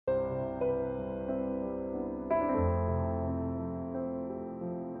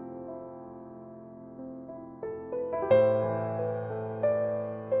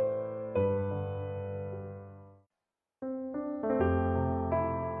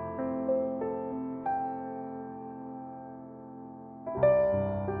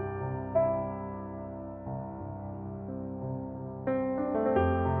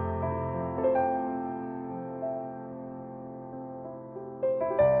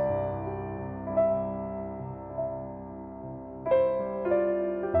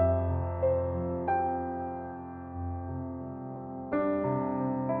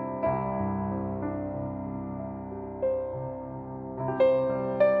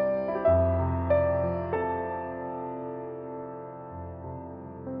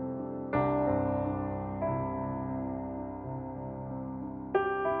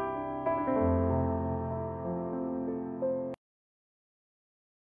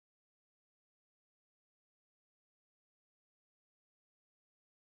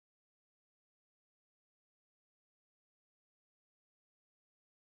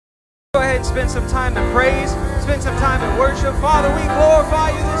and spend some time in praise, spend some time in worship. Father, we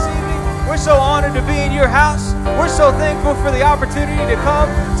glorify you this evening. We're so honored to be in your house. We're so thankful for the opportunity to come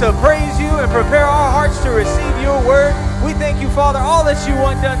to praise you and prepare our hearts to receive your word. We thank you, Father, all that you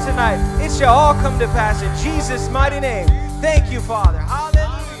want done tonight. It shall all come to pass in Jesus' mighty name. Thank you, Father.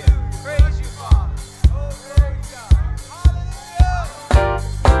 Hallelujah. Praise you, Father. Oh, glory to God.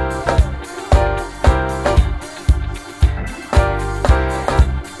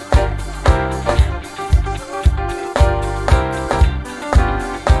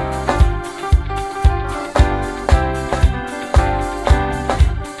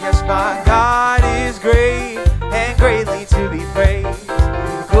 My God is great and greatly to be praised.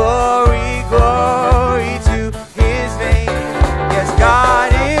 Glory, glory to his name. Yes,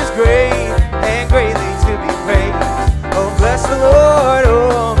 God is great and greatly to be praised. Oh, bless the Lord,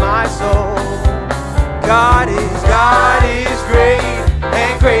 oh my soul. God is great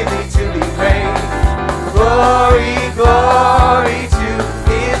and greatly to be praised. Glory, glory to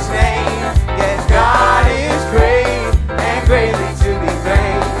his name. Yes, God is great and greatly to be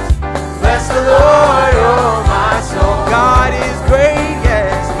praised. Bless the Lord, oh my soul. God is great,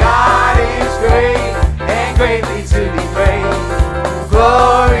 yes, God is great and greatly to be praised.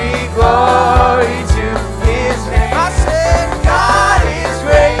 Glory, glory to his name. I said, God is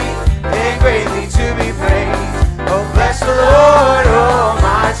great and greatly to be praised. Oh, bless the Lord, oh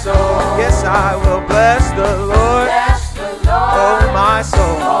my soul. Yes, I will bless the Lord. Bless the Lord, oh my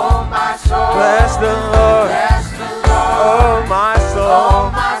soul. Oh my soul. Bless the Lord. Bless the Lord, oh my soul.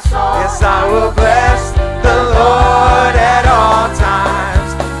 Oh my soul. Yes, I will bless the Lord at all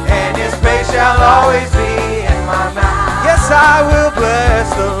times, and his praise shall always be in my mouth. Yes, I will bless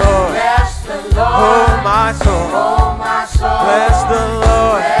the Lord. Bless the Lord. Oh my soul. Oh my soul. Bless the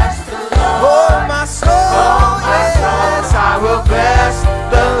Lord. Bless the Lord. Oh my soul. Oh my soul. Yes, I will bless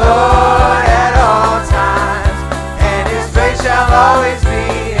the Lord at all times, and his praise shall always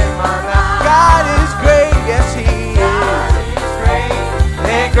be in my mouth. God is great, yes he is. God is great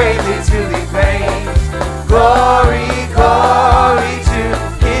and greatly to be praised. Glory, glory to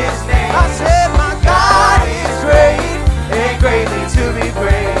his name. I said my God is great and greatly to be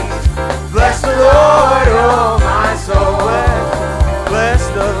praised. Bless the Lord, oh my soul. Bless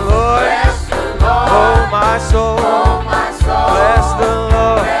the Lord. Bless the Lord, oh my soul. Oh my soul. Bless the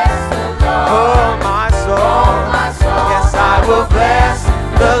Lord. Bless the Lord, oh my soul. Oh my soul. Yes, I will bless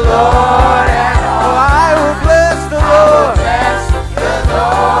the Lord at all. Oh, I will bless the Lord. Bless the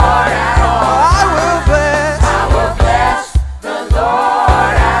Lord at all. I will bless the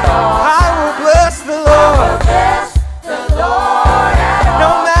Lord at all. I will bless the Lord. Bless the Lord at all.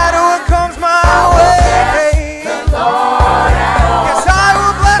 No matter what comes my way. The Lord at all. Yes, I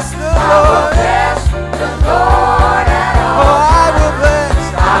will bless the Lord. Bless the Lord at all. Oh, I will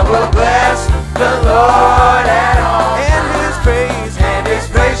bless the Lord at all. And his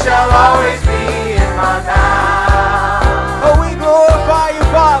praise shall always be in my mouth. Oh, we glorify you,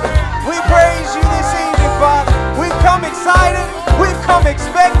 Father. We praise you this evening, Father. We've come excited. We've come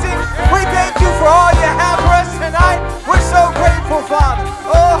expecting. We thank you for all you have for us tonight. We're so grateful, Father.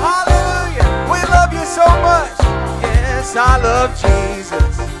 Oh, hallelujah. We love you so much. Yes, I love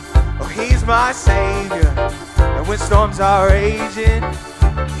Jesus. Oh, he's my Savior. And when storms are raging,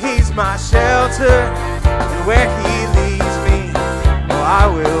 he's my shelter. And where he leads me, oh, I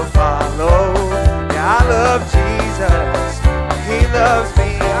will follow. Yeah, I love Jesus. He loves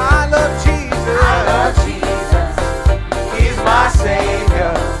me. I love Jesus. I love Jesus. He's my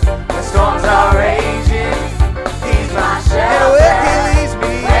Savior. When storms are raging, he's my shelter. And where he leads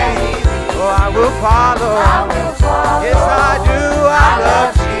me, oh, I will follow. I will follow. Yes, I do. I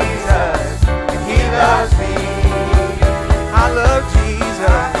love Jesus. And he loves me. I love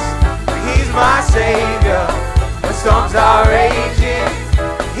Jesus. He's my Savior. When storms are raging,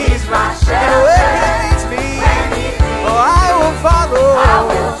 he's my shelter. And where he leads me, oh, I will follow. I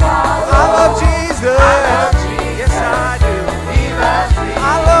will follow. I love Jesus. I love Jesus. Yes, I do. He loves me.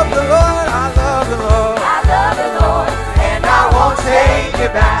 I love the Lord. I love the Lord. I love the Lord, and I won't take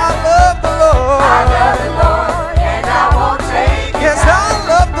it back. I love the Lord. I love the Lord, and I won't take it back. Yes, I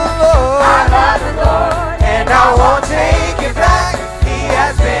love the Lord. I love the Lord, and I won't take it back. He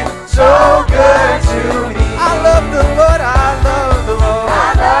has been so good to me. I love the Lord. I love the Lord.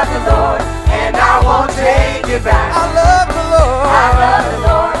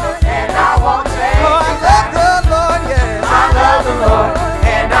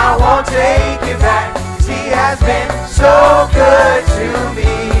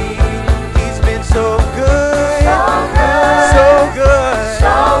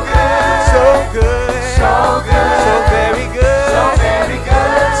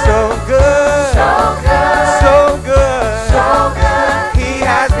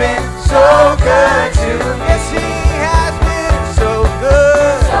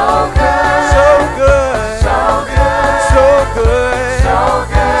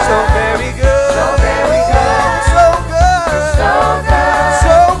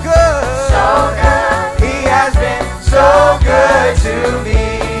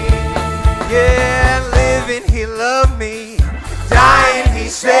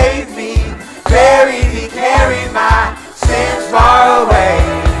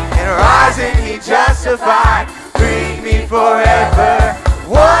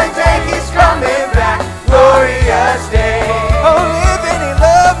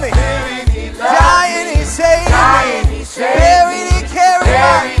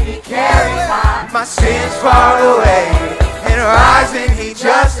 my sins far away, and rising he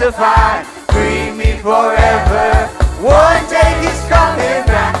justified, freed me forever. One day he's coming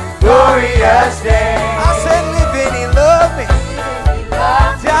back, glorious day. I said living he loved me,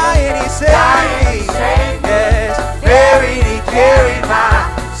 dying he saved me. Yes, buried he carried my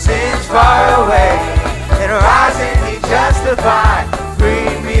sins far away, and rising he justified,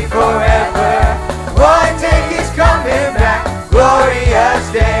 freed me forever. One day he's coming back, glorious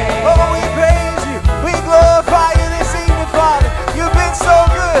day. Oh, we praise you, we glorify you this evening, Father. You've been so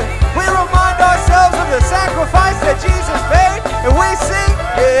good. We remind ourselves of the sacrifice that Jesus paid, and we sing,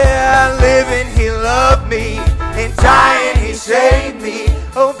 yeah, living he loved me, and dying he saved me.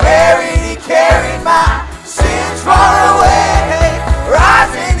 Oh, buried he carried my sins far away,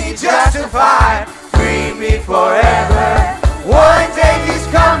 rising he justified, freed me forever. One day he's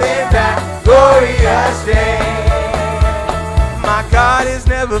coming back, glorious day. My God has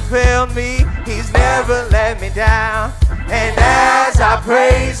never failed me, he's never let me down. And as I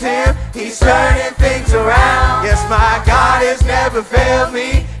praise him, he's turning things around. Yes, my God has never failed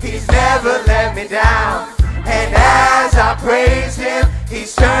me, he's never let me down. And as I praise him,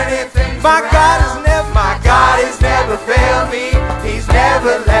 he's turning things around. My God has never failed me, he's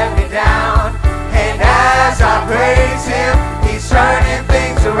never let me down. And as I praise him, he's turning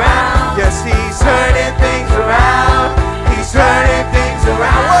things around. Yes, he's turning things around. He's turning things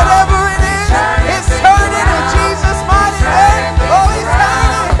around. Whatever it is, it's turning in Jesus' mighty name. Oh, he's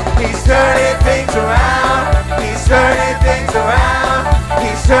turning. He's turning things around. He's turning things around.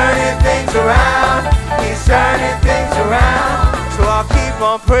 He's turning things around. He's turning things around. So I'll keep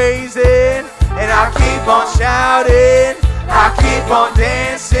on praising, and I'll keep on shouting. I'll keep on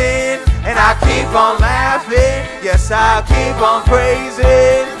dancing, and I'll keep on laughing. Yes, I'll keep on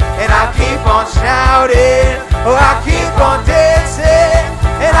praising, and I'll keep on shouting. Oh, I'll keep on dancing,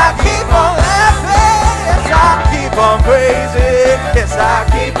 and I'll keep on laughing. Yes, I'll keep on praising. Yes, I'll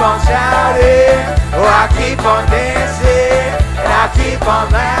keep on shouting. Oh, I'll keep on dancing, and I'll keep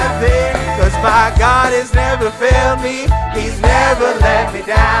on laughing. Cause my God has never failed me, he's never let me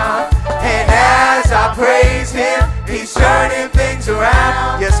down. And as I praise him, he's turning things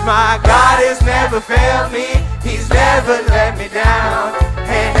around. Yes, my God has never failed me, he's never let me down.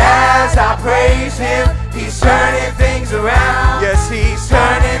 And as I praise him, he's turning things around. Yes, he's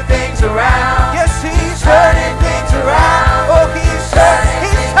turning things around. Yes, he's turning things around. Oh, he's turning,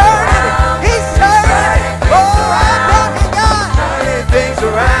 he's turning, he's turning. Oh, thank you, God. Turning things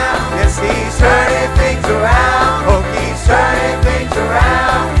around. Yes, he's turning things around. Oh, he's turning things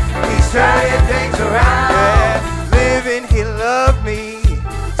around. He's turning things around. Yeah, living he loved me,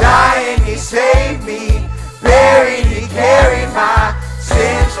 dying he saved me, buried he carried my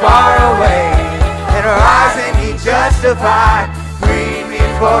sins far away, and rising he justified, freed me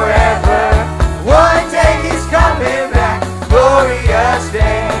forever. One day he's coming back, glorious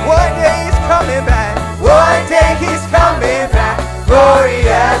day. One day he's coming back. One day he's coming back,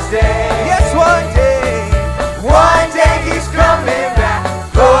 glorious day. Yes, one day. One day he's coming back,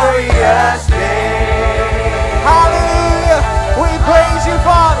 glorious day. Hallelujah. We praise you,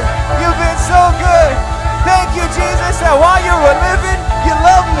 Father. You've been so good. Thank you, Jesus, that while you were living, you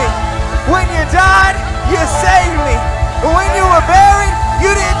loved me. When you died, you saved me. When you were buried, you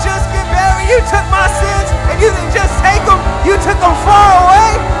didn't just get buried. You took my sins, and you didn't just take them. You took them far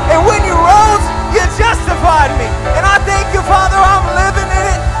away. And when you rose, you justified me. And I thank you, Father, I'm living in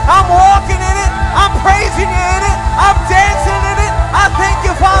it. I'm walking in it. I'm praising you in it. I'm dancing in it. I thank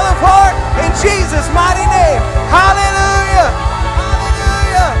you, Father, for it. In Jesus' mighty name. Hallelujah.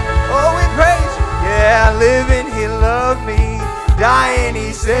 Hallelujah. Oh, we praise you. Yeah, living, he loved me. Dying,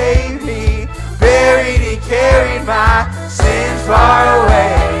 he saved me. Buried, he carried my sins far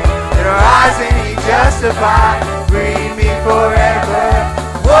away. And rising, he justified, freed me forever.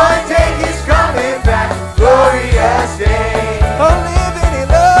 One day he's coming back, glorious day. Oh, living, he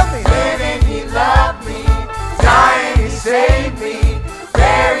loved me. Living, he loved me. Dying, he saved me.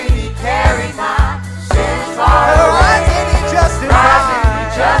 Buried, he carried my sins far away. And rising, he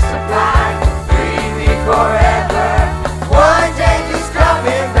justified, freed me forever. One day he's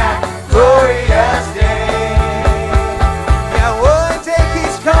coming back, glorious day. Yeah, one day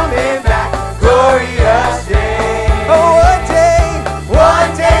he's coming back, glorious day. Oh, one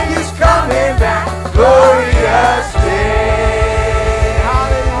day he's coming back, glorious day.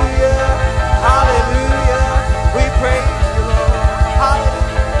 Hallelujah, hallelujah, we praise you, Lord.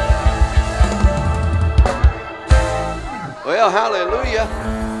 Hallelujah. Well, hallelujah.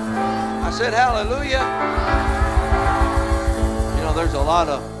 I said hallelujah. You know, there's a lot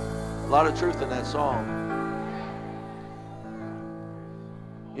of truth in that song.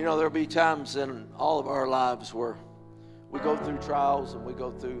 You know, there'll be times in all of our lives where we go through trials and we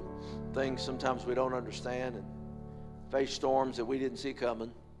go through things sometimes we don't understand and face storms that we didn't see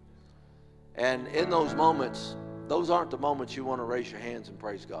coming. And in those moments, those aren't the moments you want to raise your hands and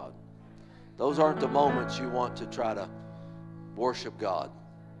praise God. Those aren't the moments you want to try to worship God.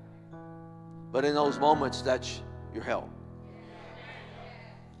 But in those moments, that's your help.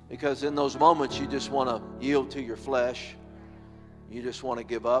 Because in those moments, you just want to yield to your flesh. You just want to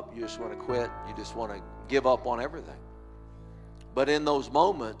give up. You just want to quit. You just want to give up on everything. But in those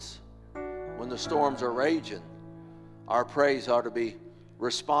moments, when the storms are raging, our praise ought to be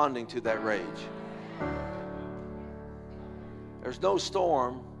responding to that rage. There's no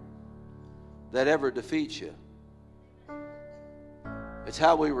storm that ever defeats you. It's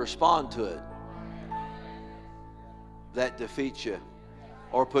how we respond to it that defeats you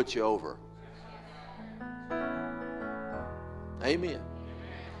or puts you over. Amen.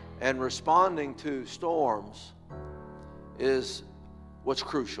 And responding to storms is what's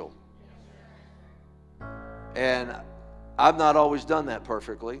crucial. And I've not always done that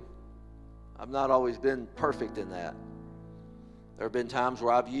perfectly. I've not always been perfect in that. There have been times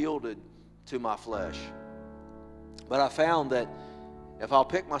where I've yielded to my flesh. But I found that if I'll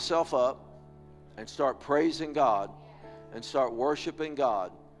pick myself up and start praising God and start worshiping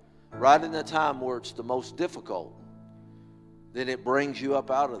God right in the time where it's the most difficult, then it brings you up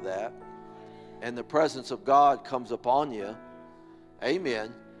out of that, and the presence of God comes upon you.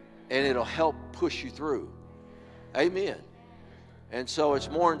 Amen. And it'll help push you through. Amen. And so it's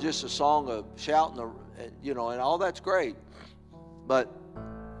more than just a song of shouting, and all that's great. But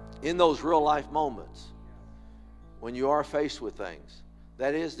in those real life moments, when you are faced with things,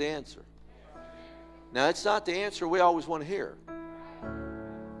 that is the answer. Now, it's not the answer we always want to hear.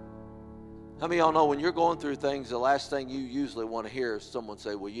 How many of y'all know when you're going through things, the last thing you usually want to hear is someone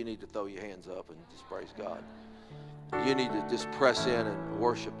say, well, you need to throw your hands up and just praise God. You need to just press in and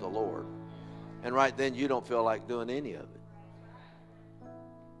worship the Lord. And right then, you don't feel like doing any of it.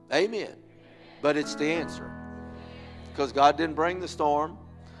 Amen. But it's the answer. Because God didn't bring the storm.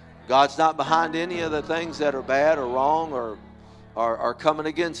 God's not behind any of the things that are bad or wrong or are coming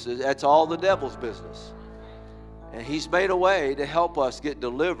against us. That's all the devil's business. And He's made a way to help us get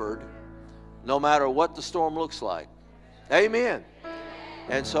delivered no matter what the storm looks like. Amen.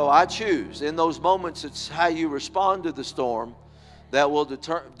 And so I choose. In those moments, it's how you respond to the storm that will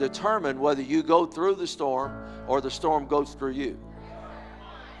determine whether you go through the storm or the storm goes through you.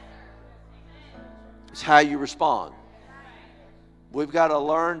 It's how you respond. We've got to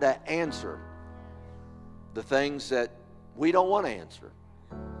learn to answer the things that we don't want to answer.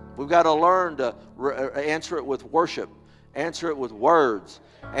 We've got to learn to answer it with worship, answer it with words,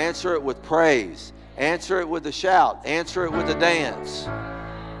 answer it with praise, answer it with a shout, answer it with a dance.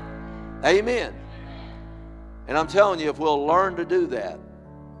 Amen. And I'm telling you, if we'll learn to do that,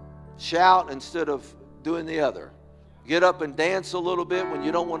 shout instead of doing the other. Get up and dance a little bit when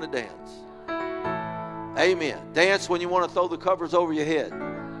you don't want to dance. Amen. Dance when you want to throw the covers over your head.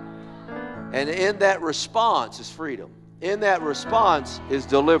 And in that response is freedom. In that response is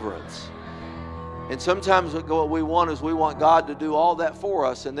deliverance. And sometimes what we want is we want God to do all that for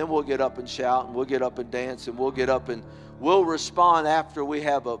us, and then we'll get up and shout, and we'll get up and dance, and we'll get up and we'll respond after we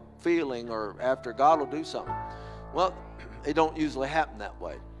have a feeling or after God will do something. Well, it don't usually happen that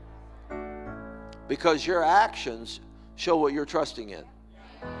way. Because your actions show what you're trusting in.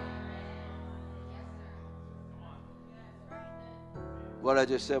 What I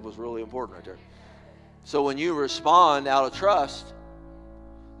just said was really important right there. So when you respond out of trust,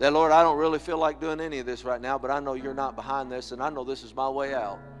 that, Lord, I don't really feel like doing any of this right now, but I know you're not behind this, and I know this is my way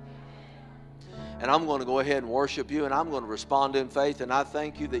out. And I'm going to go ahead and worship you, and I'm going to respond in faith, and I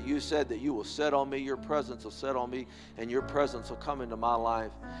thank you that you said that you will set on me, your presence will set on me, and your presence will come into my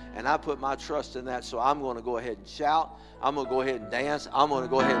life. And I put my trust in that, so I'm going to go ahead and shout. I'm going to go ahead and dance. I'm going to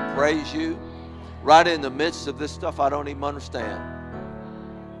go ahead and praise you right in the midst of this stuff I don't even understand.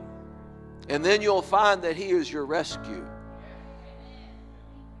 And then you'll find that He is your rescue.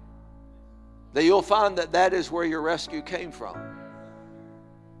 That you'll find that that is where your rescue came from.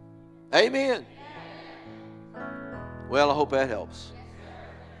 Amen. Well, I hope that helps.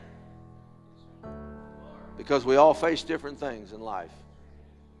 Because we all face different things in life.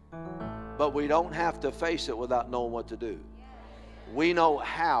 But we don't have to face it without knowing what to do. We know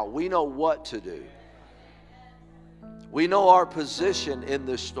how. We know what to do. We know our position in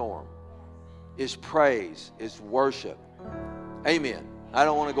this storm is praise, is worship. Amen. I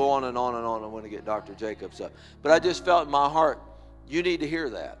don't want to go on and on and on. I want to get Dr. Jacobs up. But I just felt in my heart, you need to hear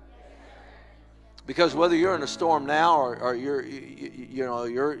that. Because whether you're in a storm now or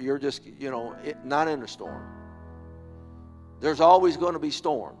you're just, not in a storm. There's always going to be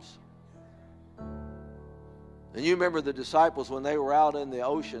storms. And you remember the disciples when they were out in the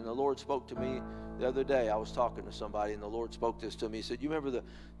ocean. The Lord spoke to me the other day. I was talking to somebody and the Lord spoke this to me. He said, you remember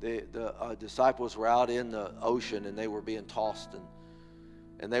the disciples were out in the ocean and they were being tossed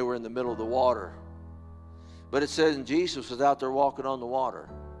and they were in the middle of the water. But it says, and Jesus was out there walking on the water.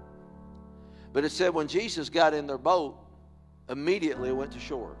 But it said when Jesus got in their boat, immediately it went to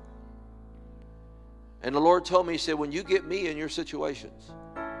shore. And the Lord told me, He said, when you get me in your situations,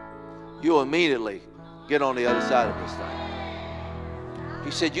 you'll immediately get on the other side of this thing.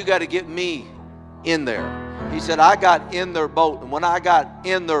 He said, you got to get me in there. He said, I got in their boat. And when I got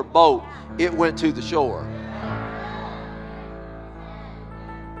in their boat, it went to the shore.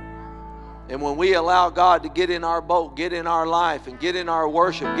 And when we allow God to get in our boat, get in our life, and get in our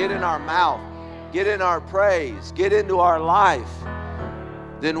worship, get in our mouth, get in our praise, get into our life,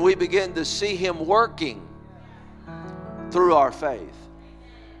 then we begin to see Him working through our faith.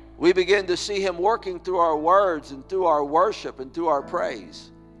 We begin to see Him working through our words and through our worship and through our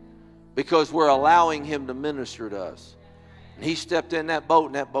praise because we're allowing Him to minister to us. And He stepped in that boat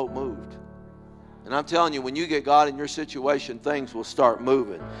and that boat moved. And I'm telling you, when you get God in your situation, things will start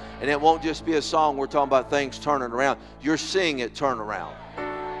moving. And it won't just be a song we're talking about things turning around. You're seeing it turn around.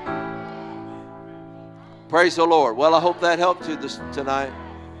 Praise the Lord. Well, I hope that helped you tonight.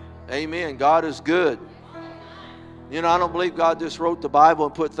 Amen. God is good. I don't believe God just wrote the Bible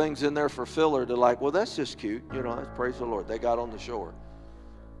and put things in there for filler to well, that's just cute. Praise the Lord. They got on the shore.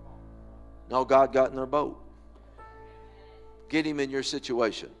 No, God got in their boat. Get Him in your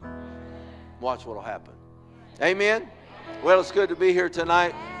situation. Watch what will happen. Amen. Well, it's good to be here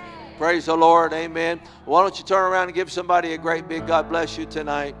tonight. Praise the Lord. Amen. Why don't you turn around and give somebody a great big God bless you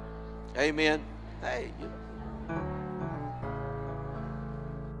tonight. Amen. Hey,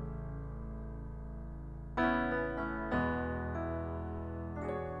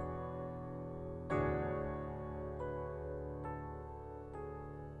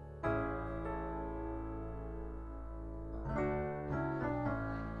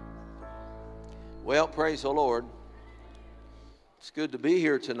 Well, praise the Lord. It's good to be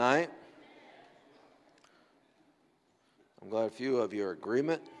here tonight. I'm glad a few of you are in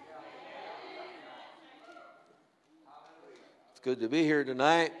agreement. It's good to be here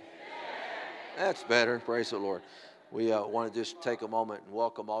tonight. That's better. Praise the Lord. We want to just take a moment and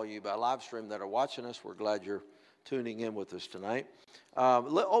welcome all you by live stream that are watching us. We're glad you're tuning in with us tonight.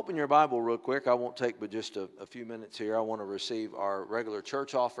 Open your Bible real quick. I won't take but just a few minutes here. I want to receive our regular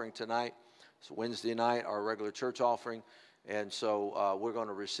church offering tonight. It's Wednesday night, our regular church offering. And so we're going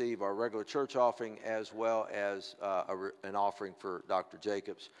to receive our regular church offering as well as an offering for Dr.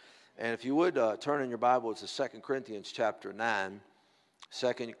 Jacobs. And if you would turn in your Bible, it's 2 Corinthians chapter 9.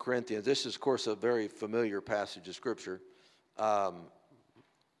 2 Corinthians. This is, of course, a very familiar passage of Scripture. And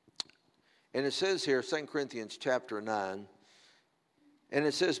it says here, 2 Corinthians chapter 9, and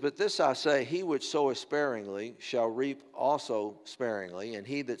it says, but this I say, he which soweth sparingly shall reap also sparingly, and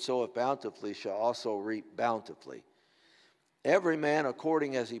he that soweth bountifully shall also reap bountifully. Every man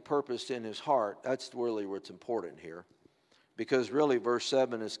according as he purposed in his heart. That's really what's important here. Because really verse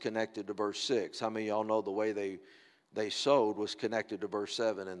 7 is connected to verse 6. How many of y'all know the way they sowed was connected to verse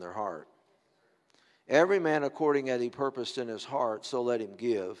 7 in their heart? Every man according as he purposed in his heart, so let him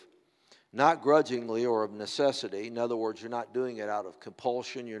give. Not grudgingly or of necessity. In other words, you're not doing it out of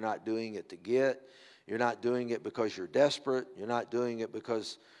compulsion. You're not doing it to get. You're not doing it because you're desperate. You're not doing it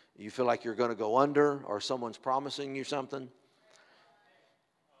because you feel like you're going to go under or someone's promising you something.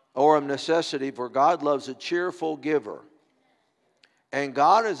 Or of necessity, for God loves a cheerful giver. And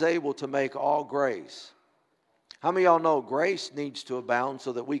God is able to make all grace. How many of y'all know grace needs to abound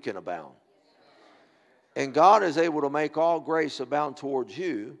so that we can abound? And God is able to make all grace abound towards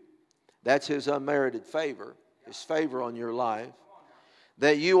you. That's His unmerited favor, His favor on your life.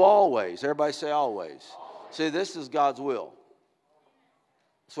 That you always, everybody say always. See, this is God's will.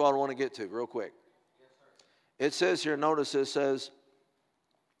 That's what I want to get to real quick. It says here, notice it says,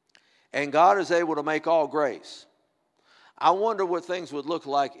 and God is able to make all grace. I wonder what things would look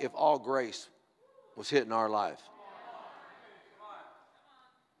like if all grace was hitting our life.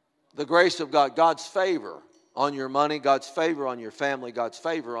 The grace of God, God's favor on your money, God's favor on your family, God's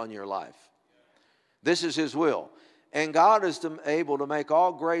favor on your life. This is His will. And God is able to make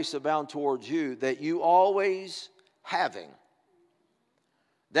all grace abound towards you, that you always having.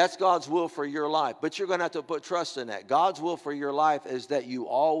 That's God's will for your life. But you're going to have to put trust in that. God's will for your life is that you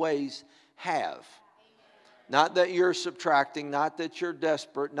always have. Not that you're subtracting, not that you're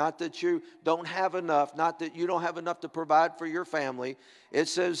desperate, not that you don't have enough, not that you don't have enough to provide for your family. It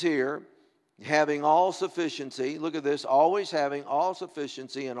says here, having all sufficiency, look at this, always having all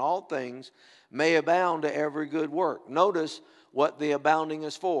sufficiency in all things, may abound to every good work. Notice what the abounding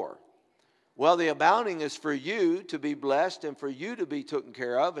is for. Well, the abounding is for you to be blessed and for you to be taken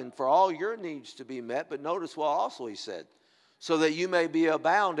care of and for all your needs to be met. But notice what also he said, so that you may be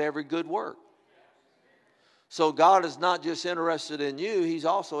abound to every good work. So God is not just interested in you, he's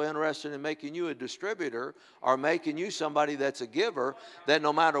also interested in making you a distributor or making you somebody that's a giver, that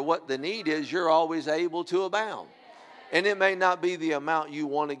no matter what the need is, you're always able to abound. And it may not be the amount you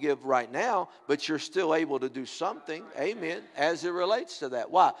want to give right now, but you're still able to do something, amen, as it relates to that.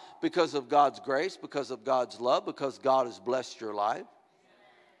 Why? Because of God's grace, because of God's love, because God has blessed your life.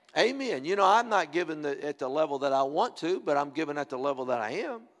 Amen. You know, I'm not giving at the level that I want to, but I'm giving at the level that I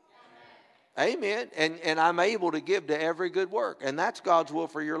am. Amen. And I'm able to give to every good work. And that's God's will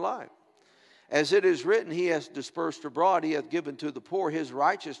for your life. As it is written, he has dispersed abroad, he hath given to the poor, his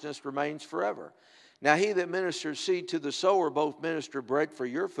righteousness remains forever. Now he that ministers seed to the sower both minister bread for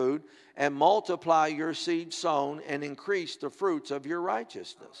your food, and multiply your seed sown, and increase the fruits of your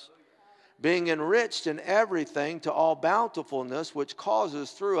righteousness, being enriched in everything to all bountifulness, which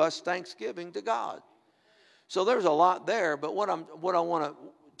causes through us thanksgiving to God. So there's a lot there, but what I want to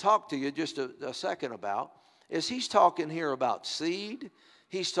talk to you just a second about is he's talking here about seed.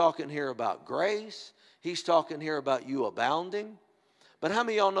 He's talking here about grace. He's talking here about you abounding. But how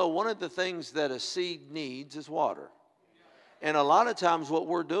many of y'all know one of the things that a seed needs is water? And a lot of times what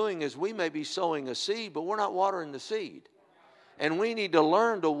we're doing is we may be sowing a seed, but we're not watering the seed. And we need to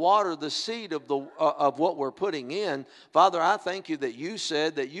learn to water the seed of what we're putting in. Father, I thank you that you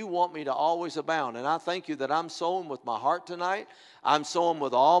said that you want me to always abound. And I thank you that I'm sowing with my heart tonight. I'm sowing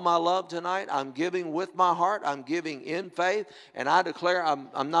with all my love tonight. I'm giving with my heart. I'm giving in faith. And I declare I'm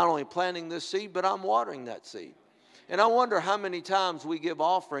not only planting this seed, but I'm watering that seed. And I wonder how many times we give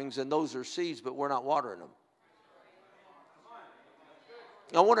offerings and those are seeds, but we're not watering them.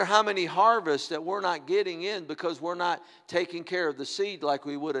 I wonder how many harvests that we're not getting in because we're not taking care of the seed like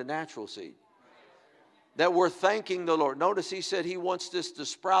we would a natural seed. That we're thanking the Lord. Notice he said he wants this to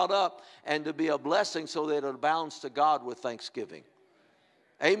sprout up and to be a blessing so that it abounds to God with thanksgiving.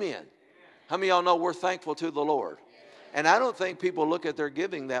 Amen. How many of y'all know we're thankful to the Lord? And I don't think people look at their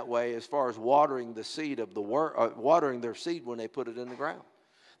giving that way as far as watering the seed of the word, watering their seed when they put it in the ground.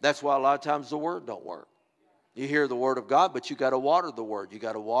 That's why a lot of times the word don't work. You hear the word of God, but you got to water the word. You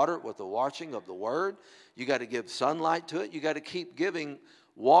got to water it with the washing of the word. You got to give sunlight to it. You got to keep giving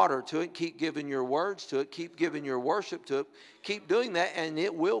water to it. Keep giving your words to it. Keep giving your worship to it. Keep doing that, and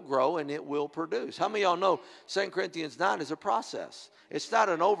it will grow and it will produce. How many of y'all know 2 Corinthians 9 is a process? It's not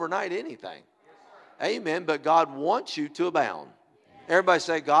an overnight anything. Amen. But God wants you to abound. Everybody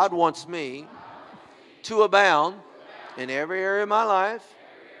say, God wants me to abound in every area of my life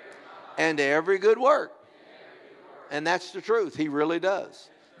and to every good work. And that's the truth. He really does.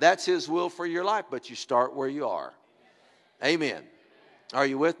 That's his will for your life, but you start where you are. Amen. Are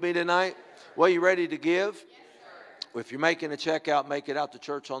you with me tonight? Well, you ready to give? If you're making a check out, make it out to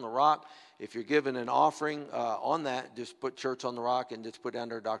Church on the Rock. If you're giving an offering on that, just put Church on the Rock and just put down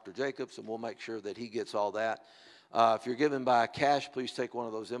there Dr. Jacobs, and we'll make sure that he gets all that. If you're giving by cash, please take one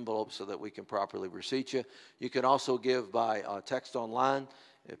of those envelopes so that we can properly receipt you. You can also give by text online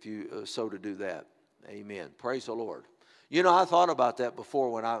if you so to do that. Amen. Praise the Lord. You know, I thought about that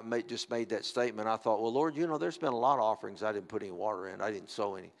before when I just made that statement. I thought, well, Lord, you know, there's been a lot of offerings I didn't put any water in. I didn't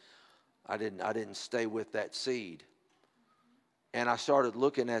sow any. I didn't stay with that seed. And I started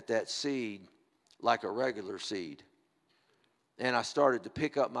looking at that seed like a regular seed. And I started to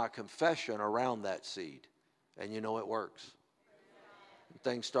pick up my confession around that seed. And you know, it works.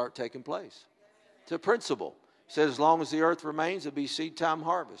 Things start taking place. It's a principle. It says as long as the earth remains, it'll be seed time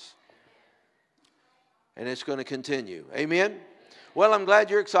harvest. And it's going to continue. Amen? Well, I'm glad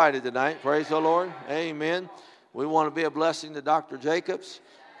you're excited tonight. Praise the Lord. Amen. We want to be a blessing to Dr. Jacobs.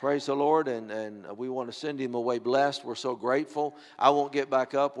 Praise the Lord. And we want to send him away blessed. We're so grateful. I won't get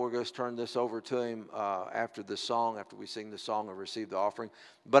back up. We're going to turn this over to him after the song, after we sing the song and receive the offering.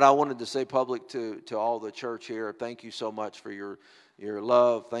 But I wanted to say public to all the church here, thank you so much for your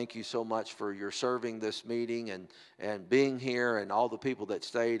love. Thank you so much for your serving this meeting and being here, and all the people that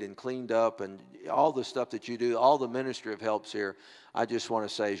stayed and cleaned up and all the stuff that you do, all the ministry of helps here. I just want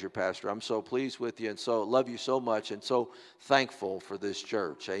to say as your pastor, I'm so pleased with you and so love you so much and so thankful for this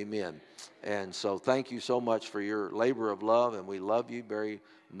church. Amen. And so thank you so much for your labor of love, and we love you very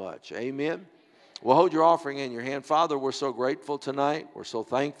much. Amen. Well, hold your offering in your hand. Father, we're so grateful tonight. We're so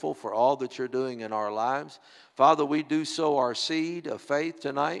thankful for all that you're doing in our lives. Father, we do sow our seed of faith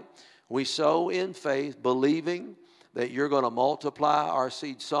tonight. We sow in faith, believing that you're going to multiply our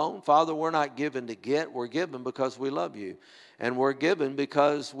seed sown. Father, we're not given to get. We're given because we love you. And we're given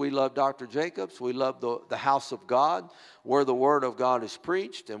because we love Dr. Jacobs. We love the house of God where the word of God is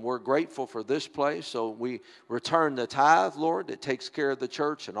preached. And we're grateful for this place. So we return the tithe, Lord, that takes care of the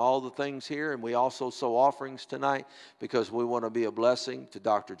church and all the things here. And we also sow offerings tonight because we want to be a blessing to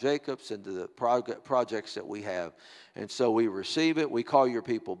Dr. Jacobs and to the projects that we have. And so we receive it. We call your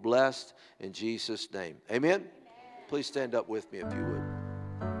people blessed in Jesus' name. Amen? Please stand up with me if you would.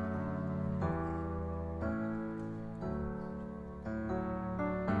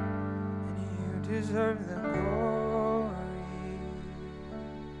 Deserve the glory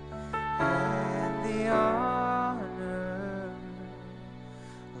and the honor.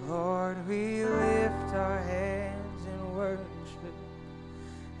 Lord, we lift our hands in worship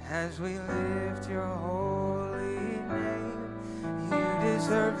as we lift your holy name. You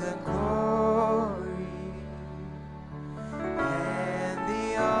deserve the glory and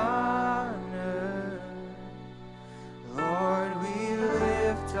the honor. Lord, we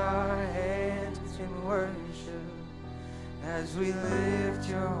lift our hands in worship as we lift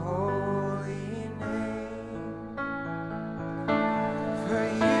your holy name. For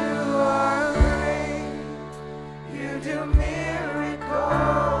you are great, you do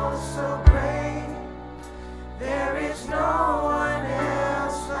miracles so great. There is no one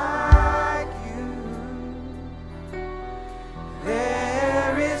else like you.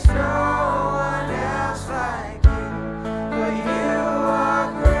 There is no one else like you. For you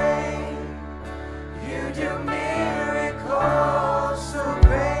are great, you do miracles so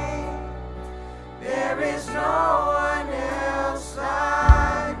great. There is no one else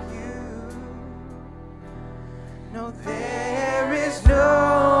like you. No, there is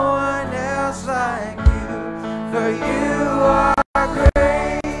no one else like you. For you are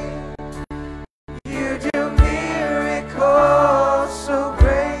great, you do miracles so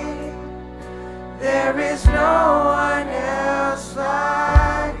great. There is no one else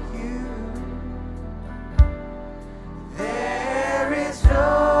like you. There is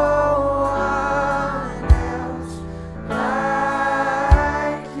no one else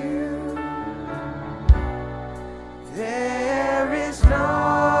like you. There is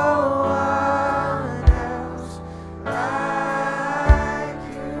no one else like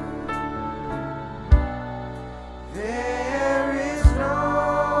you. There is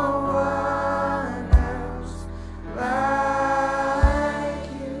no one else like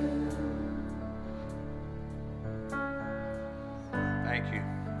you. Thank you.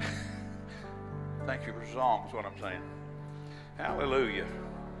 Thank you for songs, is what I'm saying. Hallelujah.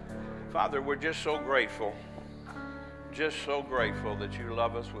 Father, we're just so grateful that you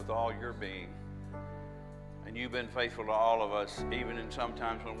love us with all your being. And you've been faithful to all of us, even in some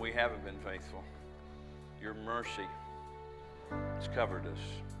times when we haven't been faithful. Your mercy has covered us.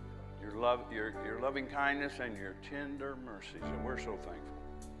 Your love, your loving kindness and your tender mercies. And we're so thankful.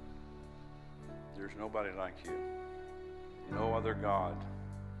 There's nobody like you. No other God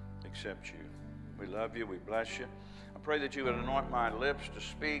except you. We love you. We bless you. I pray that you would anoint my lips to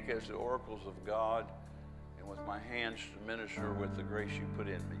speak as the oracles of God, and with my hands to minister with the grace you put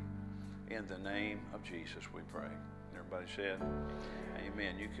in me. In the name of Jesus we pray. Everybody said,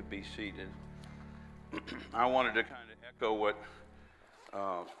 amen. You could be seated. I wanted to kind of echo what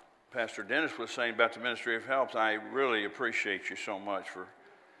Pastor Dennis was saying about the ministry of helps. I really appreciate you so much for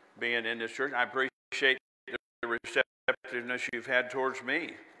being in this church. I appreciate the receptiveness you've had towards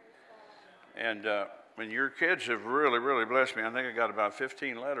me. And when your kids have really, really blessed me. I think I got about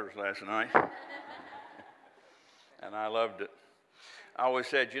 15 letters last night. And I loved it. I always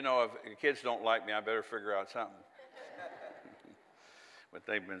said, you know, if the kids don't like me, I better figure out something. But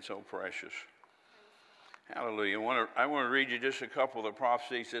they've been so precious. Hallelujah. I want to read you just a couple of the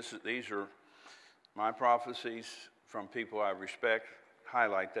prophecies. These are my prophecies from people I respect.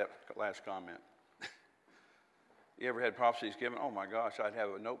 Highlight that last comment. You ever had prophecies given? Oh my gosh, I'd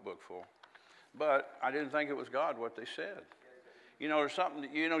have a notebook full. But I didn't think it was God what they said. You know, there's something,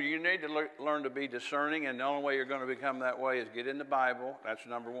 you need to learn to be discerning, and the only way you're going to become that way is get in the Bible. That's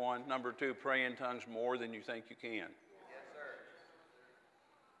number one. Number two, pray in tongues more than you think you can. Yes,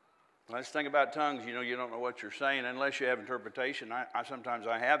 sir. Let's think about tongues. You know, you don't know what you're saying unless you have interpretation. Sometimes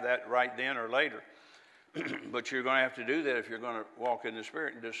I have that right then or later. But you're going to have to do that if you're going to walk in the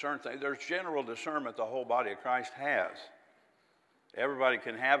Spirit and discern things. There's general discernment the whole body of Christ has. Everybody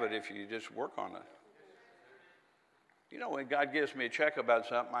can have it if you just work on it. You know, when God gives me a check about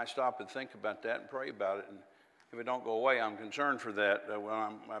something, I stop and think about that and pray about it. And if it don't go away, I'm concerned for that.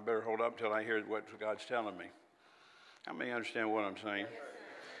 I better hold up until I hear what God's telling me. How many understand what I'm saying?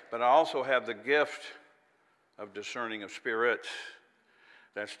 But I also have the gift of discerning of spirits.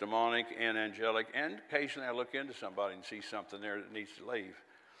 That's demonic and angelic. And occasionally I look into somebody and see something there that needs to leave.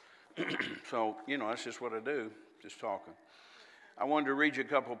 So, you know, that's just what I do, just talking. I wanted to read you a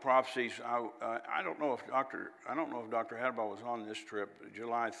couple of prophecies. I don't know if Dr. Hadbal was on this trip,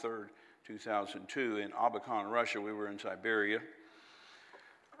 July 3rd, 2002, in Abakan, Russia. We were in Siberia.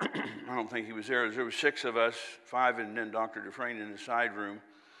 I don't think he was there. There were 6 of us, 5 and then Dr. Dufresne in the side room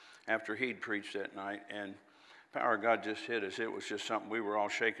after he'd preached that night. And the power of God just hit us. It was just something, we were all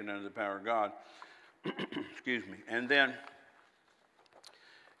shaken under the power of God. Excuse me. And then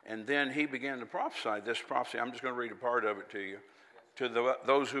he began to prophesy this prophecy. I'm just going to read a part of it to you, to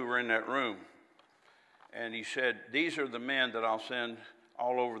those who were in that room. And he said, these are the men that I'll send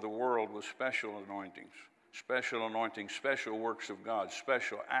all over the world with special anointings. Special anointings, special works of God,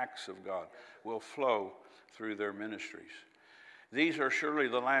 special acts of God will flow through their ministries. These are surely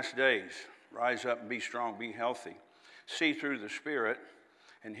the last days. Rise up and be strong, be healthy. See through the Spirit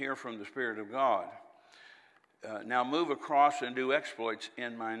and hear from the Spirit of God. Now move across and do exploits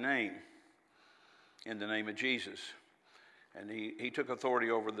in my name, in the name of Jesus. And he took authority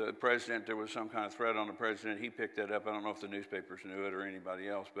over the president. There was some kind of threat on the president. He picked that up. I don't know if the newspapers knew it or anybody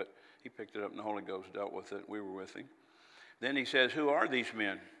else, but he picked it up and the Holy Ghost dealt with it. We were with him. Then he says, who are these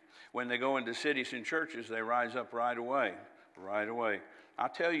men? When they go into cities and churches, they rise up right away. Right away. I'll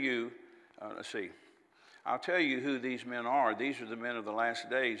tell you, I'll tell you who these men are. These are the men of the last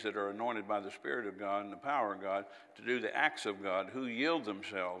days that are anointed by the Spirit of God and the power of God to do the acts of God, who yield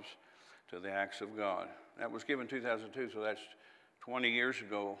themselves to the acts of God. That was given 2002, so that's 20 years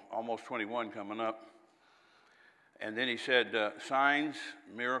ago, almost 21 coming up. And then he said, signs,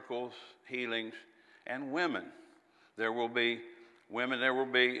 miracles, healings, and women. There will be women,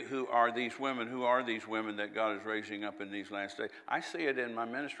 who are these women? Who are these women that God is raising up in these last days? I see it in my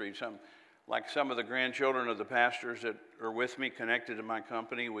ministry. Some of the grandchildren of the pastors that are with me, connected to my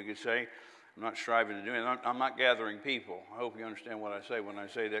company, we could say. I'm not striving to do it. I'm not gathering people. I hope you understand what I say when I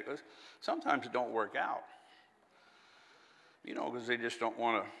say that, because sometimes it don't work out. You know, because they just don't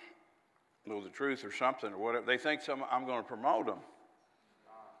want to know the truth or something or whatever. They think I'm going to promote them.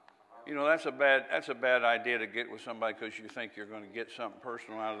 You know, that's a bad idea to get with somebody because you think you're going to get something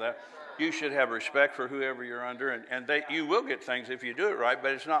personal out of that. You should have respect for whoever you're under, and you will get things if you do it right,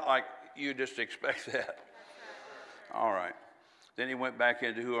 but it's not like you just expect that. All right. Then he went back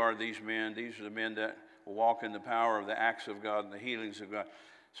into who are these men? These are the men that will walk in the power of the acts of God and the healings of God.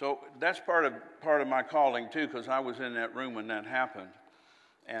 So that's part of my calling too, because I was in that room when that happened.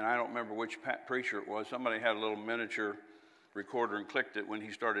 And I don't remember which preacher it was. Somebody had a little miniature recorder and clicked it when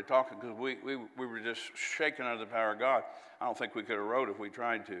he started talking, because we were just shaken under the power of God. I don't think we could have wrote if we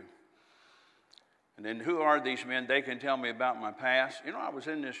tried to. And then who are these men? They can tell me about my past. You know, I was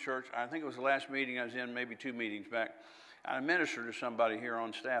in this church, I think it was the last meeting I was in, maybe 2 meetings back. I ministered to somebody here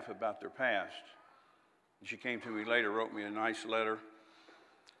on staff about their past. And she came to me later, wrote me a nice letter,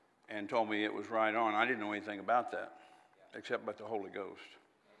 and told me it was right on. I didn't know anything about that, except about the Holy Ghost.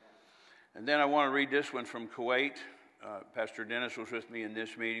 And then I want to read this one from Kuwait. Pastor Dennis was with me in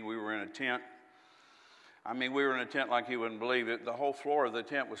this meeting. We were in a tent. I mean, we were in a tent like you wouldn't believe it. The whole floor of the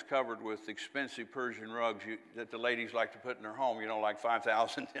tent was covered with expensive Persian rugs that the ladies like to put in their home, you know, like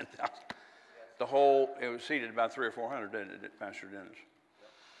 5,000, 10,000. It was seated about 300 or 400, didn't it, Pastor Dennis?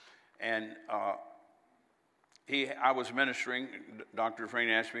 And I was ministering. Dr. Dufresne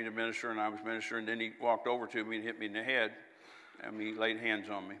asked me to minister, and I was ministering. Then he walked over to me and hit me in the head. And he laid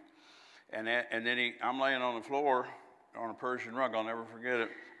hands on me. And then I'm laying on the floor on a Persian rug. I'll never forget it.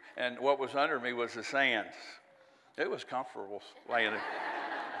 And what was under me was the sands. It was comfortable laying there.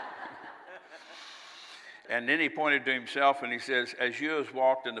 And then he pointed to himself and he says, as you have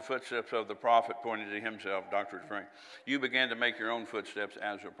walked in the footsteps of the prophet, pointing to himself, Dr. Dufresne, you began to make your own footsteps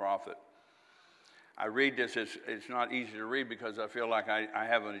as a prophet. I read this, it's not easy to read because I feel like I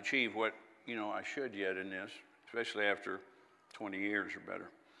haven't achieved what, you know, I should yet in this, especially after 20 years or better.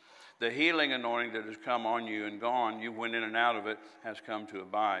 The healing anointing that has come on you and gone, you went in and out of it, has come to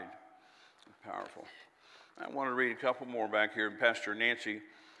abide. Powerful. I want to read a couple more back here. Pastor Nancy,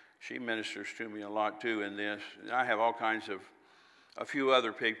 she ministers to me a lot too in this. I have all kinds of, a few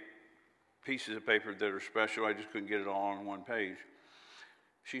other pieces of paper that are special. I just couldn't get it all on one page.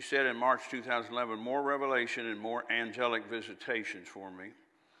 She said in March 2011, more revelation and more angelic visitations for me.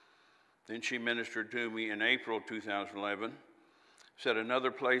 Then she ministered to me in April 2011. Said another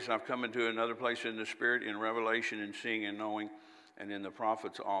place, I've come into another place in the Spirit, in revelation and seeing and knowing, and in the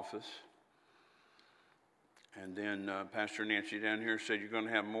prophet's office. And then Pastor Nancy down here said you're going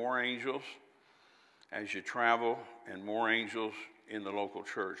to have more angels as you travel and more angels in the local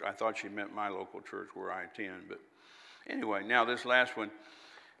church. I thought she meant my local church where I attend. But anyway, now this last one,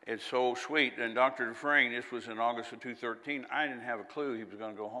 it's so sweet. And Dr. Dufresne, this was in August of 2013. I didn't have a clue he was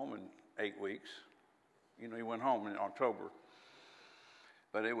going to go home in 8 weeks. You know, he went home in October.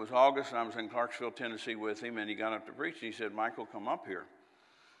 But it was August, and I was in Clarksville, Tennessee with him, and he got up to preach, and he said, Michael, come up here.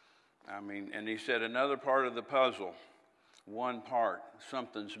 I mean, and he said, another part of the puzzle, one part,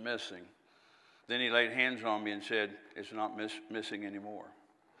 something's missing. Then he laid hands on me and said, it's not missing anymore.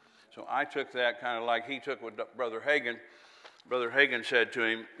 So I took that kind of like he took with Brother Hagin. Brother Hagin said to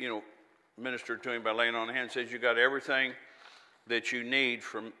him, you know, ministered to him by laying on the hand, says, you got everything that you need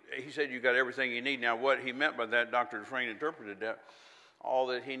from, he said, you got everything you need. Now, what he meant by that, Dr. Dufresne interpreted that, all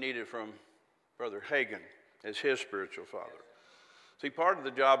that he needed from Brother Hagin as his spiritual father. See, part of the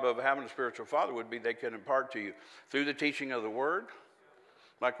job of having a spiritual father would be they can impart to you through the teaching of the Word,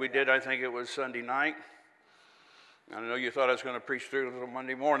 like we did, I think it was Sunday night. I know you thought I was going to preach through a little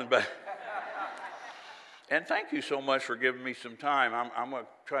Monday morning, but... And thank you so much for giving me some time. I'm going to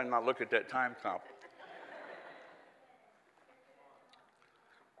try and not look at that time clock.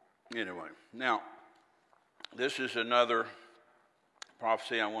 Anyway, now, this is another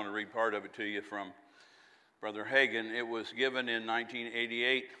prophecy. I want to read part of it to you from Brother Hagin. It was given in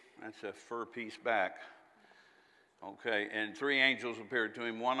 1988. That's a fur piece back. Okay, and 3 angels appeared to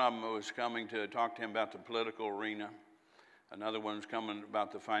him. One of them was coming to talk to him about the political arena. Another one's coming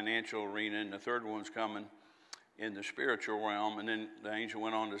about the financial arena. And the third one's coming in the spiritual realm. And then the angel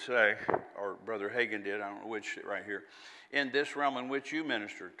went on to say, or Brother Hagin did, I don't know which right here, in this realm in which you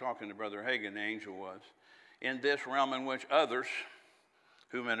ministered, talking to Brother Hagin, the angel was, in this realm in which others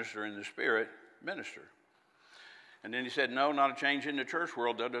who minister in the Spirit minister. And then he said, no, not a change in the church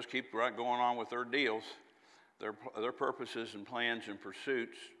world. They'll just keep right going on with their deals, their purposes and plans and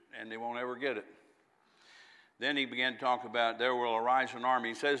pursuits, and they won't ever get it. Then he began to talk about there will arise an army.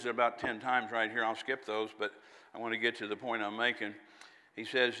 He says it about 10 times right here. I'll skip those, but I want to get to the point I'm making. He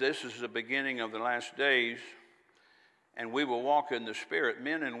says, this is the beginning of the last days, and we will walk in the Spirit,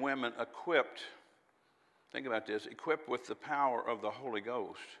 men and women equipped. Think about this, equipped with the power of the Holy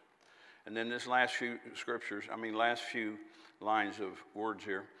Ghost. And then this last few lines of words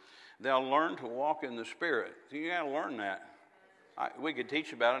here. They'll learn to walk in the Spirit. So you got to learn that. We could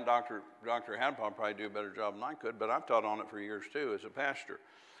teach about it. Dr. Hadpaw probably do a better job than I could, but I've taught on it for years too as a pastor.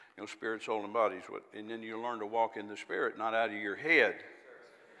 You know, spirit, soul, and body. And then you learn to walk in the Spirit, not out of your head.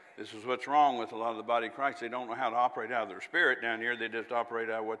 This is what's wrong with a lot of the body of Christ. They don't know how to operate out of their spirit down here. They just operate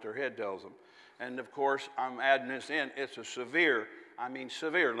out of what their head tells them. And of course, I'm adding this in. It's a severe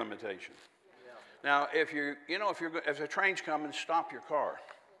limitation. Yeah. Now, if a train's coming, stop your car.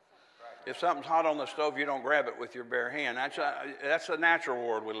 If something's hot on the stove, you don't grab it with your bare hand. That's a natural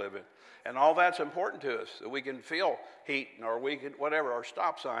world we live in. And all that's important to us, that we can feel heat or we can, whatever, or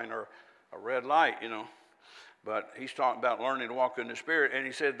stop sign or a red light, you know. But he's talking about learning to walk in the Spirit. And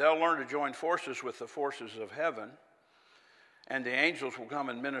he said they'll learn to join forces with the forces of heaven. And the angels will come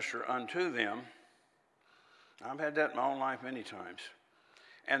and minister unto them. I've had that in my own life many times.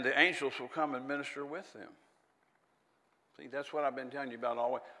 And the angels will come and minister with them. See, that's what I've been telling you about all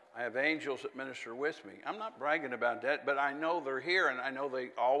the way. I have angels that minister with me. I'm not bragging about that, but I know they're here, and I know they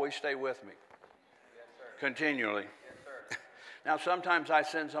always stay with me. Yes, sir. Continually. Yes, sir. Now, sometimes I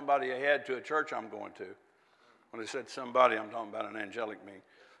send somebody ahead to a church I'm going to. When I said somebody, I'm talking about an angelic being,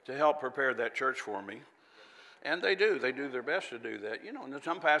 to help prepare that church for me. And they do. They do their best to do that. You know, and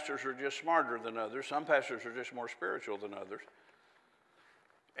some pastors are just smarter than others. Some pastors are just more spiritual than others.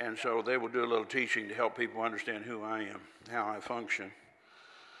 And so they will do a little teaching to help people understand who I am, how I function.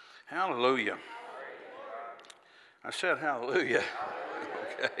 Hallelujah. I said hallelujah.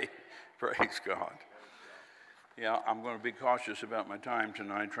 Okay. Praise God. Yeah, I'm going to be cautious about my time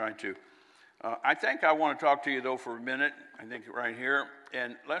tonight. I think I want to talk to you, though, for a minute. I think right here.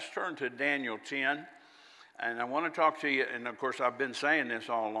 And let's turn to Daniel 10. And I want to talk to you, and of course I've been saying this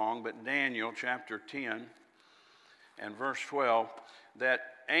all along, but Daniel chapter 10 and verse 12, that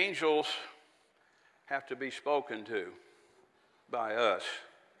angels have to be spoken to by us.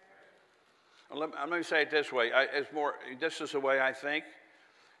 Let me say it this way. This is the way I think,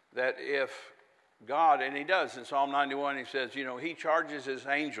 that if God, and he does in Psalm 91, he says, you know, he charges his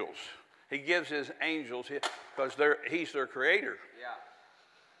angels. He gives his angels, because he's their creator. Yeah.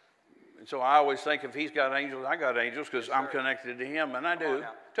 And so I always think if he's got angels, I got angels, because I'm connected to him, and I do. It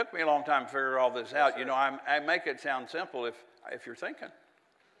took me a long time to figure all this out. You know, I make it sound simple. If if you're thinking.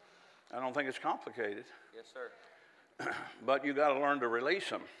 I don't think it's complicated. Yes, sir. But you got to learn to release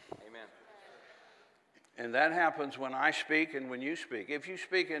them. Amen. And that happens when I speak and when you speak. If you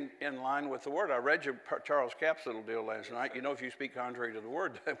speak in line with the Word, I read your Charles Capp's little deal last night. You know, if you speak contrary to the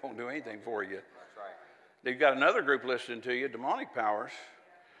Word, that won't do anything for you. That's right. They've got another group listening to you, demonic powers.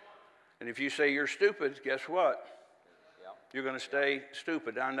 And if you say you're stupid, guess what? Yep. You're going to stay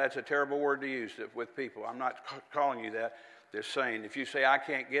stupid. And that's a terrible word to use with people. I'm not calling you that. Just saying, if you say I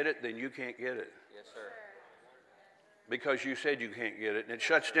can't get it, then you can't get it. Yes, sir. Because you said you can't get it. And it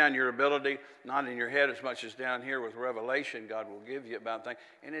shuts down your ability, not in your head as much as down here with revelation God will give you about things.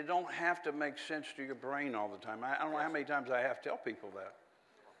 And it don't have to make sense to your brain all the time. I don't know how many times I have to tell people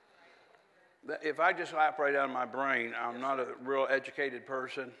that. If I just operate out of my brain, I'm not a real educated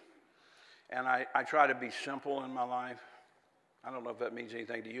person. And I try to be simple in my life. I don't know if that means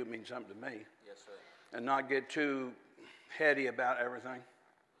anything to you. It means something to me. Yes, sir. And not get too heady about everything.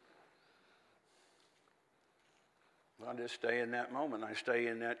 I just stay in that moment. I stay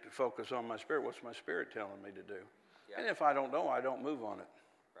in that focus on my spirit. What's my spirit telling me to do? Yeah. And if I don't know, I don't move on it.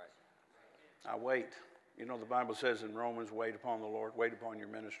 Right. I wait. You know, the Bible says in Romans, wait upon the Lord, wait upon your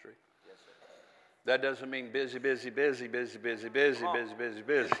ministry. Yes, sir. That doesn't mean busy, busy, busy, busy, busy, busy, busy, busy,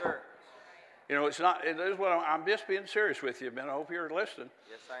 busy. Yes, sir. You know, it's not, it is what I'm just being serious with you, man. I hope you're listening.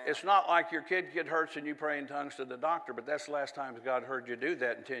 Yes, I am. It's not like your kid hurts and you pray in tongues to the doctor, but that's the last time God heard you do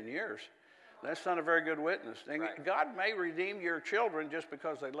that in 10 years. That's not a very good witness. And right. God may redeem your children just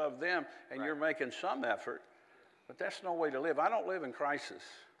because they love them and right. You're making some effort, but that's no way to live. I don't live in crisis.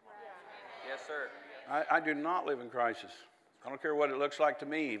 Yes, sir. I do not live in crisis. I don't care what it looks like to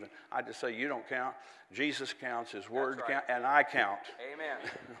me even. I just say you don't count. Jesus counts, His Word right. counts, and I count. Amen.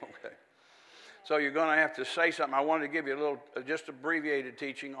 Okay. So you're going to have to say something. I wanted to give you a little, just abbreviated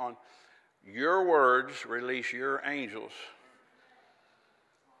teaching on your words release your angels.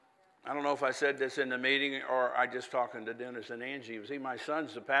 I don't know if I said this in the meeting or I just talking to Dennis and Angie. See, my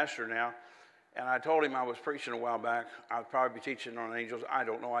son's the pastor now, and I told him I was preaching a while back. I'd probably be teaching on angels. I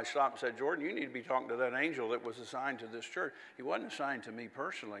don't know. I stopped and said, Jordan, you need to be talking to that angel that was assigned to this church. He wasn't assigned to me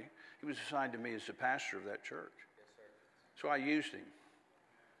personally. He was assigned to me as the pastor of that church. Yes, sir. So I used him.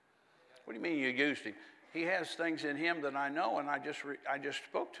 What do you mean you used him? He has things in him that I know, and I just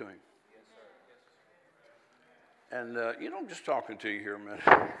spoke to him. Yes, sir. And, you know, I'm just talking to you here a minute.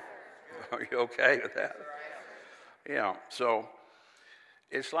 Are you okay with that? Yeah, so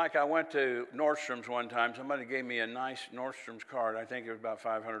it's like I went to Nordstrom's one time. Somebody gave me a nice Nordstrom's card. I think it was about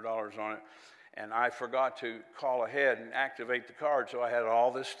 $500 on it. And I forgot to call ahead and activate the card, so I had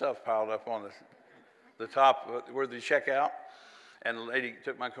all this stuff piled up on the top where they check out. And the lady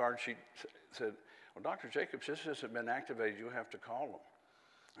took my card. She said, well, Dr. Jacobs, this hasn't been activated. You'll have to call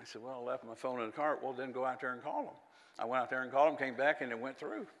them. I said, well, I left my phone in the car. Well, then go out there and call them. I went out there and called them, came back, and it went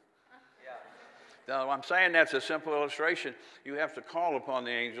through. Now, I'm saying that's a simple illustration. You have to call upon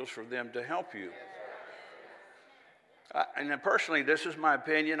the angels for them to help you. And then personally, this is my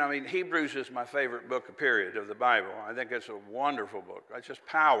opinion. I mean, Hebrews is my favorite book, period, of the Bible. I think it's a wonderful book. It's just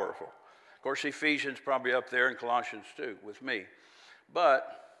powerful. Of course, Ephesians probably up there and Colossians too with me. But,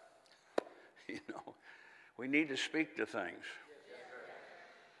 you know, we need to speak to things,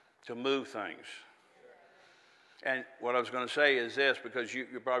 to move things. And what I was going to say is this, because you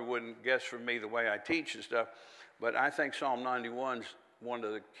probably wouldn't guess from me the way I teach and stuff, but I think Psalm 91 is one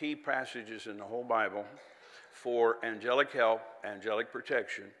of the key passages in the whole Bible for angelic help, angelic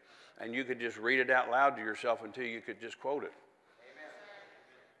protection, and you could just read it out loud to yourself until you could just quote it.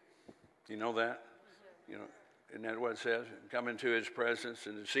 Amen. You know that? You know, isn't that what it says? Come into His presence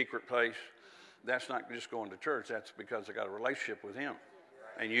in the secret place. That's not just going to church. That's because I got a relationship with Him,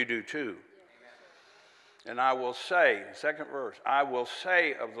 and you do too. And I will say, second verse, I will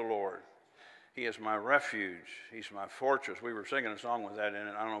say of the Lord, He is my refuge. He's my fortress. We were singing a song with that in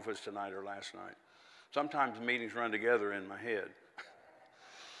it. I don't know if it's tonight or last night. Sometimes the meetings run together in my head.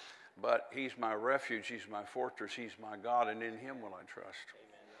 But He's my refuge. He's my fortress. He's my God, and in Him will I trust.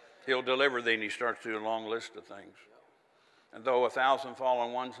 He'll deliver thee, and He starts to do a long list of things. And though 1,000 fall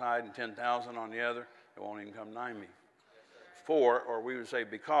on one side and 10,000 on the other, it won't even come nigh me. For, or we would say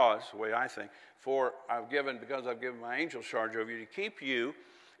because, the way I think, for because I've given my angels charge over you to keep you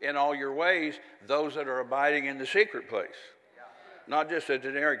in all your ways, those that are abiding in the secret place. Not just a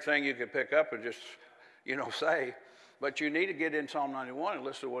generic thing you could pick up and just, you know, say, but you need to get in Psalm 91 and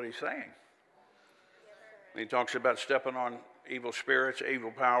listen to what he's saying. He talks about stepping on evil spirits,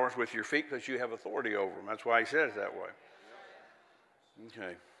 evil powers with your feet because you have authority over them. That's why he says it that way.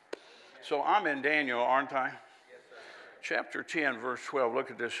 Okay. So I'm in Daniel, aren't I? Chapter 10, verse 12.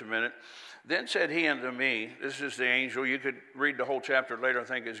 Look at this a minute. Then said he unto me, this is the angel, you could read the whole chapter later, I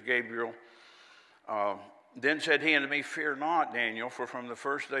think it's Gabriel. Then said he unto me, fear not, Daniel, for from the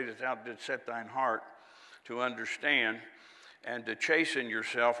first day that thou didst set thine heart to understand and to chasten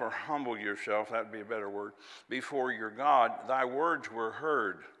yourself or humble yourself, that would be a better word, before your God, thy words were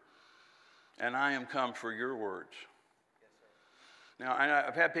heard, and I am come for your words. Now,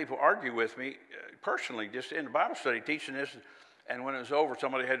 I've had people argue with me personally, just in the Bible study, teaching this, and when it was over,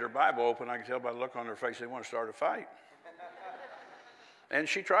 somebody had their Bible open. I could tell by the look on their face they want to start a fight. And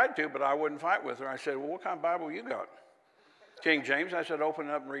she tried to, but I wouldn't fight with her. I said, well, what kind of Bible you got? King James. I said, open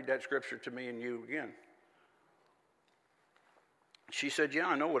it up and read that scripture to me and you again. She said, yeah,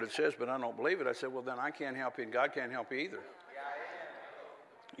 I know what it says, but I don't believe it. I said, well, then I can't help you, and God can't help you either.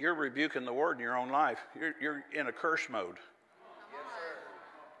 You're rebuking the word in your own life. You're in a curse mode.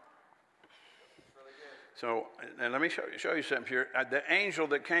 So, and let me show you something here. The angel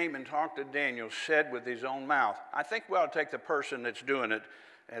that came and talked to Daniel said with his own mouth, I think we ought to take the person that's doing it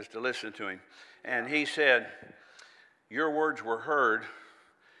as to listen to him. And he said, your words were heard,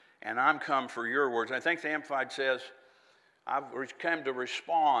 and I'm come for your words. I think the Amplified says, I've come to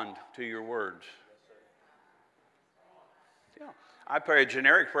respond to your words. Yeah. I pray a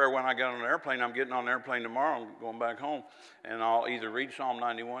generic prayer when I get on an airplane. I'm getting on an airplane tomorrow. I'm going back home. And I'll either read Psalm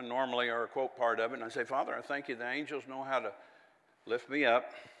 91 normally or a quote part of it. And I say, Father, I thank you. The angels know how to lift me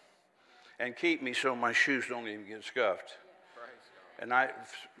up and keep me so my shoes don't even get scuffed. And I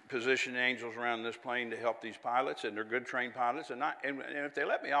position the angels around this plane to help these pilots. And they're good trained pilots. And if they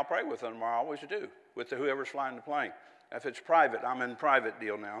let me, I'll pray with them tomorrow. I always do. With whoever's flying the plane. If it's private, I'm in private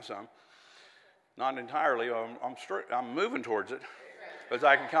deal now, so not entirely. I'm moving towards it, because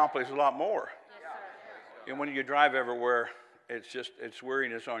I can accomplish a lot more. And when you drive everywhere, it's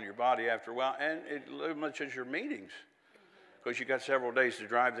weariness on your body after a while, and it limits your meetings, because you got several days to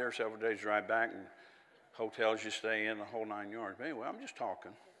drive there, several days to drive back, and hotels you stay in, the whole 9 yards. But anyway, I'm just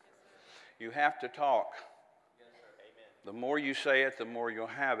talking. You have to talk. The more you say it, the more you'll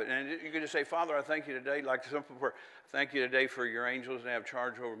have it. And you can just say, Father, I thank you today, like the simple prayer, thank you today for your angels that have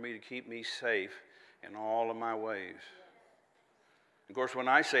charge over me to keep me safe in all of my ways. Of course, when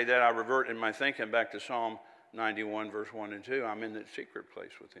I say that, I revert in my thinking back to Psalm 91, verse 1 and 2. I'm in that secret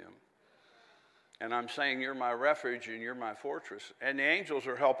place with him. And I'm saying, you're my refuge and you're my fortress. And the angels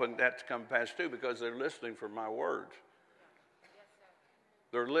are helping that to come past too, because they're listening for my words.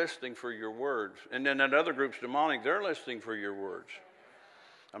 They're listening for your words. And then that other group's demonic, they're listening for your words.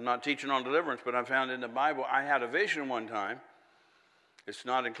 I'm not teaching on deliverance, but I found in the Bible, I had a vision one time. It's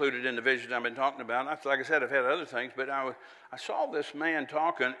not included in the vision I've been talking about. Like I said, I've had other things, but I saw this man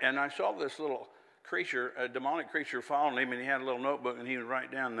talking, and I saw this little creature, a demonic creature following him, and he had a little notebook, and he would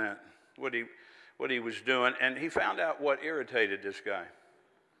write down what he was doing, and he found out what irritated this guy.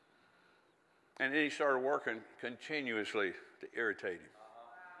 And then he started working continuously to irritate him.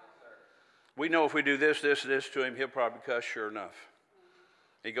 We know if we do this to him, he'll probably cuss, sure enough.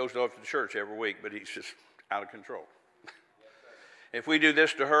 He goes to church every week, but he's just out of control. If we do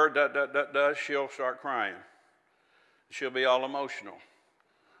this to her, she'll start crying. She'll be all emotional.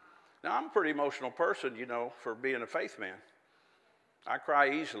 Now, I'm a pretty emotional person, for being a faith man. I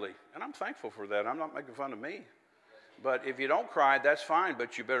cry easily, and I'm thankful for that. I'm not making fun of me. But if you don't cry, that's fine,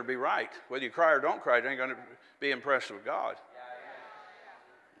 but you better be right. Whether you cry or don't cry, it ain't going to be impressed with God.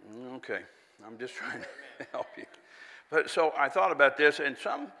 Okay. I'm just trying to help you. But so I thought about this, and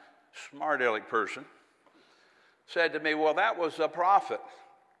some smart aleck person said to me, well, that was a prophet.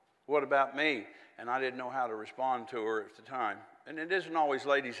 What about me? And I didn't know how to respond to her at the time. And it isn't always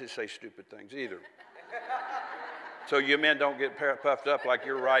ladies who say stupid things either. So you men don't get puffed up like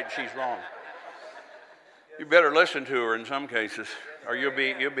you're right, she's wrong. You better listen to her in some cases, or you'll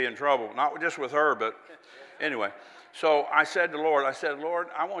be in trouble. Not just with her, but anyway. So I said to the Lord, Lord,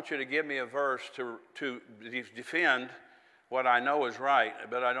 I want you to give me a verse to defend what I know is right,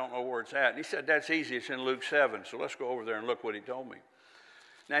 but I don't know where it's at. And he said, that's easy. It's in Luke 7. So let's go over there and look what he told me.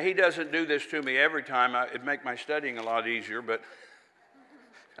 Now, he doesn't do this to me every time. It'd make my studying a lot easier, but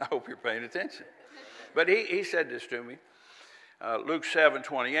I hope you're paying attention. But he said this to me, Luke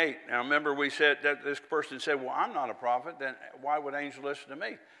 7:28. Now, remember we said that this person said, well, I'm not a prophet. Then why would angels listen to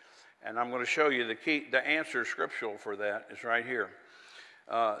me? And I'm going to show you the answer scriptural for that is right here.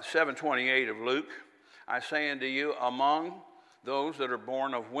 7:28 of Luke. I say unto you, among those that are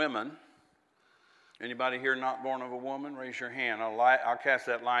born of women, anybody here not born of a woman? Raise your hand. I'll cast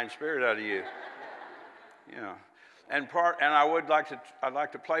that lying spirit out of you. Yeah. And I'd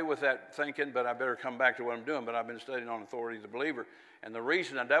like to play with that thinking, but I better come back to what I'm doing. But I've been studying on authority of the believer. And the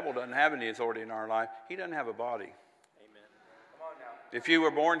reason the devil doesn't have any authority in our life, he doesn't have a body. Amen. Come on now. If you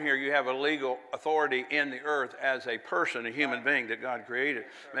were born here, you have a legal authority in the earth as a person, a human being that God created.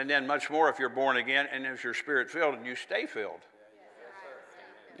 And then much more if you're born again and if you're spirit-filled and you stay filled.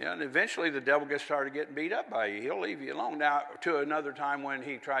 Yeah, and eventually the devil gets tired of getting beat up by you. He'll leave you alone. Now, to another time when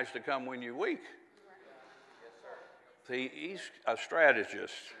he tries to come when you're weak. See, he's a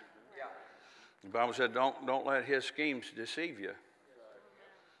strategist. The Bible said, don't let his schemes deceive you.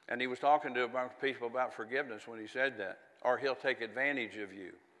 And he was talking to a bunch of people about forgiveness when he said that. Or he'll take advantage of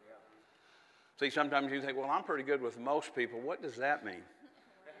you. See, sometimes you think, well, I'm pretty good with most people. What does that mean?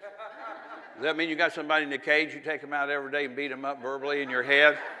 Does that mean you got somebody in the cage, you take them out every day and beat them up verbally in your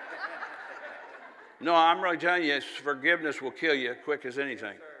head? No, I'm really telling you, forgiveness will kill you quick as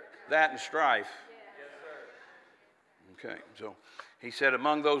anything. That and strife. Okay, so he said,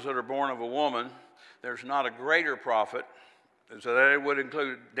 among those that are born of a woman, there's not a greater prophet. So that would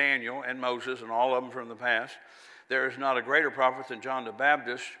include Daniel and Moses and all of them from the past. There is not a greater prophet than John the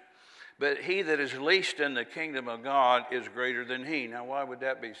Baptist, but he that is least in the kingdom of God is greater than he. Now, why would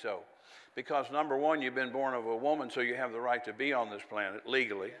that be so? Because, number one, you've been born of a woman, so you have the right to be on this planet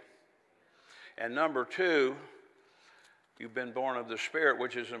legally. And number two, you've been born of the Spirit,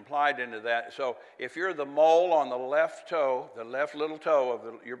 which is implied into that. So if you're the mole on the left toe, the left little toe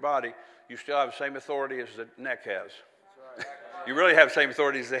of your body, you still have the same authority as the neck has. You really have the same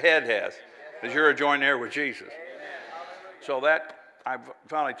authority as the head has, because you're a joint heir with Jesus. So that, I've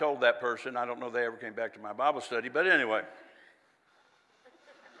finally told that person, I don't know if they ever came back to my Bible study, but anyway.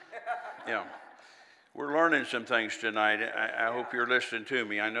 Yeah, we're learning some things tonight. I hope you're listening to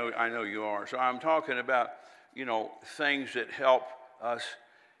me. I know you are. So I'm talking about, things that help us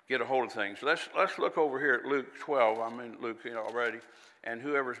get a hold of things. Let's look over here at Luke 12. I'm in Luke already. And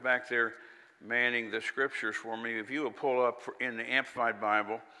whoever's back there manning the scriptures for me, if you will pull up in the Amplified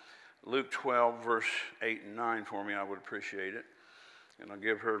Bible, Luke 12, verse 8 and 9 for me, I would appreciate it. And I'll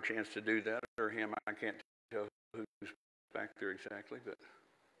give her a chance to do that, or him. I can't tell who's back there exactly, but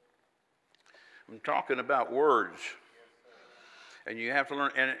I'm talking about words. And you have to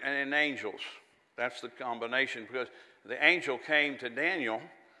learn, and angels. That's the combination, because the angel came to Daniel,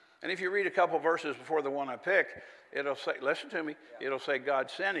 and if you read a couple verses before the one I picked, it'll say, listen to me, it'll say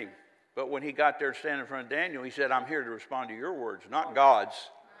God sent him. But when he got there standing in front of Daniel, he said, I'm here to respond to your words, not God's.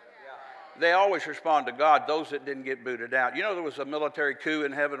 They always respond to God, those that didn't get booted out. You know, there was a military coup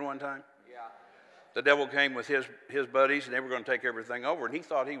in heaven one time? Yeah. The devil came with his buddies, and they were going to take everything over, and he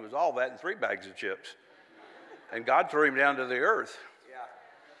thought he was all that in 3 bags of chips. And God threw him down to the earth. Yeah.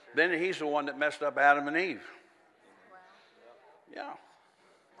 Then he's the one that messed up Adam and Eve. Yeah.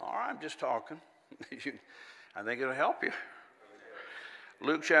 All right, I'm just talking. I think it'll help you.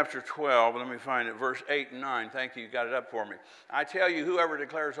 Luke chapter 12, let me find it, verse 8 and 9. Thank you, you got it up for me. I tell you, whoever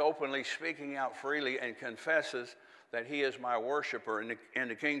declares openly, speaking out freely, and confesses that he is my worshiper, and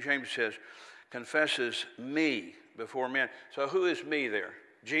the King James says, confesses me before men. So who is me there?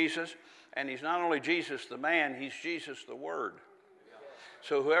 Jesus. And he's not only Jesus the man, he's Jesus the Word.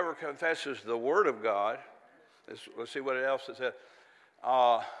 So whoever confesses the Word of God, let's see what else it says.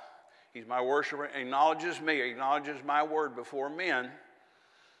 He's my worshiper, acknowledges me, acknowledges my word before men.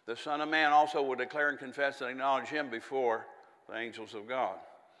 The Son of Man also will declare and confess and acknowledge him before the angels of God.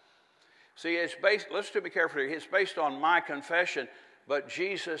 See, it's based, listen to me carefully, it's based on my confession, but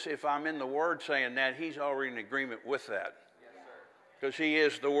Jesus, if I'm in the Word saying that, he's already in agreement with that. Because he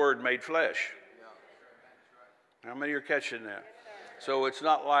is the Word made flesh. How many are catching that? So it's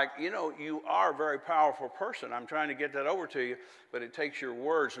not like, you are a very powerful person. I'm trying to get that over to you, but it takes your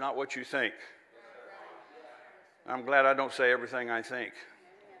words, not what you think. I'm glad I don't say everything I think.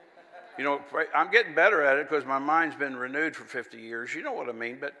 I'm getting better at it because my mind's been renewed for 50 years. You know what I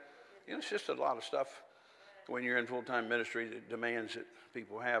mean, but it's just a lot of stuff when you're in full-time ministry that demands that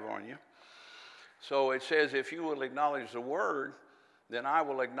people have on you. So it says, if you will acknowledge the Word, then I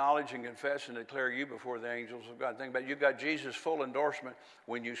will acknowledge and confess and declare you before the angels of God. Think about it, you've got Jesus' full endorsement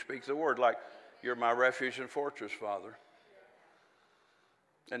when you speak the Word, like, you're my refuge and fortress, Father.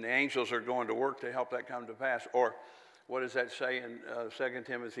 And the angels are going to work to help that come to pass. Or what does that say in 2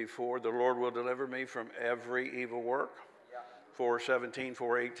 Timothy 4? The Lord will deliver me from every evil work. 4:17,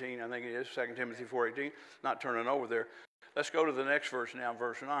 4:18, I think it is, 2 Timothy 4:18. Not turning over there. Let's go to the next verse now,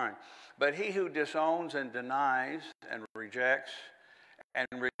 verse 9. But he who disowns and denies and rejects and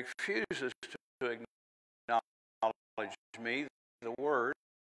refuses to acknowledge me, the Word.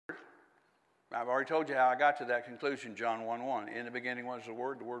 I've already told you how I got to that conclusion, John 1:1. In the beginning was the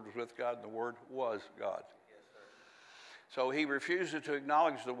Word was with God, and the Word was God. Yes, sir. So he refuses to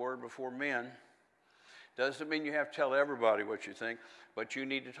acknowledge the Word before men. Doesn't mean you have to tell everybody what you think, but you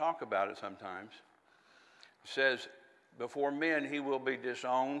need to talk about it sometimes. It says, before men he will be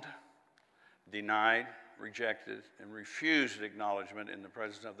disowned, denied, rejected, and refused acknowledgement in the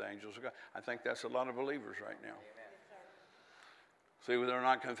presence of the angels of God. I think that's a lot of believers right now. See, they're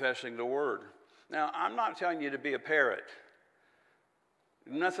not confessing the word. Now, I'm not telling you to be a parrot.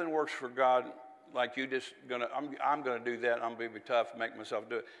 Nothing works for God like you just gonna, I'm gonna do that, I'm gonna be tough, make myself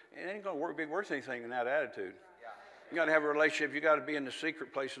do it. It ain't gonna be worth anything in that attitude. You got to have a relationship. You got to be in the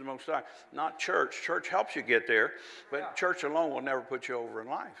secret place of the Most High. Not church. Church helps you get there, but church alone will never put you over in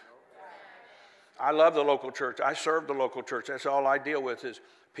life. I love the local church. I serve the local church. That's all I deal with is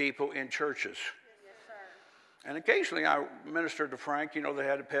people in churches. Yes, sir. And occasionally I ministered to Frank. You know, they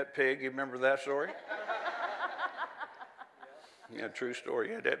had a pet pig. You remember that story? Yeah, true story.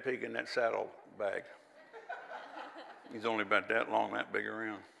 He had that pig in that saddle bag. He's only about that long, that big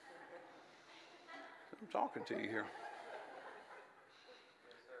around. I'm talking to you here.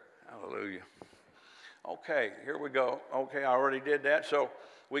 Hallelujah. Okay, here we go. Okay, I already did that. So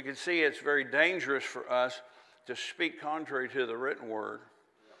we can see it's very dangerous for us to speak contrary to the written word.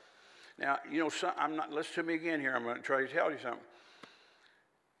 Now, you know, listen to me again here. I'm going to try to tell you something.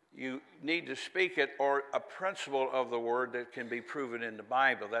 You need to speak it or a principle of the word that can be proven in the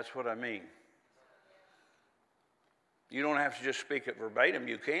Bible. That's what I mean. You don't have to just speak it verbatim.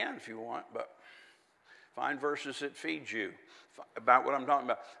 You can if you want, but find verses that feed you about what I'm talking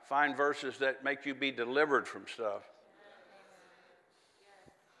about. Find verses that make you be delivered from stuff.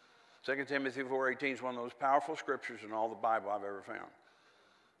 2 Timothy 4:18 is one of those powerful scriptures in all the Bible I've ever found.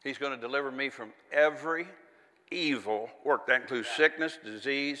 He's going to deliver me from every evil work. That includes sickness,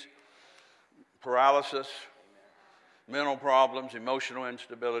 disease, paralysis, mental problems, emotional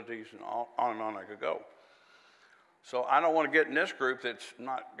instabilities, and on and on I could go. So I don't want to get in this group that's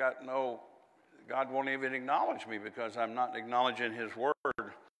not got no, God won't even acknowledge me because I'm not acknowledging his word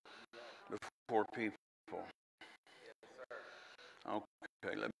before people.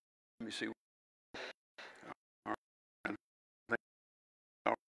 Okay, let me see.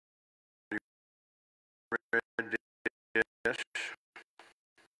 Yes.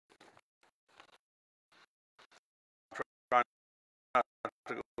 Trying not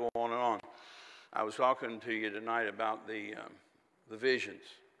to go on and on. I was talking to you tonight about the visions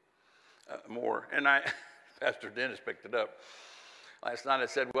more, and Pastor Dennis picked it up last night. I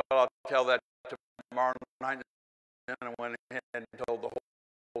said, "Well, I'll tell that tomorrow night," and I went ahead and told the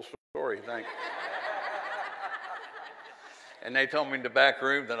whole story. Thanks. And they told me in the back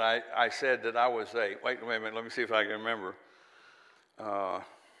room that I said that I was wait a minute, let me see if I can remember.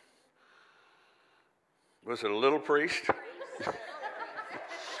 Was it a little priest?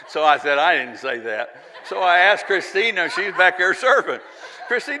 So I said, I didn't say that. So I asked Christina, she's back there serving.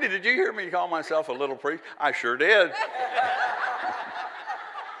 Christina, did you hear me call myself a little priest? I sure did.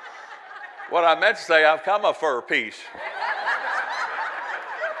 What I meant to say, I've come a fur piece.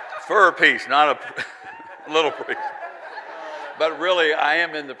 Fur piece, not a little priest. But really, I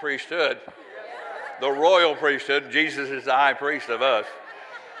am in the priesthood, the royal priesthood. Jesus is the high priest of us.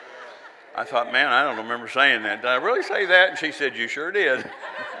 I thought, man, I don't remember saying that. Did I really say that? And she said, you sure did.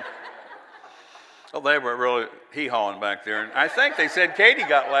 Well, they were really hee-hawing back there. And I think they said Katie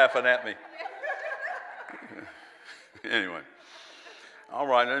got laughing at me. Anyway. All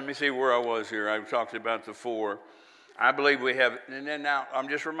right, let me see where I was here. I talked about the four. I believe we have, and then now I'm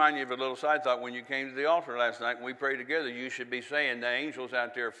just reminding you of a little side thought. When you came to the altar last night and we prayed together, you should be saying the angels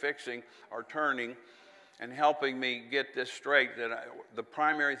out there fixing or turning and helping me get this straight. The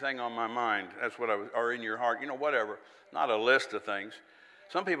primary thing on my mind, that's what or in your heart, you know, whatever, not a list of things.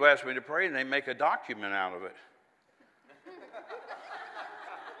 Some people ask me to pray and they make a document out of it.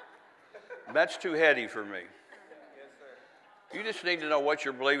 That's too heady for me. You just need to know what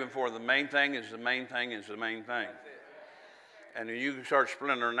you're believing for. The main thing is the main thing is the main thing. And then you can start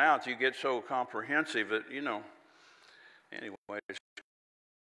splintering out. You get so comprehensive that, you know, anyway, it's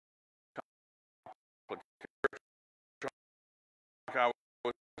like I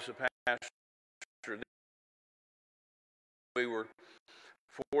was a pastor. We were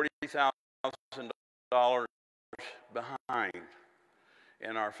 $40,000 behind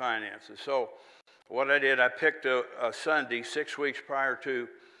in our finances. So what I did, I picked a Sunday 6 weeks prior to,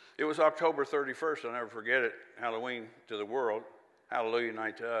 it was October 31st, I'll never forget it, Halloween to the world, Hallelujah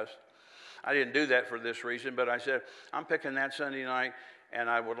night to us. I didn't do that for this reason, but I said, I'm picking that Sunday night, and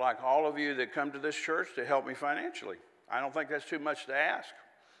I would like all of you that come to this church to help me financially. I don't think that's too much to ask.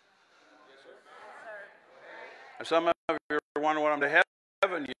 Yes, sir. And some of you are wondering what I'm to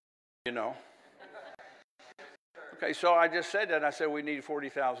heaven, you know. Okay, so I just said that. I said, we need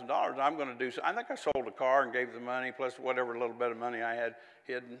 $40,000. I'm going to do so. I think I sold a car and gave the money, plus whatever little bit of money I had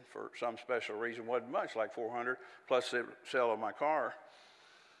hidden for some special reason. Wasn't much, like $400, plus the sale of my car.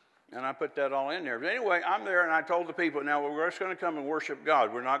 And I put that all in there. But anyway, I'm there, and I told the people, now we're just going to come and worship God.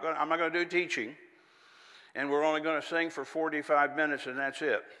 I'm not going to do teaching, and we're only going to sing for 45 minutes, and that's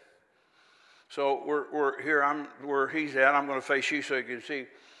it. So we're here. Where he's at. I'm going to face you so you can see.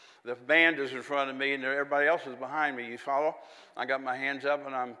 The band is in front of me, and everybody else is behind me. You follow? I got my hands up,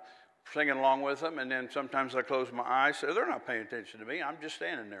 and I'm singing along with them, and then sometimes I close my eyes, so they're not paying attention to me. I'm just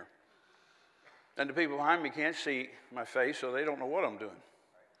standing there. And the people behind me can't see my face, so they don't know what I'm doing.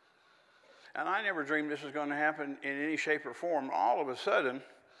 And I never dreamed this was going to happen in any shape or form. All of a sudden,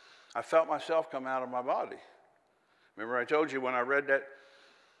 I felt myself come out of my body. Remember I told you when I read that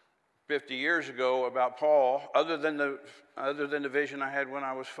 50 years ago about Paul, other than the vision I had when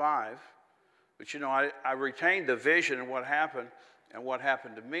I was 5, but you know, I retained the vision of what happened and what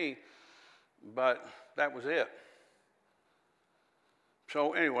happened to me, but that was it.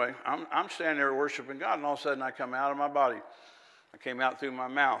 So anyway, I'm standing there worshiping God, and all of a sudden I come out of my body. I came out through my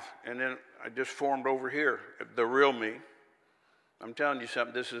mouth, and then I just formed over here, the real me. I'm telling you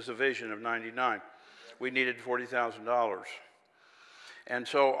something, this is the vision of 99. We needed $40,000. And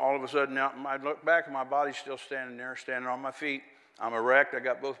so all of a sudden, now I look back, and my body's still standing there, standing on my feet. I'm erect. I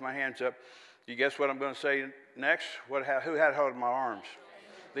got both my hands up. You guess what I'm going to say next? Who had hold of my arms?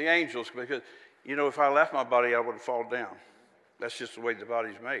 The angels, because, you know, if I left my body, I would have fallen down. That's just the way the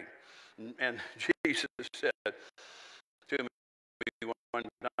body's made. And Jesus said to me one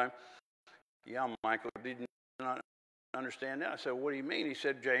time, yeah, Michael, did you not understand that? I said, what do you mean? He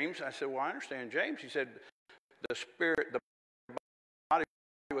said, James. I said, well, I understand James. He said, the spirit, the body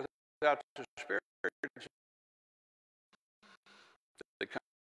without the spirit, they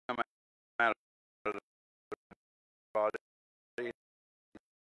come out of the body.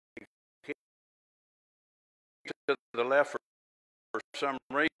 To the left for some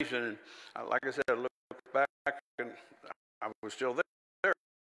reason, and like I said, I looked back and I was still there.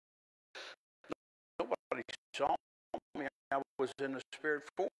 Nobody saw me. I was in the spirit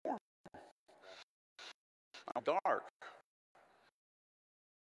form. I'm dark.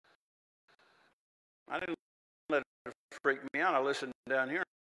 I didn't let it freak me out. I listened down here,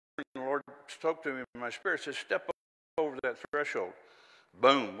 and the Lord spoke to me in my spirit, said, step over that threshold.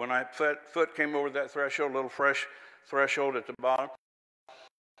 Boom. When my foot came over that threshold, a little fresh threshold at the bottom,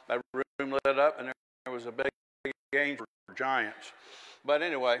 that room lit up, and there was a big angel for giants. But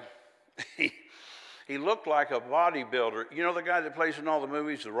anyway, he looked like a bodybuilder. You know the guy that plays in all the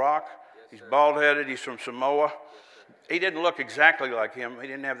movies, The Rock? Yes, he's bald-headed. He's from Samoa. He didn't look exactly like him. He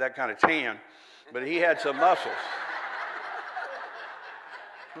didn't have that kind of tan, but he had some muscles.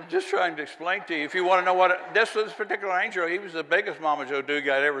 I'm just trying to explain to you. If you want to know what this particular angel, he was the biggest Mama Joe Doog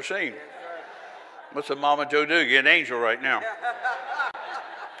I'd ever seen. What's a Mama Joe Doog? An angel right now.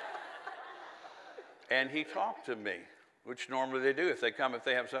 And he talked to me, which normally they do if they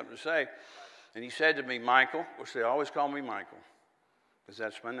have something to say. And he said to me, Michael, which they always call me Michael, because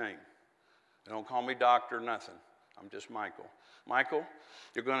that's my name. They don't call me doctor, nothing. I'm just Michael. Michael,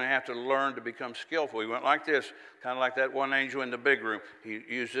 you're going to have to learn to become skillful. He went like this, kind of like that one angel in the big room. He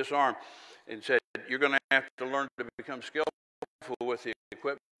used this arm and said, you're going to have to learn to become skillful with the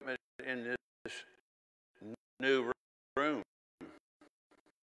equipment in this new room.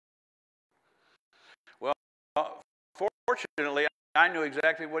 Well, fortunately, I knew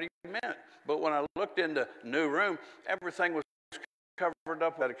exactly what he meant. But when I looked in the new room, everything was covered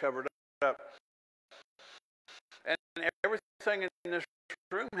up. I had it covered up. And everything in this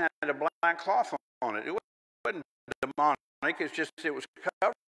room had a black cloth on it. It wasn't demonic. It's just it was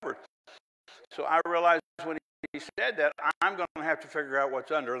covered. So I realized when he said that, I'm going to have to figure out what's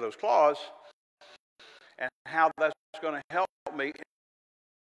under those cloths and how that's going to help me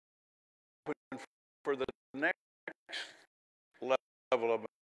for the next level of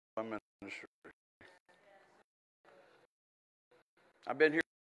my ministry. I've been here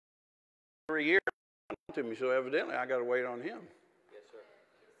 3 years. To me, so evidently I got to wait on him. Yes,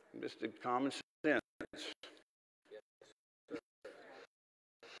 sir. Just the common sense. Yes, sir.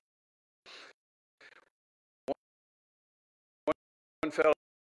 One fellow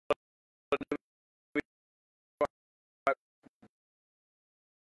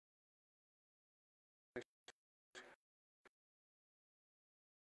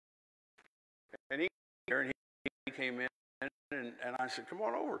and he came in. And I said, come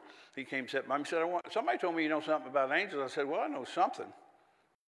on over. He came, sat by me, said, somebody told me you know something about angels. I said, well, I know something.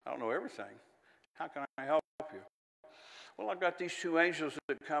 I don't know everything. How can I help you? Well, I've got these two angels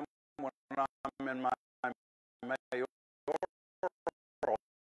that come when I'm in my mayoral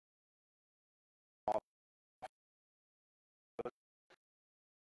office.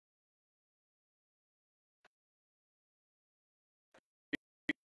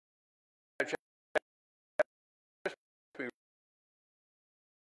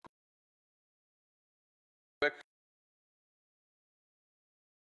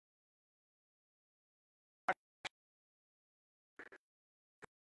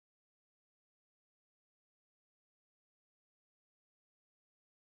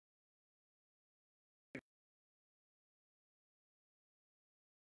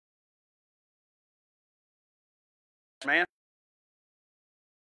 Man,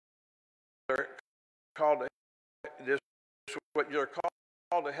 they're called to, this is what you're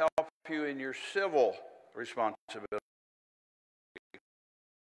called to help you in your civil responsibility.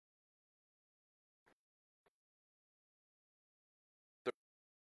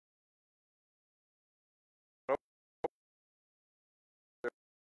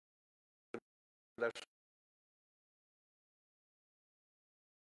 That's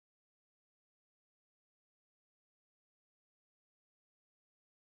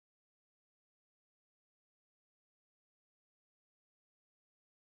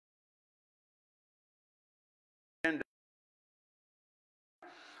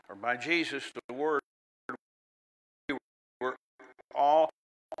or by Jesus, the word, we're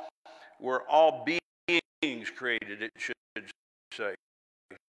all beings created, it should say.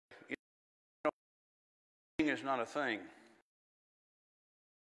 You know, being is not a thing.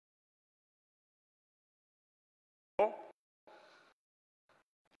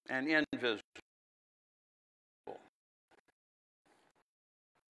 And invisible.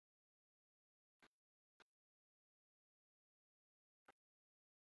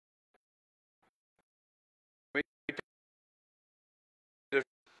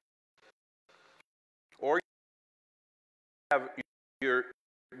 Or you have your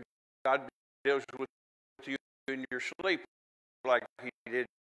God deals with you in your sleep, like He did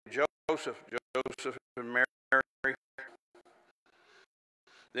Joseph and Mary.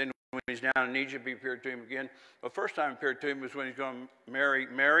 Then when he's down in Egypt, He appeared to him again. The first time He appeared to him was when he's going to marry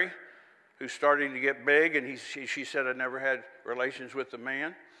Mary, who's starting to get big, and she said, "I never had relations with a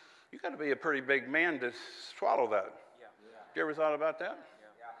man." You got to be a pretty big man to swallow that. Yeah. You ever thought about that?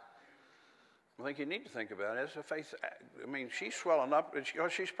 I think you need to think about it. It's a faith. I mean, she's swelling up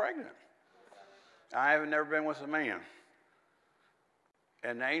because she's pregnant. I have never been with a man.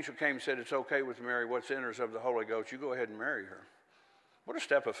 And the angel came and said, "It's okay with Mary. What's in her is of the Holy Ghost. You go ahead and marry her." What a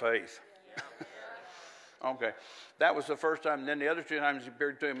step of faith. Okay. That was the first time. And then the other two times He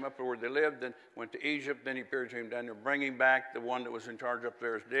appeared to him up where they lived, then went to Egypt. Then He appeared to him down there, bringing back the one that was in charge up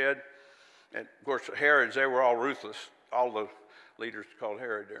there is dead. And, of course, Herods, they were all ruthless. All the leaders called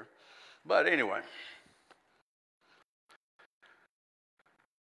Herod there. But anyway,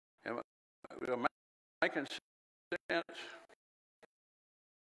 am I making sense?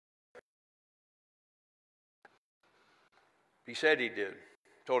 He said He did.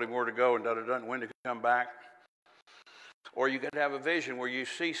 Told him where to go and and when to come back. Or you could have a vision where you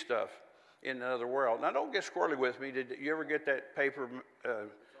see stuff in another world. Now, don't get squirrely with me. Did you ever get that paper?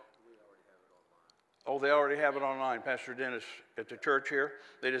 Oh, they already have it online. Pastor Dennis at the church here.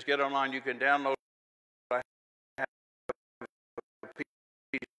 They just get online. You can download it. I have a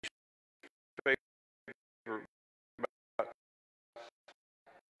piece of paper.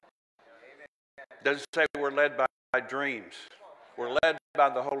 Doesn't say we're led by dreams. We're led by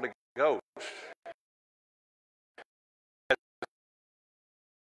the Holy Ghost.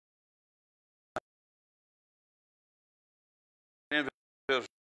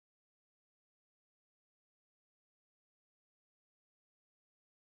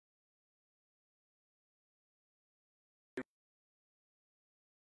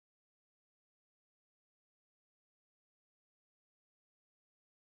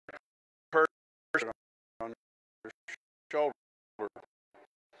 On your shoulder,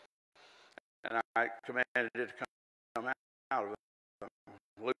 and I commanded it to come out of them,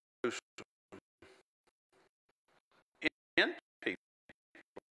 loose in people.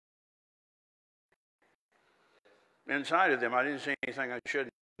 Inside of them, I didn't see anything I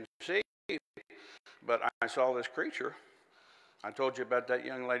shouldn't see, but I saw this creature. I told you about that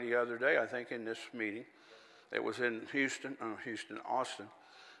young lady the other day, I think, in this meeting. It was in Austin,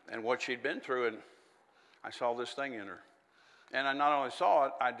 and what she'd been through, and I saw this thing in her. And I not only saw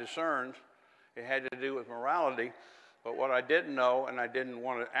it, I discerned it had to do with morality, but what I didn't know, and I didn't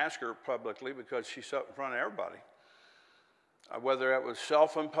want to ask her publicly because she's up in front of everybody, whether it was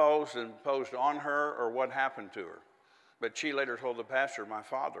self-imposed and imposed on her or what happened to her. But she later told the pastor, my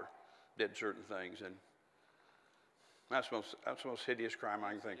father did certain things. And That's the most hideous crime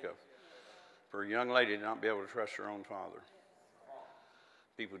I can think of. For a young lady to not be able to trust her own father.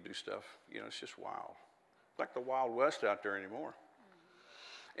 People do stuff, you know, it's just wild. It's like the Wild West out there anymore.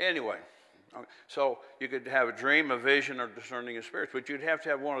 Anyway, so you could have a dream, a vision, or discerning of spirits, but you'd have to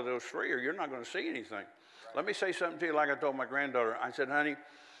have one of those three or you're not going to see anything. Right. Let me say something to you like I told my granddaughter. I said, honey,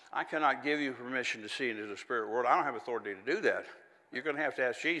 I cannot give you permission to see into the spirit world. I don't have authority to do that. You're going to have to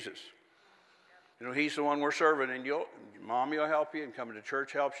ask Jesus. You know, he's the one we're serving, and Mommy will help you, and coming to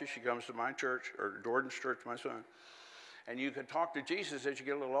church helps you. She comes to my church, or Jordan's church, my son. And you can talk to Jesus as you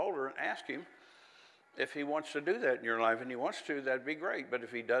get a little older and ask him if he wants to do that in your life. And he wants to, that'd be great. But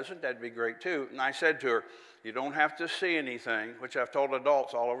if he doesn't, that'd be great too. And I said to her, you don't have to see anything, which I've told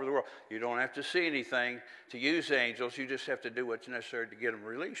adults all over the world. You don't have to see anything to use the angels. You just have to do what's necessary to get them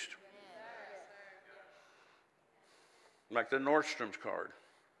released. Like the Nordstrom's card.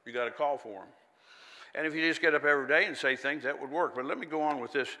 You got to call for them. And if you just get up every day and say things, that would work. But let me go on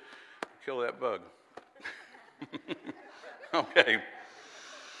with this. Kill that bug. Okay. It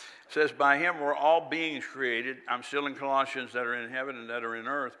says, by him were all beings created. I'm still in Colossians, that are in heaven and that are in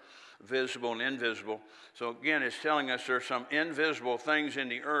earth, visible and invisible. So again, it's telling us there's some invisible things in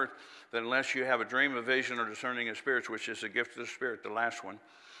the earth that unless you have a dream, a vision, or discerning of spirits, which is the gift of the Spirit, the last one,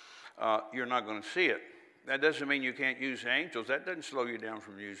 you're not going to see it. That doesn't mean you can't use angels. That doesn't slow you down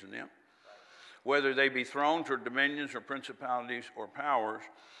from using them. Whether they be thrones or dominions or principalities or powers,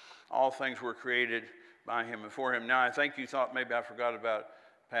 all things were created by him and for him. Now, I think you thought maybe I forgot about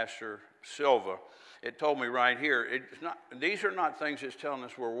Pastor Silva. It told me right here, it's not, these are not things it's telling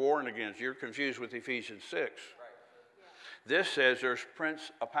us we're warring against. You're confused with Ephesians 6. Right. Yeah. This says there's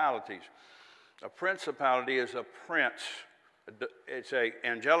principalities. A principality is a prince. It's an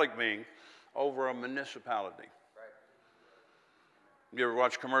angelic being over a municipality. Right. You ever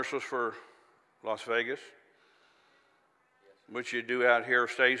watch commercials for Las Vegas? Which you do out here,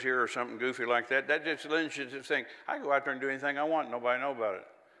 stays here, or something goofy like that. That just lends you to think, I can go out there and do anything I want, nobody know about it.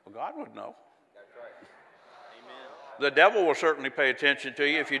 Well, God would know. That's right. Amen. The devil will certainly pay attention to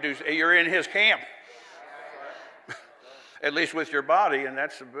you if you do. You're in his camp. Right. At least with your body, and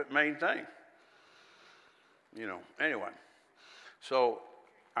that's the main thing. You know, anyway. So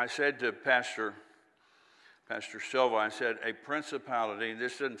I said to Pastor Silva, I said, a principality,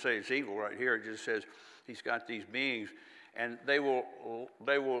 this doesn't say it's evil right here, it just says he's got these beings, and they will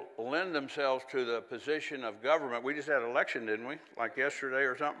lend themselves to the position of government. We just had an election, didn't we? Like yesterday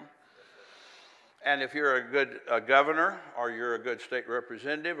or something? And if you're a good governor, or you're a good state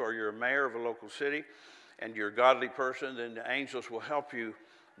representative, or you're a mayor of a local city, and you're a godly person, then the angels will help you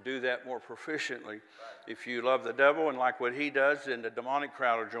do that more proficiently. If you love the devil and like what he does, then the demonic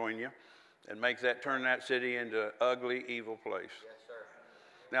crowd will join you and turn that city into an ugly, evil place. Yes, sir.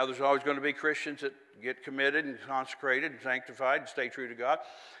 Now, there's always going to be Christians that get committed and consecrated and sanctified and stay true to God,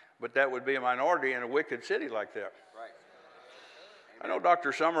 but that would be a minority in a wicked city like that. Right. I know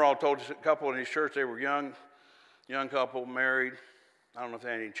Dr. Summerall told us a couple in his church, they were young couple, married. I don't know if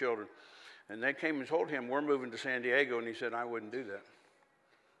they had any children. And they came and told him, we're moving to San Diego, and he said, I wouldn't do that.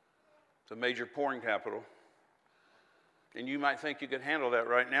 It's a major porn capital. And you might think you could handle that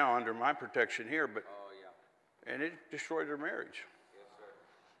right now under my protection here, but and it destroyed their marriage. Yes, sir.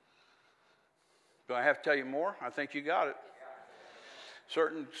 Do I have to tell you more? I think you got it.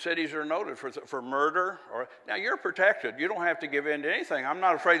 Certain cities are noted for murder. Now, you're protected. You don't have to give in to anything. I'm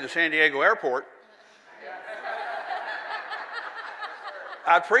not afraid of the San Diego airport.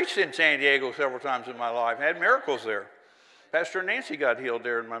 I preached in San Diego several times in my life. I had miracles there. Pastor Nancy got healed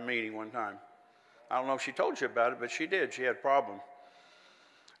there in my meeting one time. I don't know if she told you about it, but she did. She had a problem.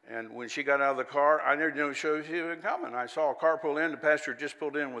 And when she got out of the car, I never knew she was even coming. I saw a car pull in. The pastor just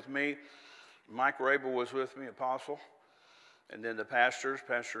pulled in with me. Mike Rabel was with me, apostle. And then the pastors,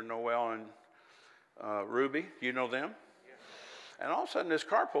 Pastor Noel and Ruby. You know them? Yes. And all of a sudden, this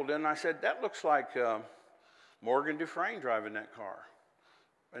car pulled in, and I said, that looks like Morgan Dufresne driving that car.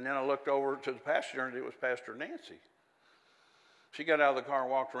 And then I looked over to the passenger, and it was Pastor Nancy. She got out of the car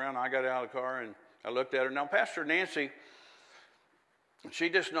and walked around. I got out of the car, and I looked at her. Now, Pastor Nancy, she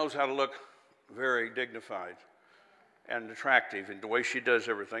just knows how to look very dignified and attractive in the way she does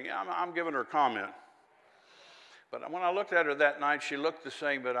everything. I'm giving her a comment. But when I looked at her that night, she looked the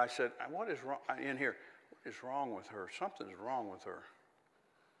same, but I said, what is wrong in here? What is wrong with her? Something's wrong with her.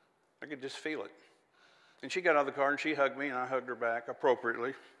 I could just feel it. And she got out of the car, and she hugged me, and I hugged her back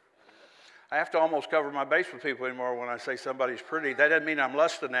appropriately. I have to almost cover my base with people anymore when I say somebody's pretty. That doesn't mean I'm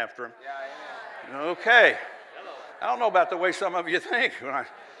lusting after them. Yeah, okay. Hello. I don't know about the way some of you think. Like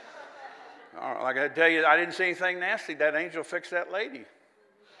I tell you, I didn't see anything nasty. That angel fixed that lady.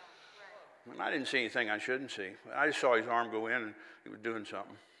 And I didn't see anything I shouldn't see. I just saw his arm go in and he was doing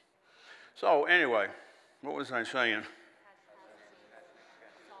something. So anyway, what was I saying?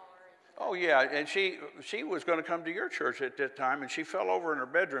 Oh yeah, and she was going to come to your church at that time, and she fell over in her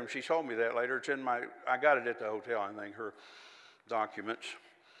bedroom. She told me that later. It's in I got it at the hotel, I think, her documents.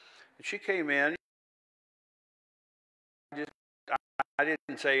 And she came in. I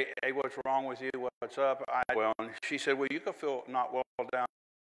didn't say, hey, what's wrong with you? What's up? Well, and she said, well, you could feel not well down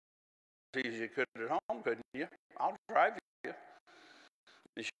as easy as you could at home, couldn't you? I'll drive you.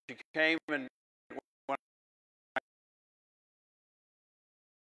 And she came and went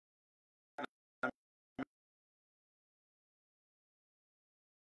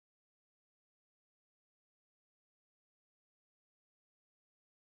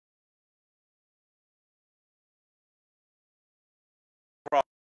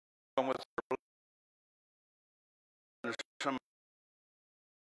with some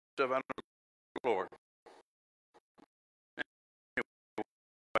stuff under the Lord.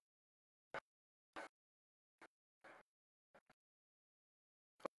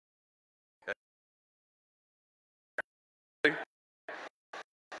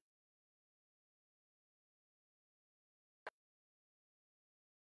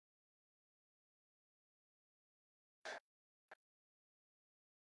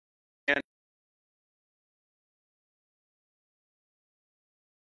 And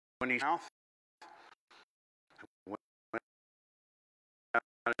when he's out, went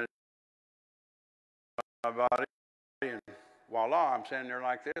down my body, and voila, I'm standing there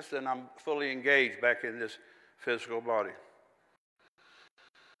like this, and I'm fully engaged back in this physical body.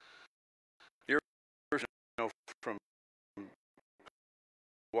 You're, from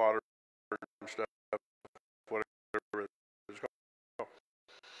water and stuff, whatever it's called.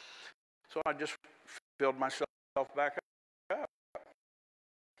 So I just filled myself back up.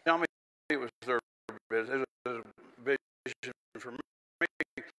 Tell me it was their business. It was a vision for me.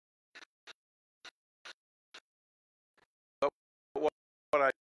 But what I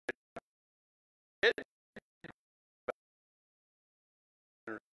did,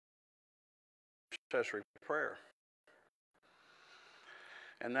 intercessory prayer.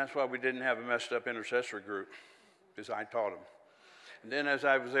 And that's why we didn't have a messed up intercessory group, because I taught them. And then as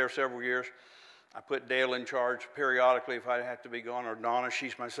I was there several years, I put Dale in charge periodically if I had to be gone, or Donna,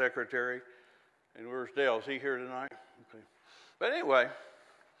 she's my secretary. And where's Dale? Is he here tonight? Okay. But anyway,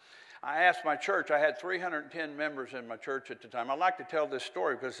 I asked my church. I had 310 members in my church at the time. I like to tell this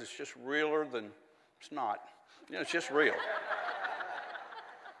story because it's just realer than it's not. You know, it's just real.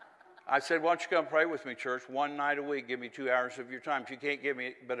 I said, why don't you come pray with me, church? One night a week, give me 2 hours of your time. If you can't give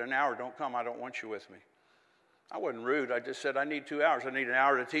me but an hour, don't come. I don't want you with me. I wasn't rude. I just said, I need 2 hours. I need an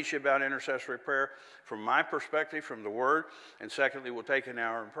hour to teach you about intercessory prayer from my perspective, from the Word. And secondly, we'll take an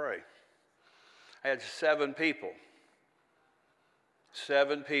hour and pray. I had 7 people.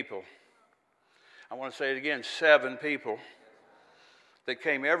 7 people. I want to say it again, 7 people that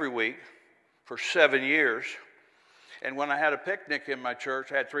came every week for 7 years. And when I had a picnic in my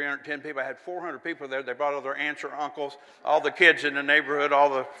church, I had 310 people. I had 400 people there. They brought all their aunts or uncles, all the kids in the neighborhood, all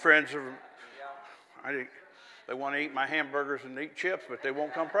the friends. They want to eat my hamburgers and eat chips, but they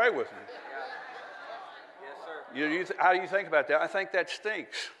won't come pray with me. Yes, sir. How do you think about that? I think that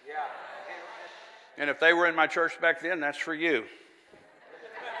stinks. Yeah. And if they were in my church back then, that's for you.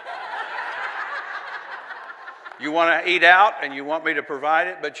 You want to eat out and you want me to provide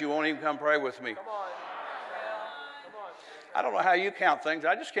it, but you won't even come pray with me. Come on. I don't know how you count things.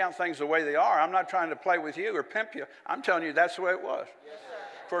 I just count things the way they are. I'm not trying to play with you or pimp you. I'm telling you that's the way it was. Yes,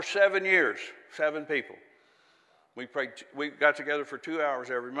 for 7 years, 7 people. We prayed. We got together for 2 hours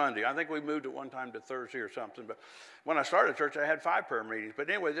every Monday. I think we moved at one time to Thursday or something. But when I started church, I had 5 prayer meetings. But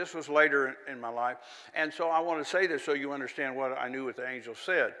anyway, this was later in my life. And so I want to say this so you understand what I knew what the angel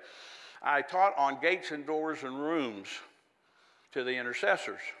said. I taught on gates and doors and rooms to the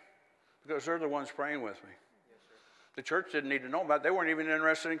intercessors because they're the ones praying with me. The church didn't need to know about it. They weren't even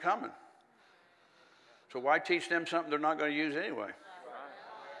interested in coming. So why teach them something they're not going to use anyway?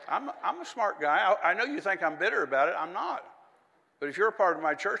 I'm a smart guy. I know you think I'm bitter about it. I'm not. But if you're a part of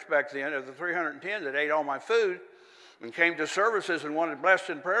my church back then, of the 310 that ate all my food and came to services and wanted blessed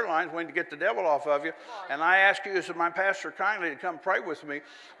in prayer lines, wanted to get the devil off of you, and I asked you as my pastor kindly to come pray with me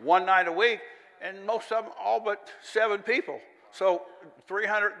one night a week, and most of them, all but 7 people. So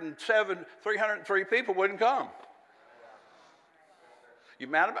 303 people wouldn't come. You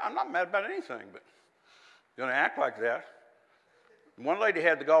mad about? I'm not mad about anything, but you're going to act like that. One lady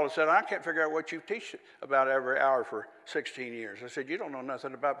had the gall and said, I can't figure out what you teach about every hour for 16 years. I said, you don't know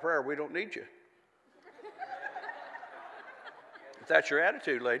nothing about prayer. We don't need you. If that's your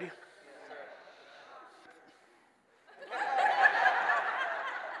attitude, lady.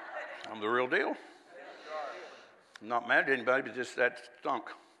 the real deal. I'm not mad at anybody, but just that stunk.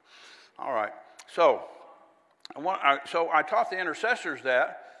 All right. So I taught the intercessors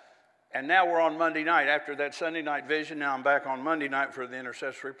that, and now we're on Monday night. After that Sunday night vision, now I'm back on Monday night for the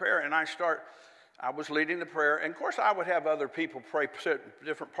intercessory prayer, and I was leading the prayer, and of course I would have other people pray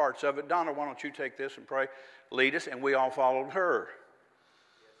different parts of it. Donna, why don't you take this and pray, lead us, and we all followed her.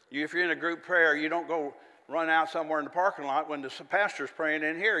 If you're in a group prayer, you don't go run out somewhere in the parking lot when the pastor's praying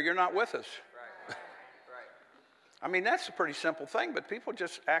in here. You're not with us. Right. I mean, that's a pretty simple thing, but people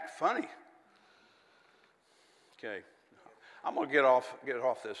just act funny. Okay. I'm going to get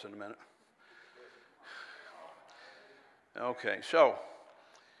off this in a minute. Okay, so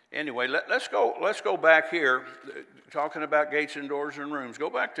anyway, let's go back here, talking about gates and doors and rooms. Go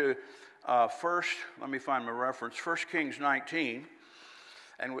back to let me find my reference, 1 Kings 19.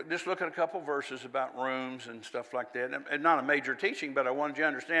 And just look at a couple verses about rooms and stuff like that. And not a major teaching, but I wanted you to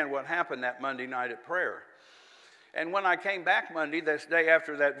understand what happened that Monday night at prayer. And when I came back Monday, this day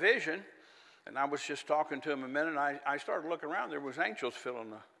after that vision, and I was just talking to him a minute, and I started looking around. There was angels filling